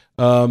games.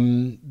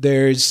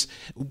 There's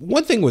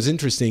one thing was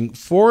interesting.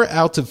 4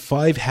 out of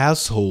 5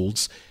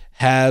 households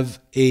have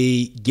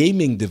a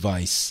gaming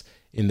device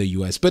in the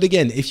US. But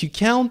again, if you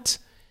count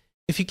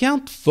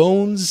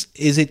phones,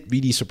 is it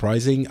really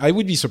surprising? I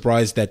would be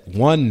surprised that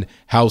one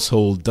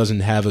household doesn't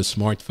have a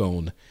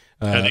smartphone.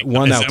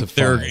 1 out of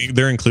 5.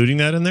 They're including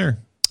that in there?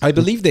 I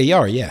believe they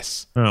are,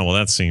 yes. Oh, well,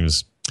 that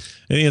seems...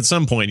 At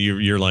some point,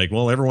 you're like,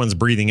 well, everyone's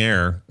breathing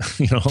air.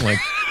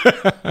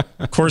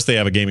 Of course they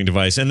have a gaming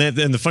device. And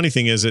the funny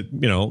thing is that,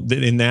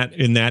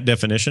 in that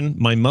definition,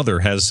 my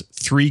mother has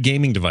 3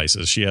 gaming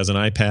devices. She has an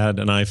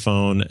iPad, an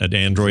iPhone, an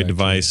Android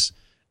device.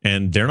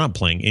 And they're not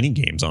playing any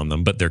games on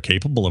them, but they're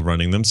capable of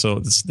running them. So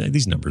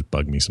these numbers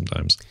bug me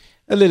sometimes.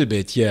 A little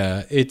bit,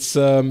 yeah. It's,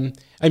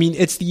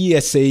 it's the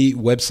ESA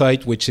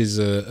website, which is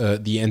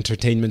the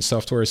Entertainment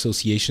Software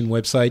Association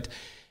website.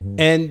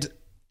 And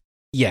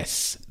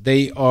yes,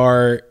 they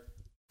are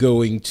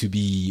going to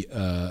be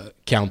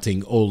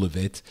counting all of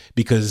it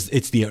because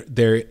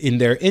they're in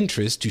their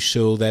interest to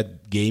show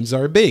that games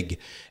are big.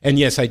 And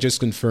yes, I just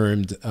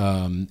confirmed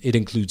it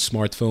includes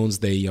smartphones.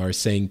 They are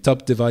saying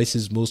top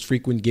devices most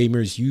frequent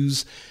gamers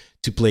use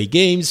to play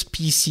games,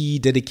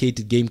 PC,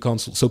 dedicated game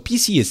console. So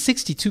PC is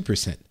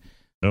 62%.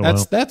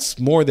 Oh, that's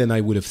more than I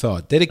would have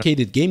thought.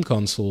 Dedicated game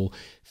console,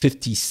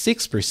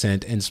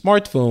 56%, and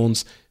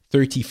smartphones,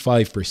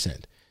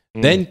 35%.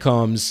 Then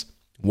comes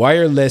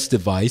wireless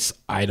device.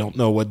 I don't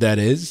know what that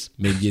is.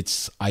 Maybe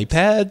it's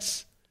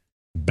iPads.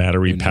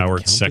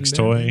 Battery-powered sex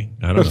toy.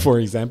 I don't know. For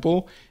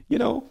example,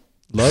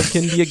 love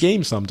can be a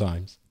game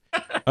sometimes.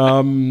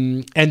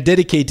 And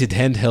dedicated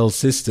handheld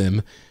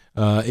system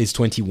is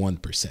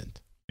 21%.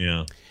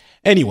 Yeah.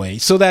 Anyway,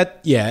 so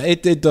that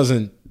it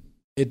doesn't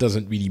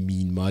really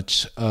mean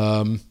much.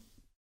 Last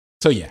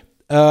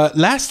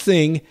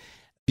thing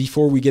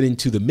before we get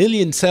into the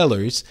million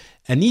sellers,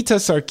 Anita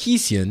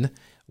Sarkeesian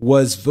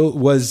is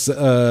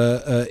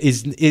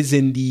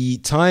in the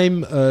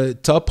Time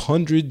top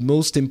 100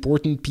 most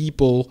important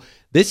people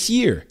this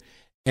year.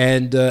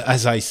 And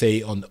as I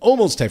say on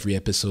almost every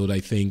episode,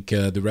 I think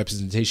the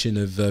representation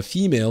of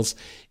females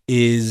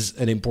is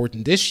an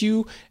important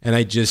issue. And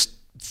I just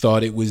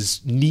thought it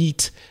was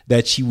neat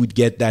that she would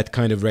get that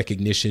kind of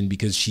recognition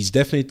because she's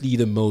definitely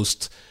the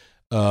most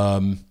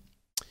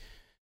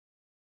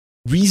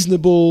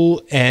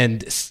reasonable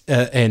and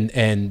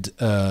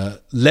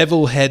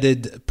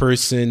level-headed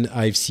person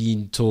I've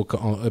seen talk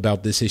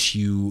about this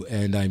issue,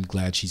 and I'm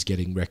glad she's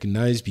getting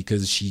recognized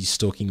because she's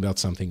talking about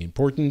something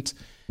important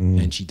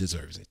and she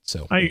deserves it.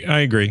 So I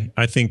agree.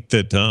 I think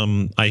that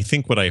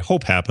what I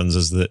hope happens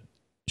is that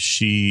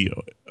she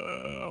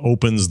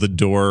opens the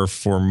door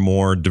for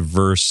more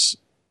diverse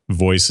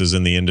voices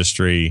in the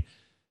industry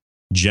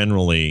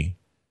generally,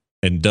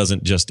 and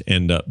doesn't just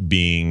end up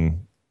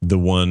being the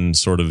one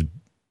sort of,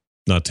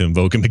 not to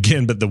invoke him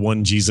again, but the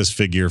one Jesus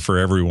figure for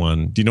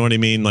everyone. Do you know what I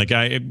mean?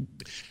 I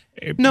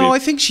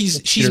think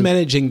she's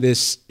managing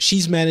this.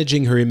 She's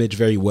managing her image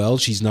very well.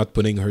 She's not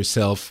putting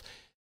herself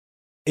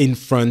in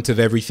front of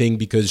everything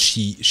because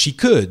she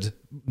could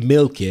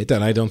milk it,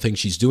 and I don't think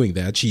she's doing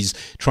that. She's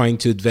trying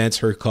to advance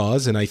her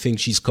cause, and I think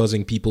she's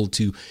causing people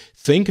to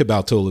think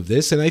about all of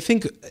this. And I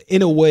think,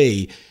 in a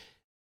way,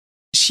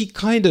 she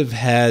kind of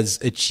has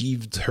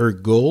achieved her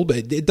goal,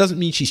 but it doesn't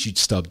mean she should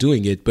stop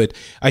doing it. But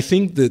I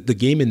think the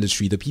game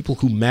industry, the people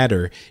who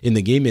matter in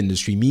the game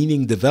industry,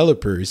 meaning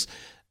developers,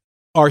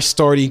 are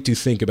starting to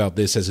think about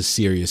this as a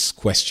serious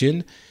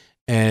question.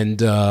 And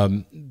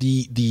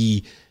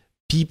the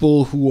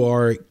people who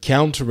are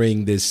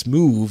countering this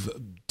move,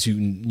 to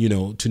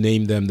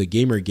name them the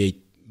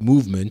Gamergate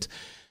movement,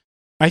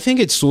 I think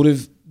it's sort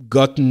of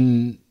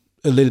gotten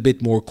a little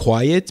bit more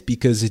quiet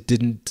because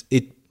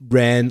it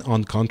ran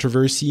on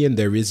controversy, and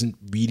there isn't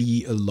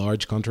really a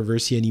large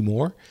controversy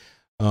anymore.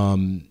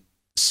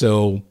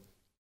 So,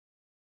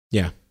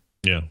 yeah.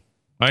 Yeah,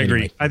 I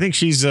agree. I think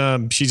she's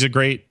a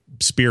great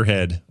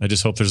spearhead. I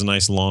just hope there's a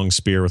nice long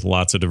spear with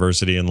lots of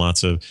diversity and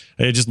lots of.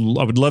 I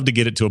would love to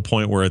get it to a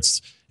point where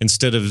it's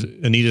instead of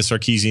Anita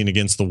Sarkeesian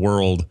against the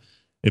world,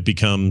 it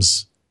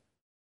becomes.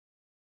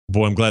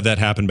 Boy, I'm glad that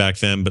happened back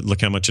then, but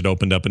look how much it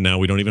opened up, and now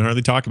we don't even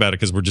hardly talk about it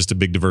because we're just a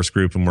big diverse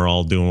group and we're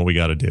all doing what we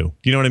got to do.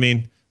 You know what I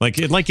mean?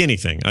 Like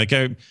anything. Like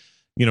I'm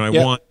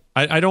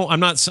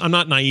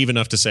not naive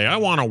enough to say I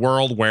want a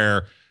world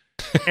where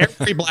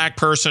every black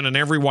person and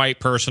every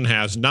white person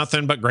has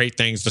nothing but great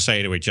things to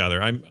say to each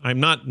other. I'm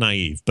not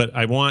naive, but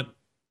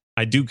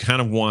I do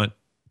kind of want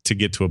to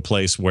get to a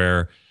place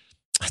where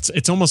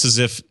it's almost as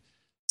if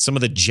some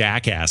of the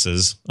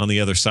jackasses on the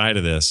other side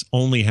of this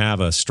only have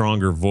a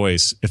stronger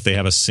voice if they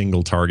have a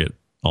single target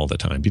all the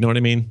time. Do you know what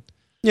I mean?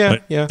 Yeah,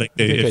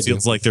 It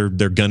feels like they're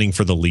gunning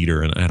for the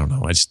leader, and I don't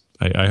know.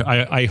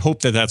 I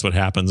hope that's what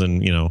happens,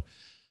 and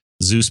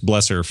Zeus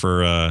bless her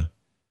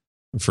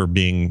for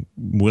being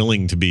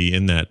willing to be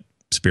in that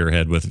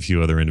spearhead with a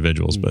few other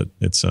individuals. But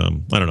it's I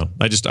don't know.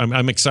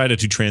 I'm excited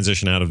to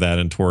transition out of that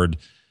and toward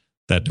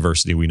that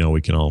diversity we know we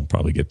can all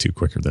probably get to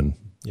quicker than.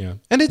 Yeah.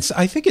 And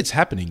I think it's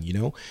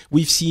happening,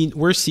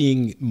 we're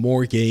seeing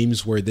more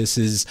games where this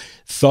is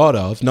thought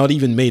of, not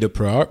even made a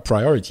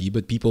priority,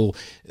 but people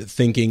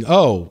thinking,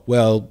 oh,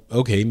 well,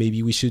 okay,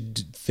 maybe we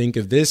should think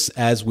of this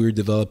as we're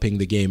developing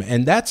the game.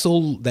 And that's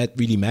all that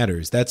really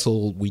matters. That's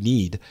all we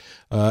need.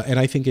 And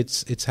I think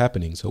it's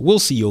happening. So we'll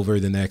see over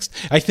the next,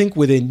 I think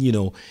within,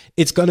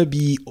 it's going to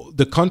be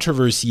the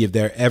controversy, if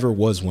there ever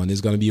was one,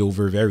 is going to be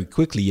over very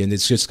quickly. And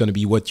it's just going to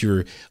be what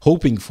you're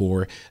hoping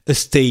for, a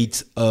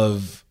state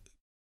of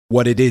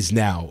what it is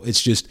now.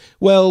 It's just,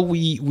 well, we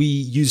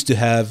used to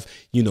have,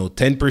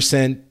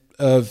 10%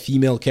 of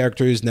female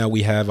characters. Now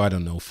we have,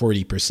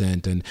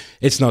 40%. And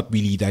it's not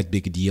really that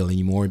big a deal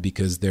anymore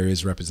because there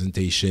is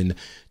representation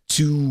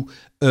to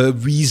a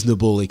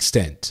reasonable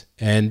extent.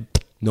 And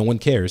no one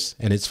cares,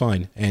 and it's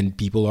fine. And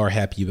people are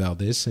happy about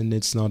this, and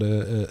it's not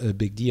a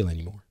big deal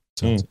anymore.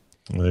 So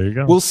there you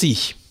go. We'll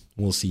see.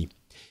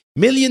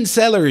 Million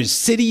sellers,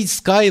 Cities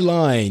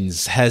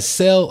Skylines has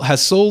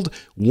sold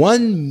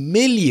 1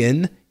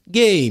 million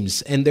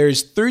games, and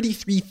there's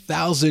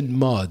 33,000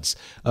 mods.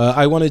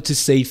 I wanted to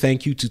say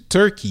thank you to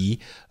Turkey,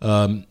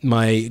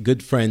 my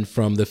good friend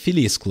from the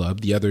Phileas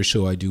Club, the other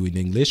show I do in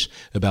English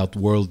about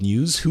world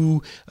news,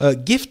 who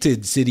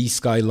gifted City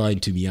Skyline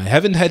to me. I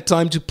haven't had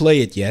time to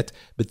play it yet,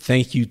 but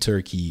thank you,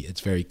 Turkey.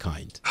 It's very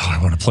kind. Oh,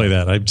 I want to play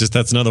that.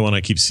 That's another one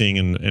I keep seeing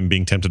and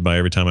being tempted by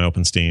every time I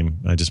open Steam.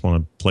 I just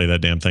want to play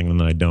that damn thing, and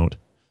then I don't,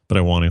 but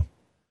I want to.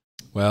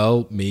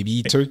 Well,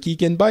 maybe Turkey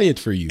can buy it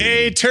for you.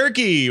 Hey,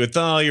 Turkey, with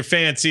all your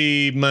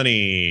fancy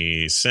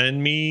money,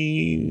 send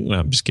me... Well,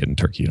 I'm just kidding,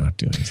 Turkey. You don't have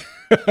to do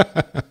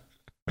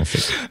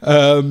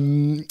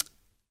anything.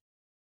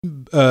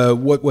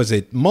 What was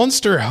it?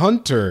 Monster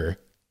Hunter.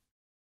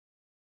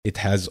 It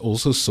has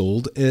also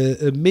sold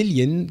a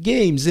million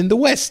games in the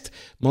West.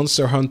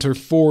 Monster Hunter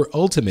 4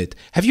 Ultimate.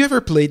 Have you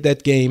ever played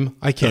that game?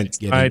 I can't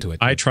get into it.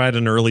 I tried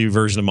an early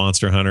version of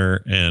Monster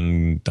Hunter,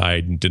 and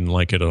I didn't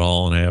like it at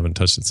all, and I haven't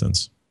touched it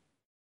since.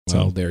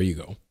 Well, there you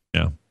go.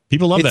 Yeah.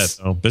 People love that,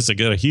 though. It's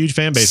a huge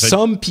fan base.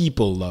 Some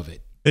people love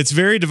it. It's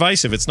very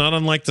divisive. It's not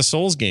unlike the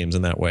Souls games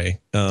in that way.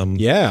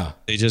 Yeah.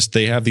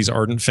 They have these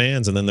ardent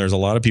fans, and then there's a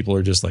lot of people who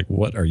are just like,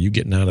 what are you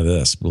getting out of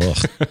this?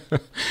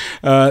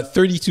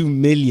 32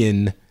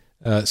 million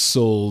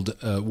sold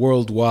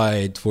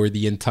worldwide for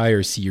the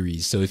entire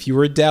series. So if you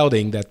were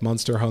doubting that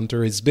Monster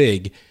Hunter is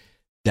big,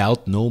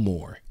 doubt no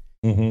more.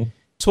 Mm-hmm.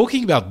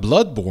 Talking about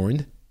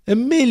Bloodborne,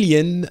 1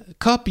 million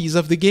copies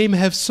of the game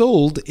have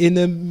sold in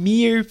a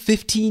mere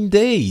 15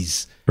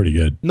 days. Pretty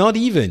good. Not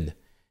even.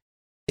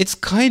 It's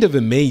kind of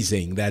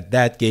amazing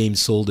that game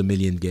sold 1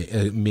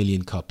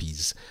 million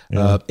copies.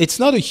 Yeah. It's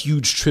not a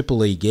huge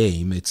AAA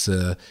game. It's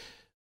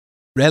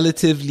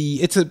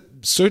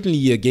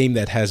certainly a game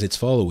that has its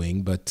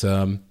following, but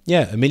 1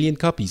 million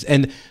copies.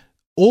 And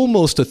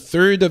almost a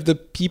third of the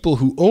people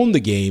who own the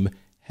game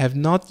have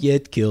not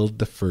yet killed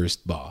the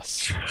first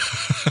boss.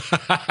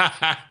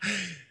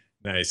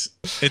 Nice.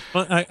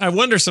 I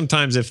wonder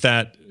sometimes if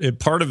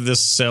part of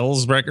this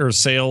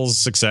sales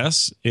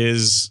success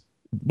is,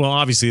 well,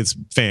 obviously it's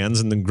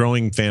fans and the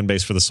growing fan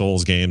base for the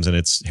Souls games and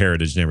its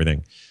heritage and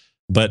everything.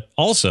 But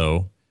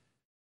also,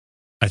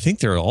 I think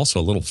they're also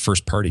a little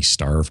first party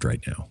starved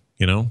right now,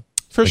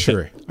 For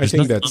sure. I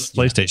think that's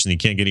on PlayStation. You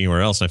can't get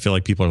anywhere else. And I feel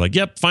like people are like,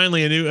 yep,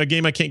 finally a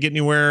game I can't get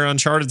anywhere.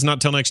 Uncharted's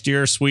not till next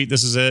year. Sweet.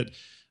 This is it.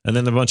 And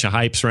then a bunch of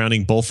hype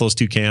surrounding both those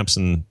two camps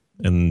and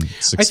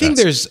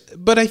success.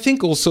 I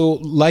think also,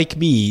 like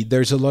me,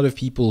 there's a lot of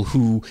people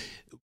who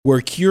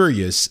were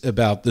curious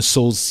about the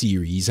Souls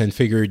series and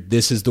figured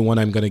this is the one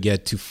I'm going to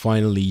get to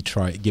finally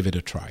give it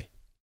a try.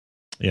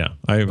 Yeah,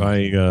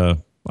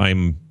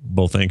 I'm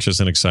both anxious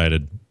and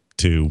excited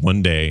to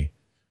one day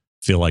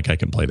feel like I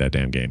can play that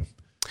damn game.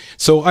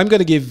 So I'm going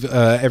to give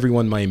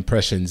everyone my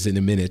impressions in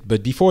a minute.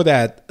 But before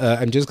that,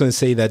 I'm just going to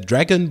say that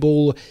Dragon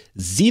Ball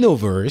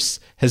Xenoverse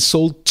has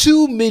sold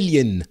 2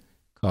 million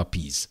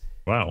copies.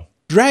 Wow.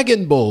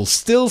 Dragon Ball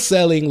still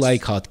selling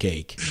like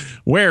hotcake.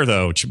 Where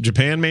though?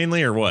 Japan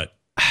mainly, or what?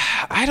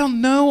 I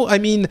don't know. I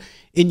mean,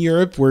 in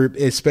Europe,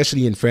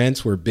 especially in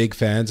France, we're big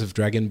fans of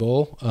Dragon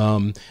Ball.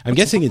 I'm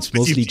guessing it's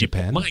mostly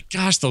Japan. My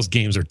gosh, those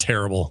games are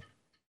terrible.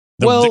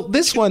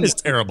 This one is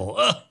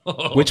terrible.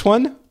 Which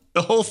one?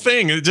 The whole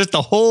thing, just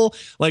the whole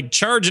like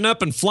charging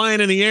up and flying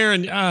in the air,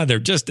 and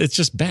it's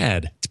just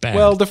bad. It's bad.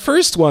 Well,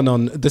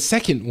 the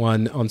second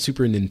one on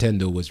Super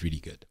Nintendo was really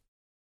good.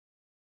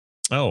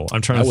 Oh,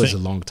 I'm trying to think. That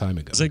was a long time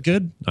ago. Is it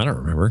good? I don't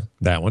remember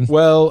that one.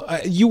 Well,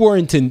 you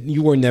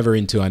were never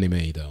into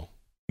anime though.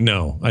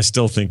 No, I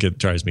still think it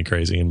drives me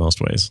crazy in most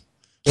ways.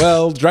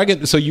 Well,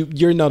 so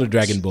you're not a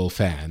Dragon Ball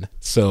fan,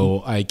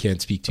 so I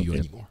can't speak to you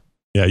anymore.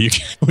 Yeah,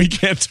 we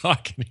can't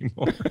talk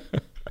anymore.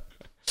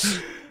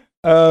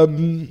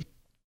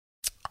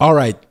 All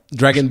right,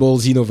 Dragon Ball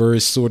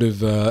Xenoverse, sort of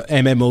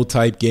MMO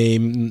type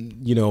game.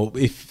 You know,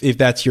 if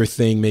that's your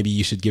thing, maybe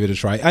you should give it a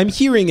try. I'm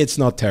hearing it's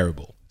not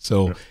terrible,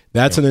 so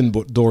that's an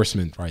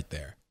endorsement right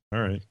there.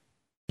 All right,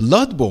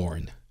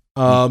 Bloodborne.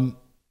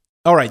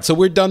 All right, so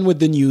we're done with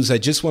the news. I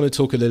just want to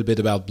talk a little bit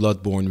about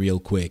Bloodborne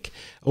real quick,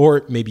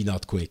 or maybe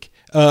not quick.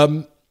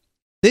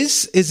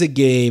 This is a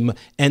game,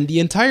 and the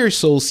entire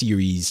Soul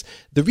series,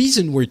 the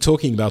reason we're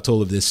talking about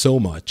all of this so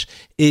much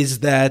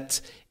is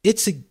that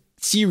it's a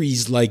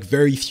series like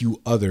very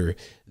few other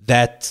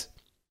that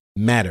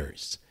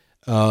matters.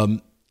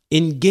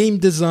 In game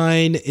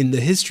design, in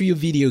the history of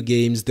video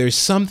games, there's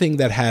something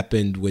that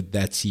happened with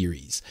that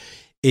series.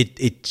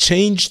 It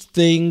changed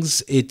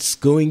things.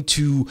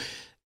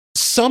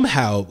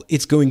 Somehow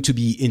it's going to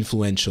be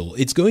influential.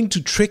 It's going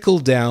to trickle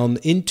down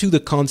into the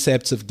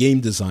concepts of game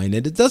design.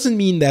 And it doesn't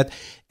mean that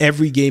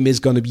every game is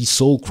going to be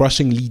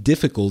soul-crushingly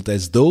difficult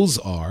as those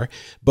are,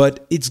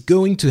 but it's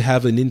going to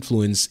have an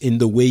influence in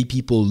the way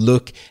people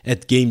look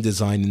at game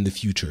design in the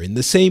future. In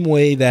the same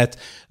way that,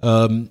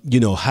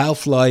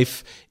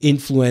 Half-Life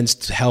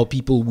influenced how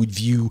people would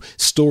view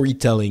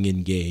storytelling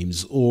in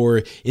games,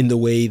 or in the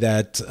way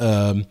that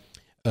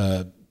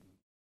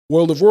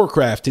World of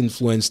Warcraft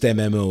influenced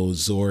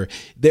MMOs, or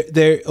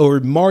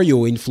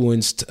Mario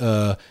influenced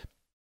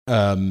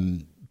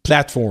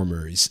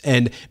platformers.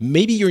 And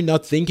maybe you're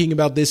not thinking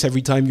about this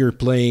every time you're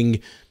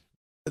playing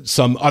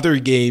some other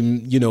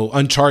game,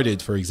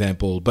 Uncharted, for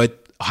example.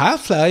 But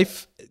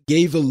Half-Life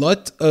gave a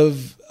lot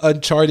of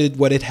Uncharted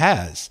what it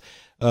has.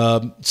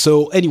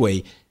 So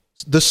anyway,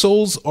 the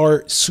Souls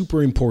are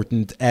super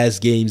important as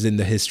games in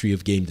the history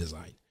of game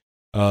design.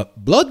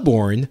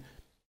 Bloodborne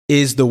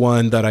is the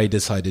one that I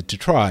decided to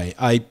try.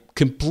 I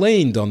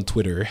complained on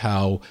Twitter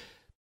how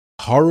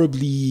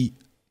horribly,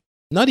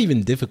 not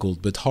even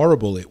difficult, but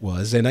horrible it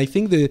was. And I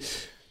think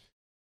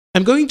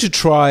I'm going to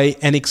try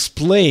and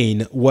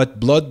explain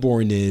what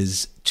Bloodborne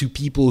is to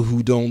people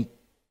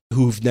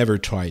who've never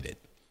tried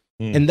it.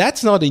 And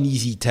that's not an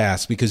easy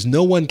task, because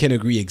no one can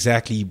agree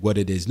exactly what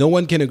it is. No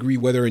one can agree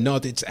whether or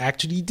not it's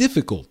actually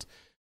difficult,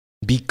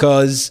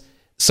 because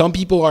some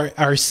people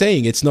are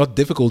saying it's not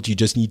difficult, you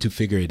just need to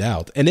figure it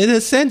out. And in a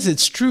sense,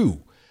 it's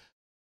true.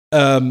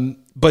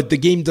 But the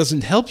game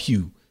doesn't help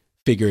you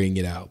figuring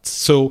it out.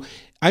 So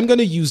I'm going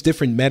to use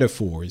different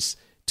metaphors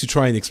to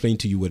try and explain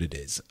to you what it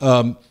is.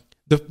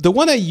 The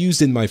one I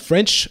used in my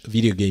French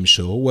video game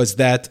show was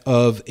that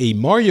of a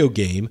Mario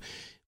game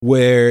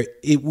where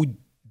it would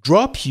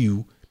drop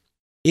you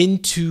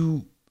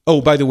into...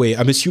 Oh, by the way,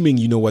 I'm assuming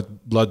you know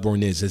what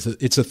Bloodborne is.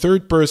 It's a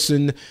third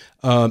person,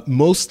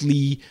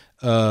 mostly...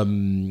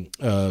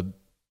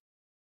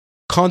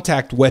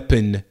 contact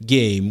weapon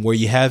game where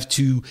you have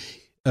to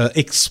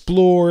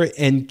explore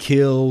and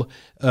kill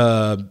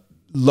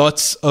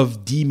lots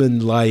of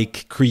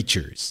demon-like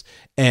creatures.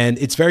 And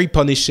it's very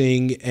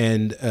punishing,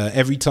 and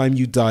every time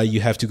you die,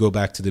 you have to go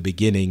back to the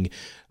beginning.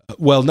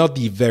 Well, not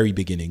the very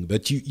beginning,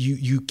 but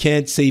you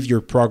can't save your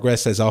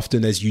progress as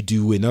often as you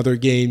do in other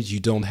games. You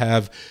don't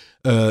have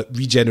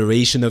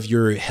regeneration of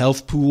your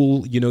health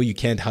pool. You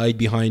can't hide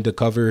behind a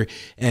cover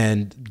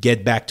and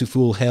get back to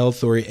full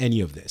health or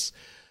any of this.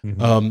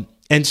 Mm-hmm.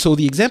 And so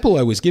the example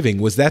I was giving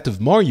was that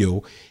of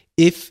Mario.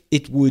 If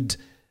it would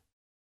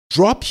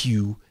drop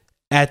you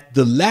at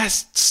the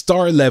last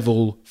star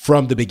level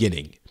from the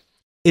beginning,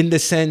 in the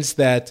sense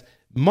that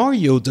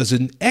Mario does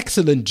an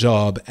excellent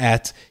job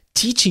at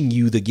teaching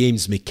you the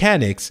game's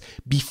mechanics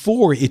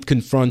before it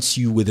confronts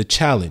you with a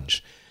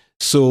challenge.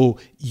 So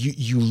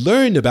you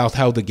learn about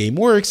how the game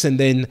works, and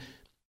then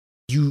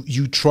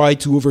you try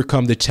to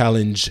overcome the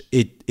challenge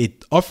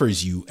it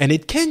offers you. And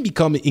it can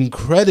become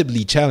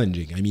incredibly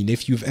challenging. I mean,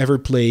 if you've ever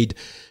played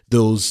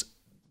those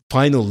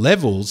final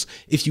levels,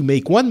 if you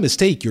make one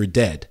mistake, you're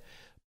dead.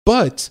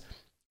 But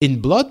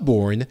in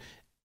Bloodborne,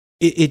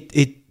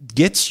 it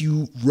gets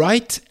you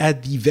right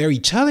at the very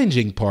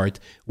challenging part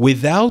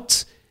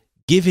without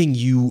giving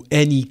you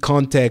any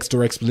context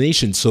or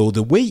explanation. So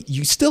the way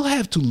you still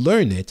have to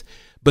learn it,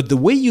 but the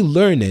way you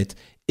learn it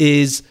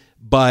is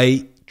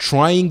by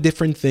trying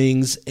different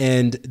things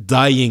and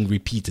dying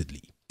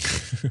repeatedly.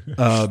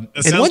 And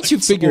once you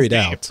figure it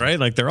out, right?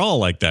 Like they're all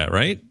like that,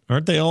 right?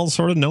 Aren't they all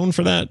sort of known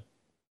for that?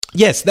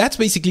 Yes, that's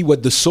basically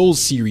what the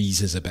Souls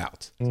series is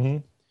about.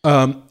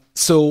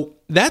 So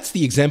that's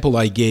the example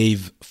I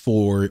gave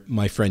for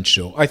my French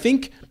show. I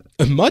think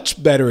a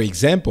much better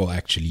example,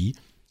 actually,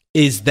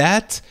 is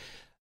that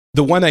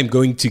the one I'm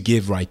going to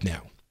give right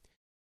now.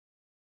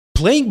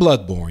 Playing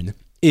Bloodborne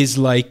is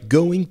like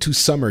going to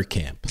summer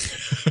camp.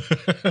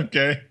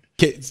 Okay.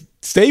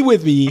 Stay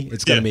with me.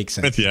 It's going to make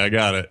sense. With you, I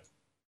got it.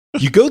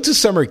 You go to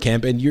summer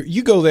camp and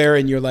you go there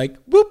and you're like,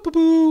 whoop, whoop,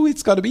 whoop,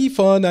 it's going to be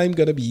fun. I'm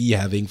going to be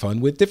having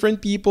fun with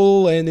different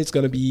people and it's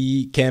going to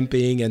be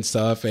camping and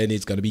stuff and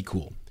it's going to be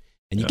cool.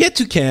 And you get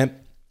to camp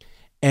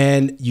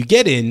and you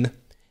get in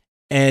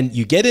and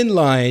you get in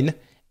line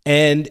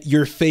and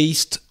you're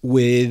faced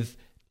with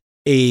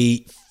a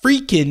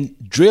freaking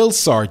drill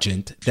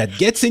sergeant that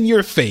gets in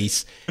your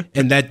face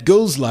and that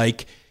goes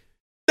like,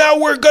 now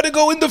we're going to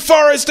go in the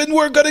forest and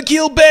we're going to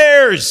kill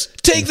bears.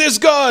 Take this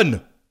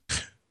gun.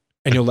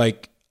 And you're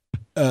like,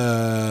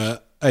 and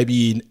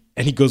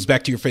he goes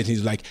back to your face and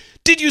he's like,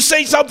 did you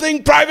say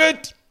something,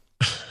 Private?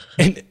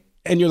 And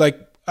you're like,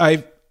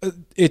 I've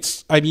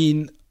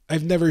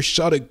never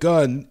shot a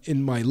gun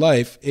in my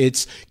life.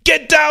 It's,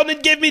 get down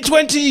and give me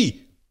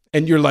 20.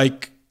 And you're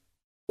like,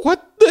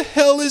 what the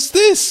hell is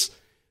this?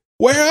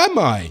 Where am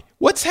I?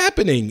 What's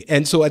happening?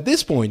 And so at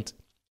this point,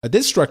 at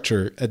this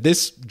structure, at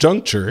this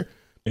juncture,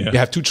 you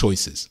have two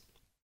choices.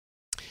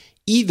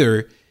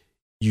 Either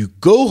you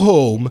go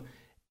home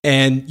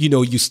and,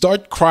 you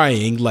start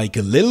crying like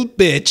a little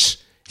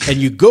bitch and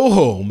you go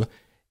home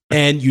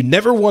and you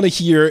never want to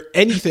hear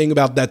anything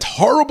about that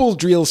horrible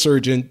drill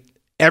sergeant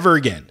ever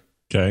again.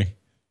 Okay.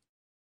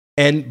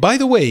 And by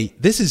the way,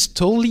 this is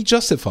totally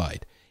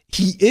justified.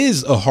 He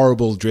is a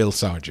horrible drill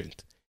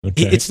sergeant.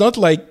 Okay. It's not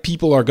like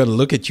people are going to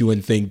look at you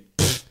and think,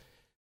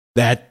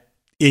 that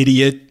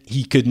idiot,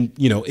 he couldn't,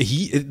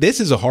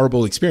 this is a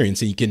horrible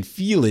experience and you can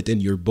feel it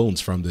in your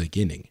bones from the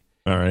beginning.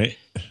 All right.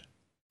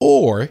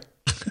 Or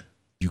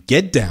you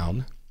get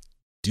down,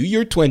 do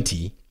your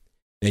 20,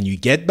 then you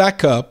get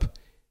back up,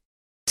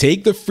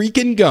 take the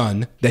freaking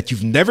gun that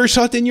you've never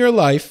shot in your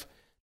life,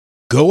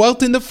 go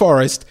out in the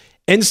forest,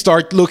 and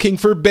start looking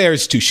for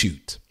bears to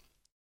shoot.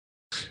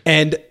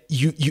 And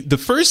you the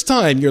first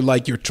time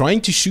you're trying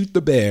to shoot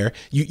the bear,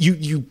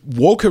 you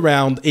walk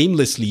around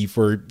aimlessly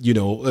for,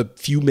 a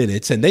few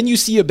minutes, and then you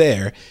see a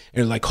bear, and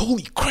you're like,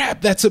 holy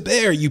crap, that's a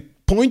bear. You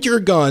point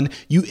your gun,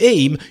 you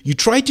aim, you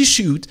try to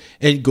shoot,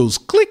 and it goes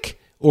click,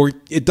 or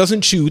it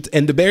doesn't shoot,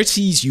 and the bear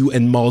sees you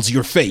and mauls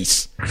your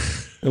face.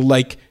 And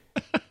like,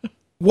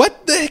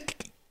 what the heck?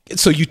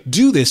 So you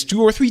do this 2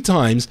 or 3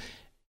 times,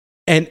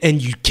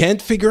 and you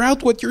can't figure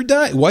out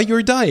why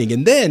you're dying.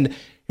 And then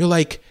you're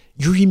like,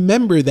 you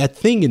remember that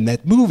thing in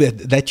that movie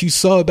that you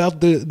saw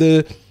about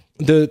the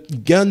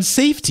gun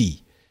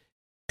safety.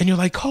 And you're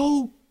like,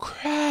 oh,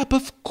 crap,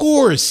 of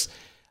course.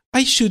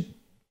 I should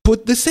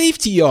put the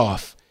safety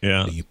off.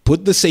 Yeah. So you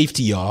put the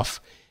safety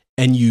off,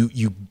 and you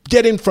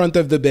get in front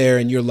of the bear,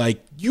 and you're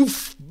like, you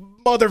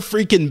mother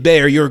freaking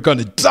bear, you're going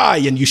to die.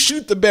 And you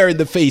shoot the bear in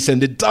the face,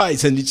 and it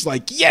dies. And it's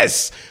like,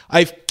 yes,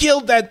 I've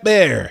killed that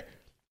bear.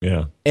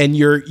 Yeah. And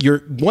you're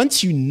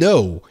once you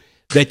know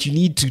that you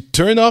need to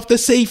turn off the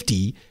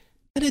safety,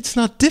 and it's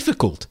not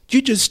difficult.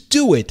 You just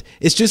do it.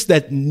 It's just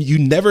that you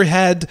never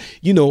had,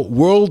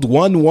 World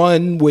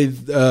 1-1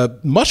 with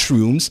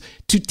mushrooms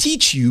to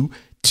teach you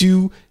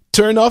to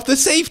turn off the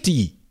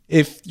safety.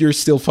 If you're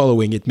still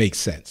following, it makes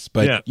sense.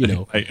 But,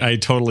 I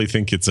totally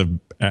think it's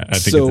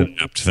it's an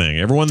apt thing.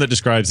 Everyone that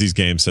describes these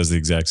games says the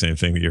exact same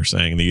thing that you're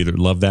saying. They either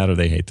love that or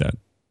they hate that.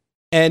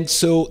 And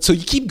so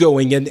you keep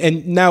going,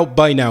 and now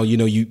by now,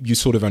 you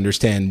sort of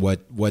understand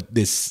what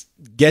this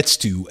gets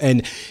to.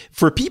 And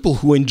for people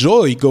who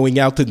enjoy going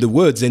out in the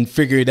woods and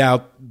figuring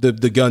out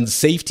the gun's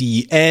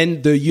safety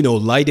and the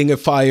lighting a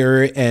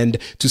fire and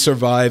to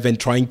survive and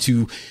trying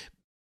to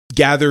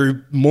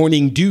gather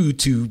morning dew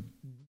to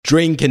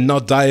drink and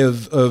not die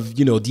of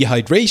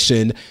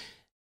dehydration,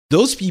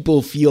 those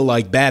people feel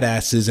like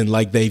badasses, and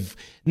like they've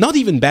not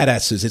even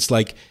badasses. It's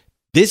like,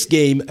 this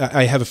game,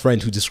 I have a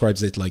friend who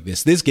describes it like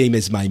this. This game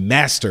is my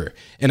master,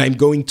 and I'm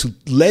going to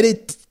let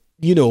it,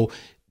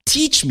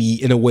 teach me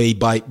in a way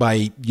by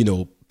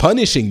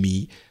punishing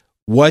me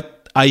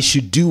what I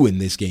should do in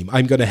this game.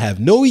 I'm going to have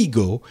no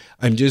ego.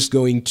 I'm just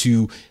going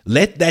to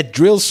let that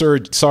drill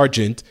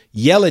sergeant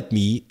yell at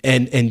me,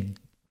 and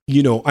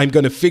I'm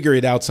going to figure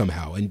it out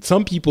somehow. And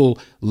some people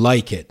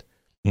like it.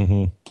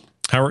 Mm-hmm.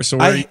 So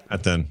where are you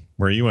at then?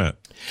 Where are you at?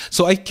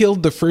 So I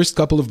killed the first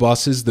couple of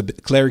bosses, the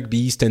Cleric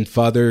Beast and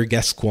Father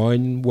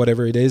Gascoigne,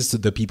 whatever it is.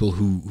 The people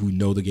who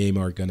know the game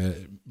are going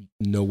to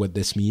know what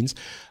this means.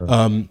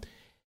 Sure.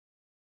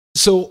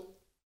 So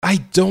I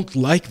don't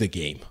like the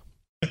game.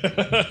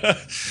 Okay.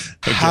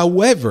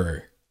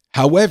 However,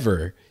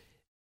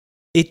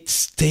 it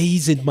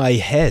stays in my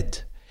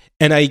head.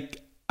 And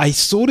I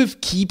sort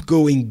of keep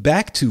going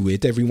back to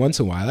it every once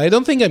in a while. I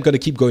don't think I'm going to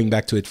keep going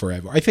back to it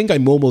forever. I think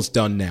I'm almost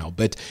done now.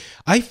 But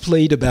I've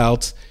played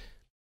about,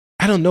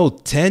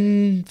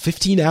 10,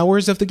 15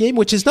 hours of the game,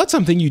 which is not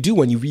something you do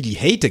when you really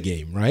hate a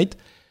game, right?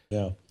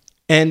 Yeah.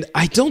 And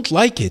I don't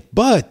like it,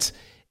 but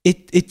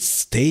it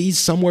stays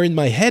somewhere in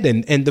my head.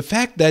 And the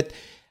fact that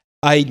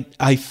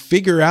I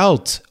figure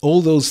out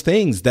all those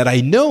things, that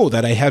I know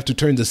that I have to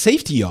turn the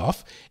safety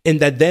off and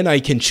that then I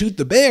can shoot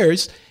the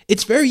bears,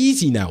 it's very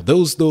easy now.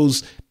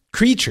 Those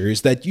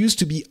creatures that used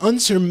to be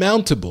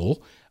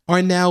unsurmountable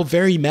are now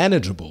very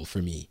manageable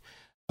for me.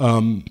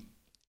 And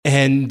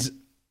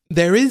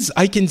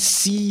I can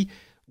see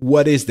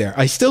what is there.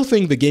 I still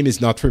think the game is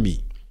not for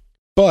me,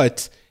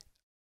 but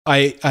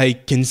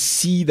I can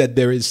see that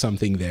there is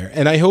something there.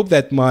 And I hope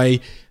that my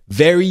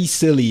very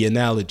silly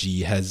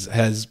analogy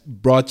has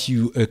brought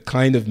you a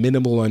kind of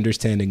minimal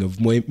understanding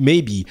of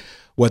maybe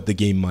what the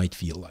game might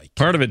feel like.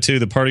 Part of it too,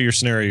 the part of your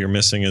scenario you're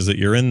missing is that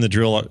you're in the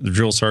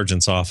drill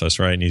sergeant's office,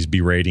 right? And he's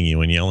berating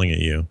you and yelling at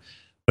you,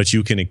 but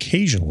you can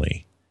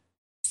occasionally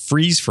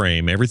freeze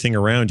frame everything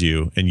around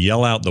you and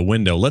yell out the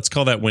window. Let's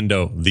call that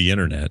window the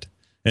internet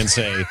and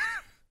say,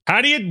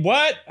 how do you,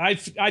 what?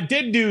 I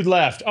did do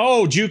left.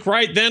 Oh, juke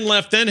right, then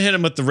left, then hit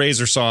him with the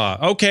razor saw.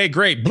 Okay,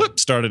 great. Bloop,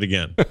 start it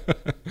again.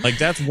 Like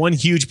that's one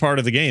huge part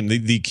of the game.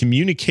 The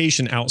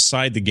communication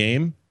outside the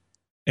game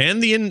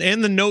and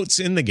the notes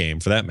in the game,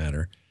 for that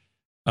matter,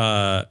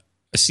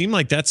 seem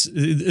like that's.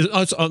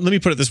 Let me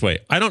put it this way: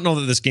 I don't know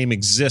that this game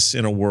exists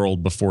in a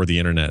world before the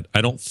internet.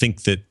 I don't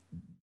think that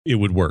it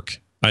would work.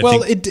 I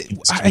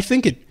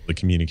think it to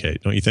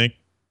communicate. Don't you think?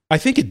 I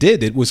think it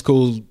did. It was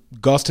called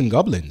Ghosts and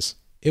Goblins.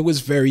 It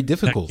was very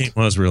difficult. That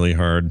game was really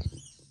hard.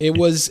 It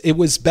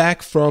was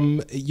back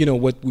from,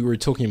 what we were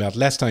talking about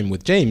last time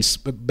with James,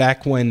 but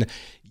back when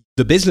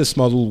the business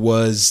model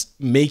was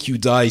make you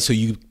die so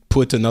you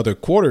put another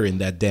quarter in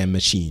that damn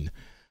machine.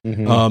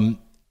 Mm-hmm.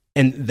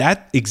 And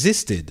that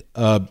existed.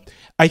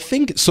 I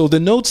think, so the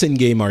notes in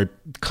game are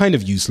kind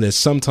of useless.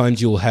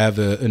 Sometimes you'll have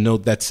a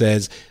note that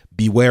says,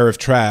 beware of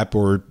trap,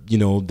 or,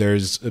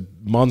 there's a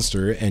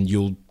monster, and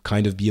you'll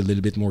kind of be a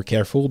little bit more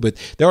careful. But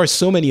there are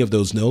so many of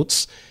those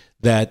notes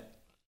that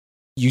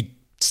you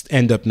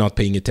end up not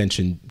paying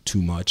attention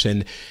too much.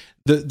 And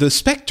the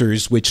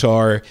specters, which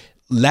are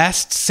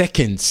last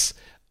seconds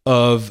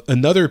of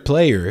another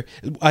player,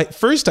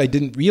 first I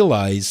didn't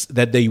realize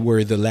that they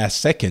were the last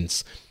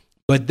seconds.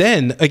 But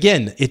then,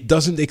 again, it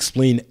doesn't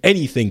explain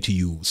anything to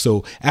you.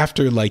 So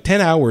after like 10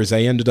 hours,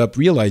 I ended up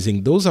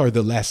realizing those are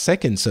the last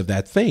seconds of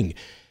that thing,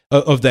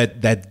 of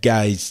that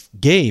guy's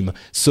game.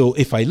 So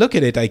if I look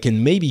at it, I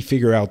can maybe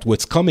figure out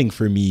what's coming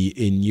for me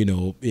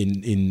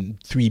in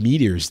 3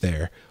 meters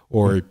there,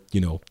 or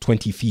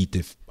 20 feet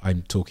if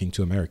I'm talking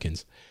to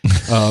Americans.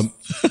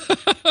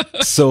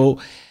 So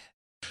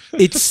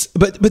it's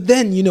but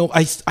then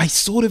I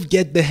sort of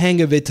get the hang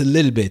of it a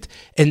little bit,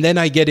 and then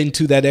I get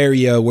into that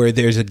area where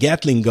there's a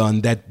Gatling gun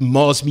that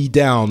mows me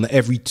down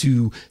every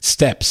 2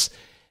 steps.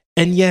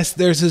 And yes,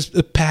 there's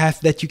a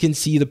path that you can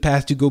see, the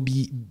path to go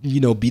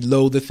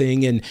below the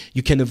thing, and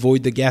you can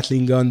avoid the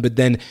Gatling gun. But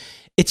then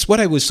it's what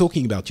I was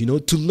talking about,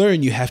 to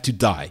learn, you have to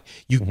die.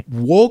 You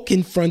walk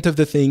in front of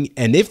the thing,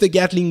 and if the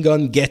Gatling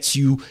gun gets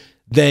you,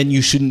 then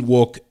you shouldn't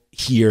walk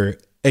here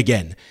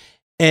again.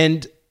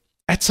 And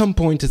at some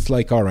point, it's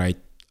like, all right,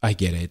 I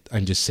get it.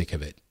 I'm just sick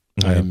of it.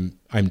 Yeah.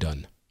 I'm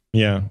done.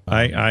 Yeah,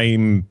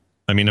 I'm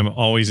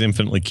always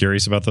infinitely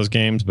curious about those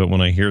games, but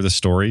when I hear the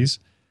stories,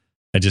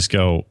 I just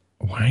go,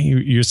 why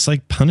you're it's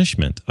like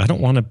punishment. I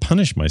don't want to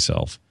punish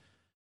myself.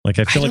 Like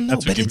I feel like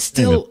that's what it's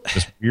still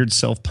this weird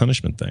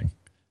self-punishment thing.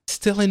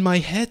 Still in my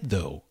head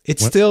though.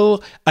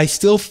 I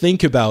still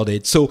think about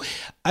it. So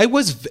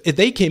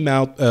they came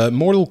out,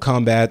 Mortal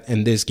Kombat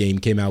and this game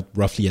came out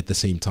roughly at the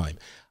same time.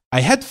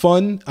 I had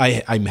fun.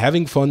 I'm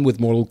having fun with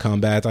Mortal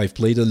Kombat. I've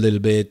played a little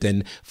bit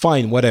and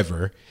fine,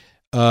 whatever.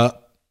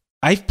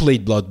 I've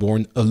played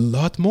Bloodborne a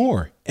lot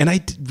more, and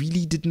I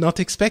really did not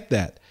expect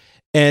that.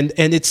 And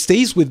it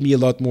stays with me a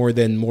lot more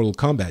than Mortal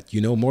Kombat.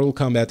 Mortal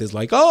Kombat is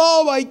like,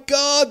 oh my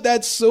God,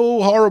 that's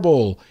so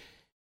horrible.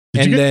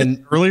 Did you get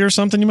it early or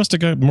something? You must have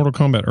got Mortal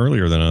Kombat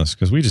earlier than us,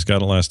 because we just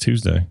got it last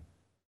Tuesday.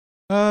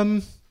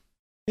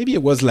 Maybe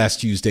it was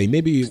last Tuesday.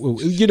 Maybe, it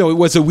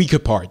was a week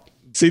apart.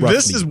 See, roughly.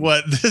 This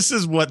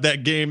is what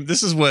that game,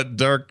 this is what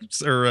Dark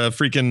or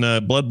freaking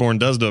Bloodborne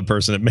does to a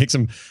person. It makes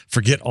them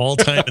forget all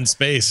time and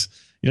space.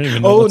 You don't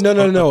even know.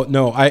 Oh,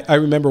 no. I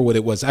remember what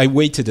it was. I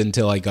waited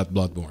until I got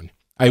Bloodborne.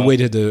 I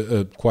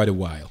waited quite a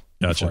while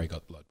before I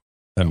got Bloodborne.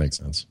 That makes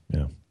sense.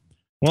 Yeah.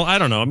 Well, I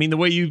don't know. I mean, the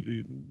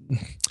way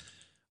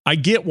I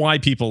get why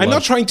people. I'm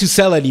not trying to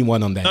sell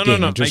anyone on that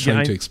game. No. I'm just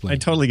trying to explain. I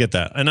totally get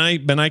that, and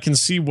I can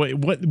see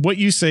what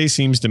you say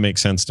seems to make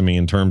sense to me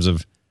in terms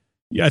of.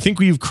 Yeah, I think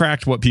you've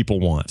cracked what people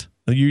want.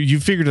 You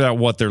figured out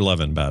what they're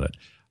loving about it.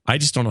 I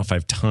just don't know if I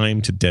have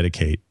time to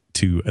dedicate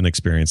to an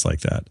experience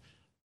like that.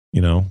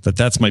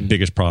 That's my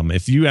biggest problem.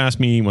 If you asked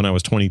me when I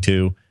was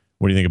 22,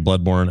 what do you think of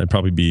Bloodborne? I'd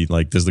probably be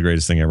like, this is the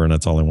greatest thing ever, and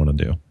that's all I want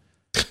to do.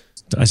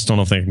 I just don't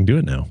know if I can do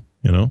it now.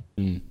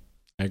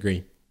 I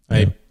agree.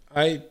 Yeah.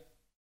 I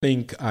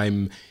think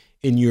I'm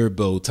in your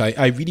boat.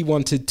 I really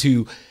wanted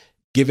to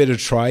give it a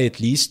try, at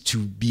least to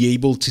be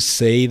able to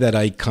say that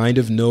I kind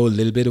of know a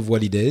little bit of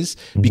what it is,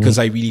 because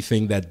I really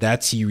think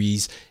that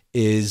series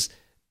is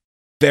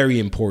very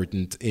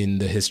important in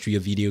the history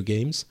of video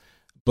games.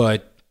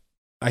 But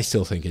I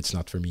still think it's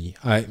not for me.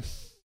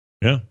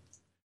 Yeah.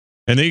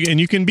 And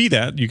you can be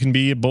that. You can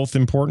be both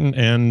important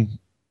and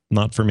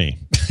not for me.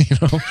 You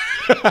know?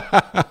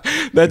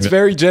 That's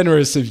very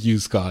generous of you,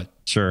 Scott.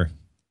 Sure.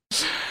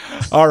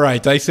 All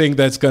right, I think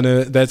that's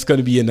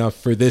gonna be enough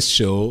for this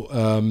show.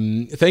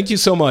 Thank you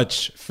so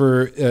much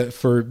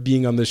for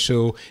being on the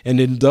show and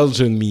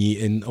indulging me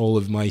in all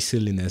of my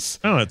silliness.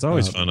 Oh, it's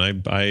always fun.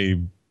 I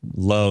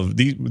love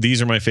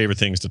these are my favorite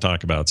things to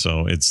talk about.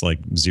 So it's like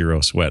zero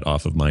sweat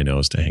off of my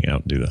nose to hang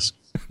out and do this.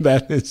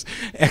 That is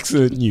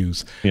excellent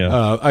news.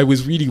 Yeah. I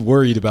was really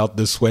worried about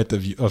the sweat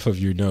off of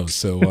your nose,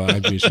 so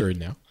I'm reassured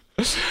now.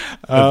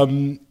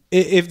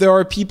 If there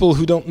are people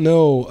who don't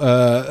know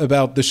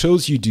about the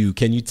shows you do,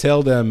 can you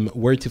tell them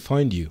where to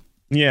find you?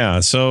 Yeah,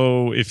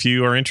 so if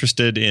you are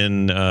interested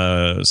in,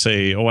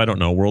 say,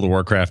 World of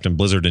Warcraft and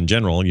Blizzard in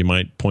general, you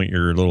might point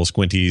your little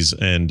squinties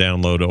and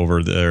download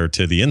over there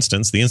to The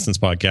Instance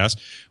podcast,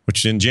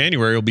 which in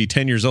January will be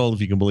 10 years old,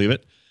 if you can believe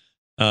it.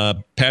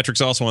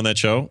 Patrick's also on that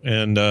show,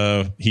 and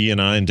he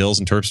and I and Dills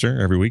and Terpster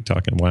every week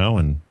talking WoW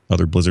and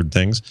other Blizzard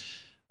things.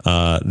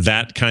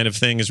 That kind of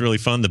thing is really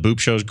fun. The Boop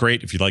Show is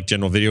great if you like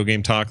general video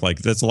game talk. Like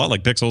that's a lot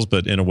like Pixels,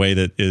 but in a way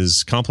that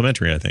is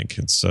complimentary. I think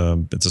it's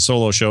a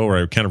solo show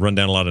where I kind of run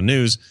down a lot of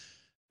news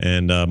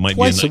and might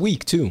twice be a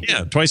week too.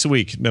 Yeah, twice a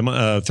week,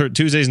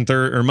 Tuesdays and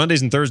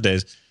Mondays and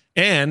Thursdays.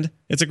 And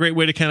it's a great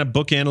way to kind of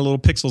bookend a little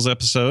Pixels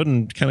episode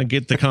and kind of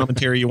get the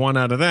commentary you want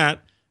out of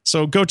that.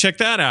 So go check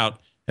that out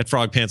at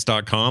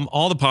frogpants.com.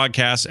 All the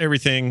podcasts,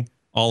 everything,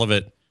 all of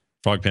it,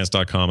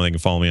 frogpants.com. And they can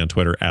follow me on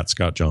Twitter at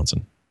Scott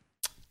Johnson.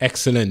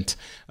 Excellent.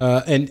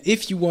 And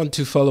if you want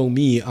to follow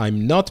me,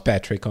 I'm not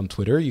Patrick on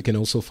Twitter. You can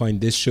also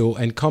find this show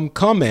and come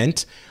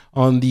comment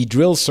on the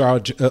drill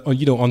sergeant,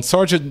 on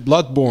Sergeant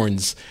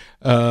Bloodborne's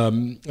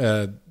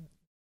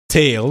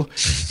tale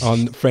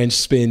on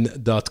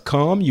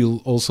FrenchSpin.com. You'll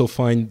also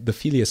find the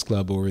Phileas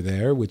Club over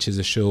there, which is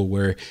a show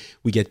where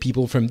we get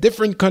people from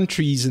different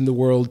countries in the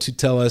world to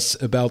tell us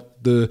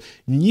about the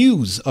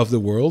news of the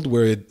world,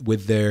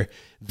 with their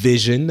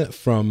vision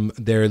from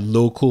their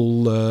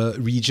local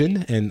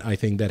region, and I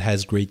think that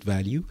has great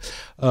value.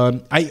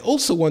 I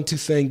also want to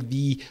thank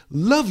the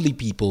lovely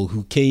people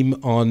who came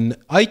on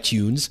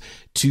iTunes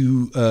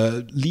to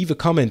leave a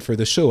comment for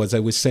the show. As I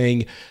was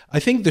saying, I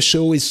think the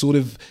show is sort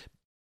of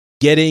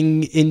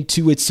getting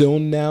into its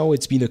own now.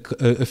 It's been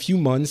a few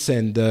months,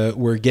 and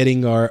we're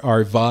getting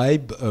our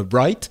vibe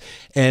right.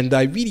 And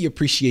I really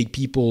appreciate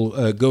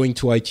people going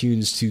to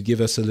iTunes to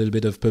give us a little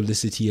bit of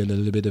publicity and a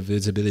little bit of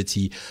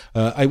visibility.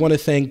 I want to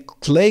thank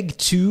Clegg,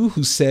 too,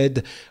 who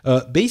said,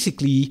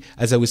 basically,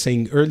 as I was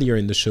saying earlier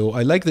in the show,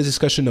 I like the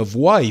discussion of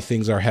why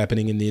things are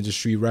happening in the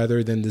industry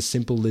rather than the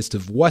simple list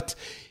of what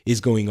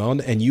is going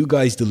on. And you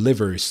guys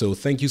deliver. So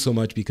thank you so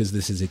much, because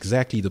this is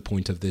exactly the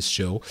point of this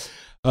show.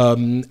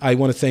 I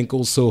want to thank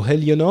also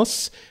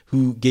Helionos,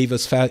 who gave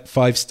us 5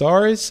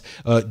 stars,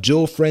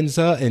 Joe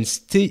Frenza, and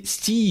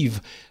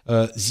Steve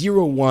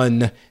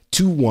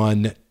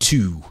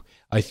 01212.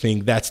 I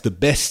think that's the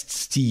best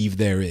Steve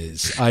there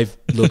is. I've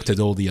looked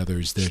at all the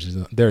others.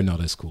 They're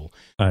not as cool.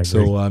 I agree.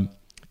 So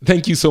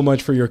thank you so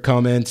much for your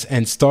comments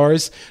and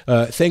stars.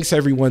 Thanks,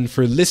 everyone,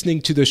 for listening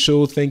to the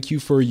show. Thank you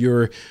for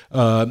your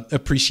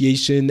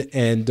appreciation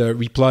and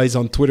replies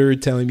on Twitter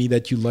telling me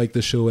that you like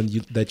the show and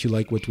that you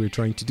like what we're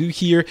trying to do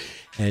here.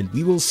 And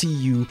we will see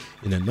you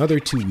in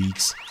another 2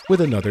 weeks with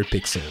another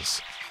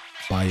Pixels.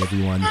 Bye,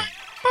 everyone.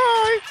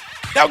 Bye.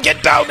 Now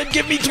get down and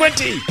give me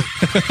 20.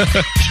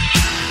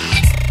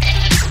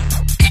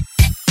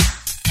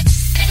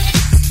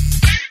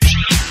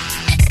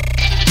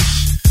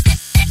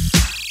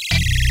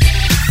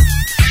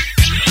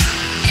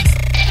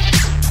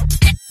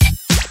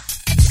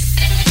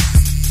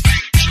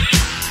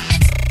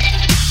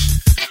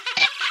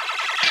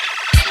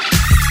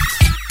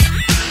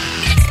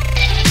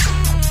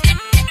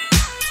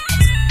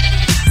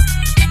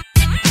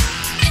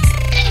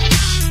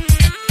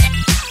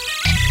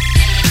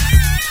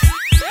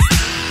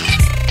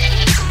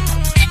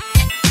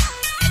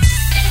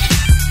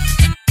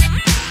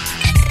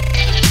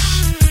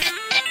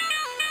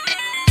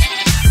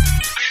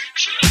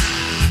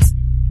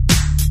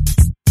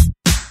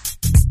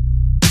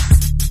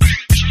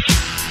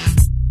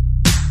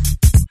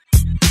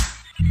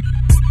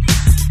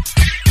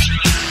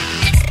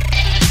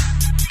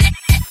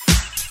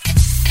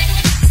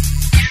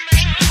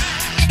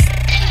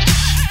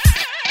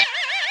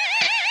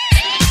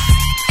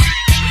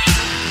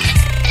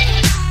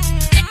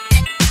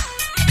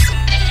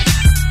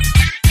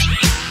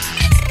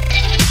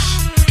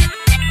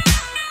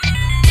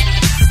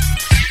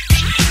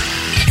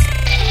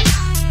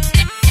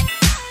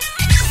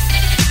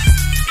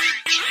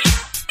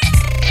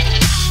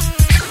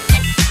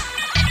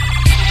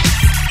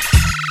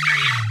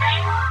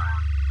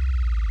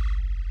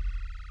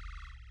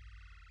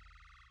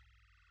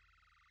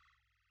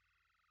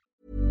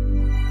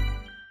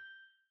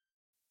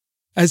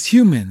 As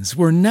humans,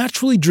 we're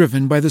naturally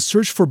driven by the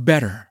search for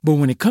better. But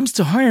when it comes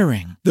to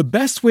hiring, the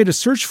best way to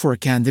search for a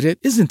candidate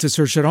isn't to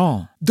search at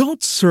all.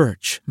 Don't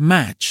search,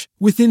 match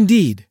with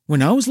Indeed.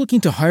 When I was looking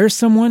to hire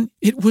someone,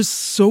 it was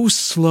so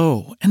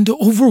slow and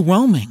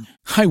overwhelming.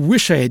 I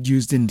wish I had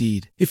used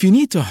Indeed. If you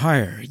need to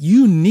hire,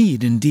 you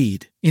need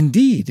Indeed.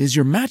 Indeed is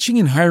your matching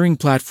and hiring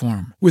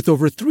platform with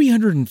over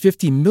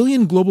 350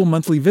 million global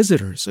monthly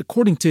visitors,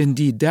 according to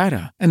Indeed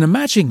data, and a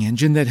matching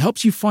engine that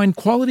helps you find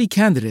quality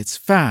candidates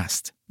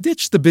fast.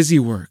 Ditch the busy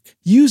work.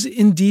 Use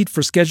Indeed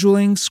for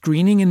scheduling,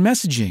 screening, and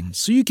messaging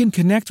so you can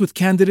connect with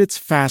candidates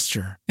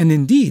faster. And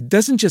Indeed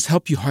doesn't just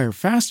help you hire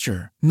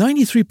faster.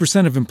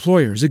 93% of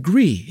employers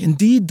agree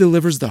Indeed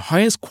delivers the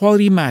highest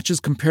quality matches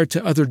compared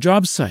to other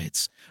job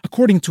sites,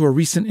 according to a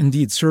recent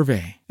Indeed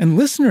survey. And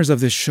listeners of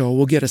this show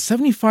will get a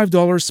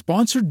 $75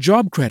 sponsored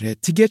job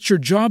credit to get your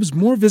jobs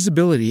more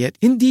visibility at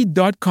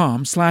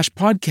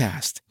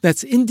Indeed.com/podcast.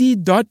 That's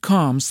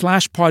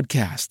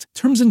Indeed.com/podcast.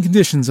 Terms and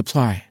conditions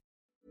apply.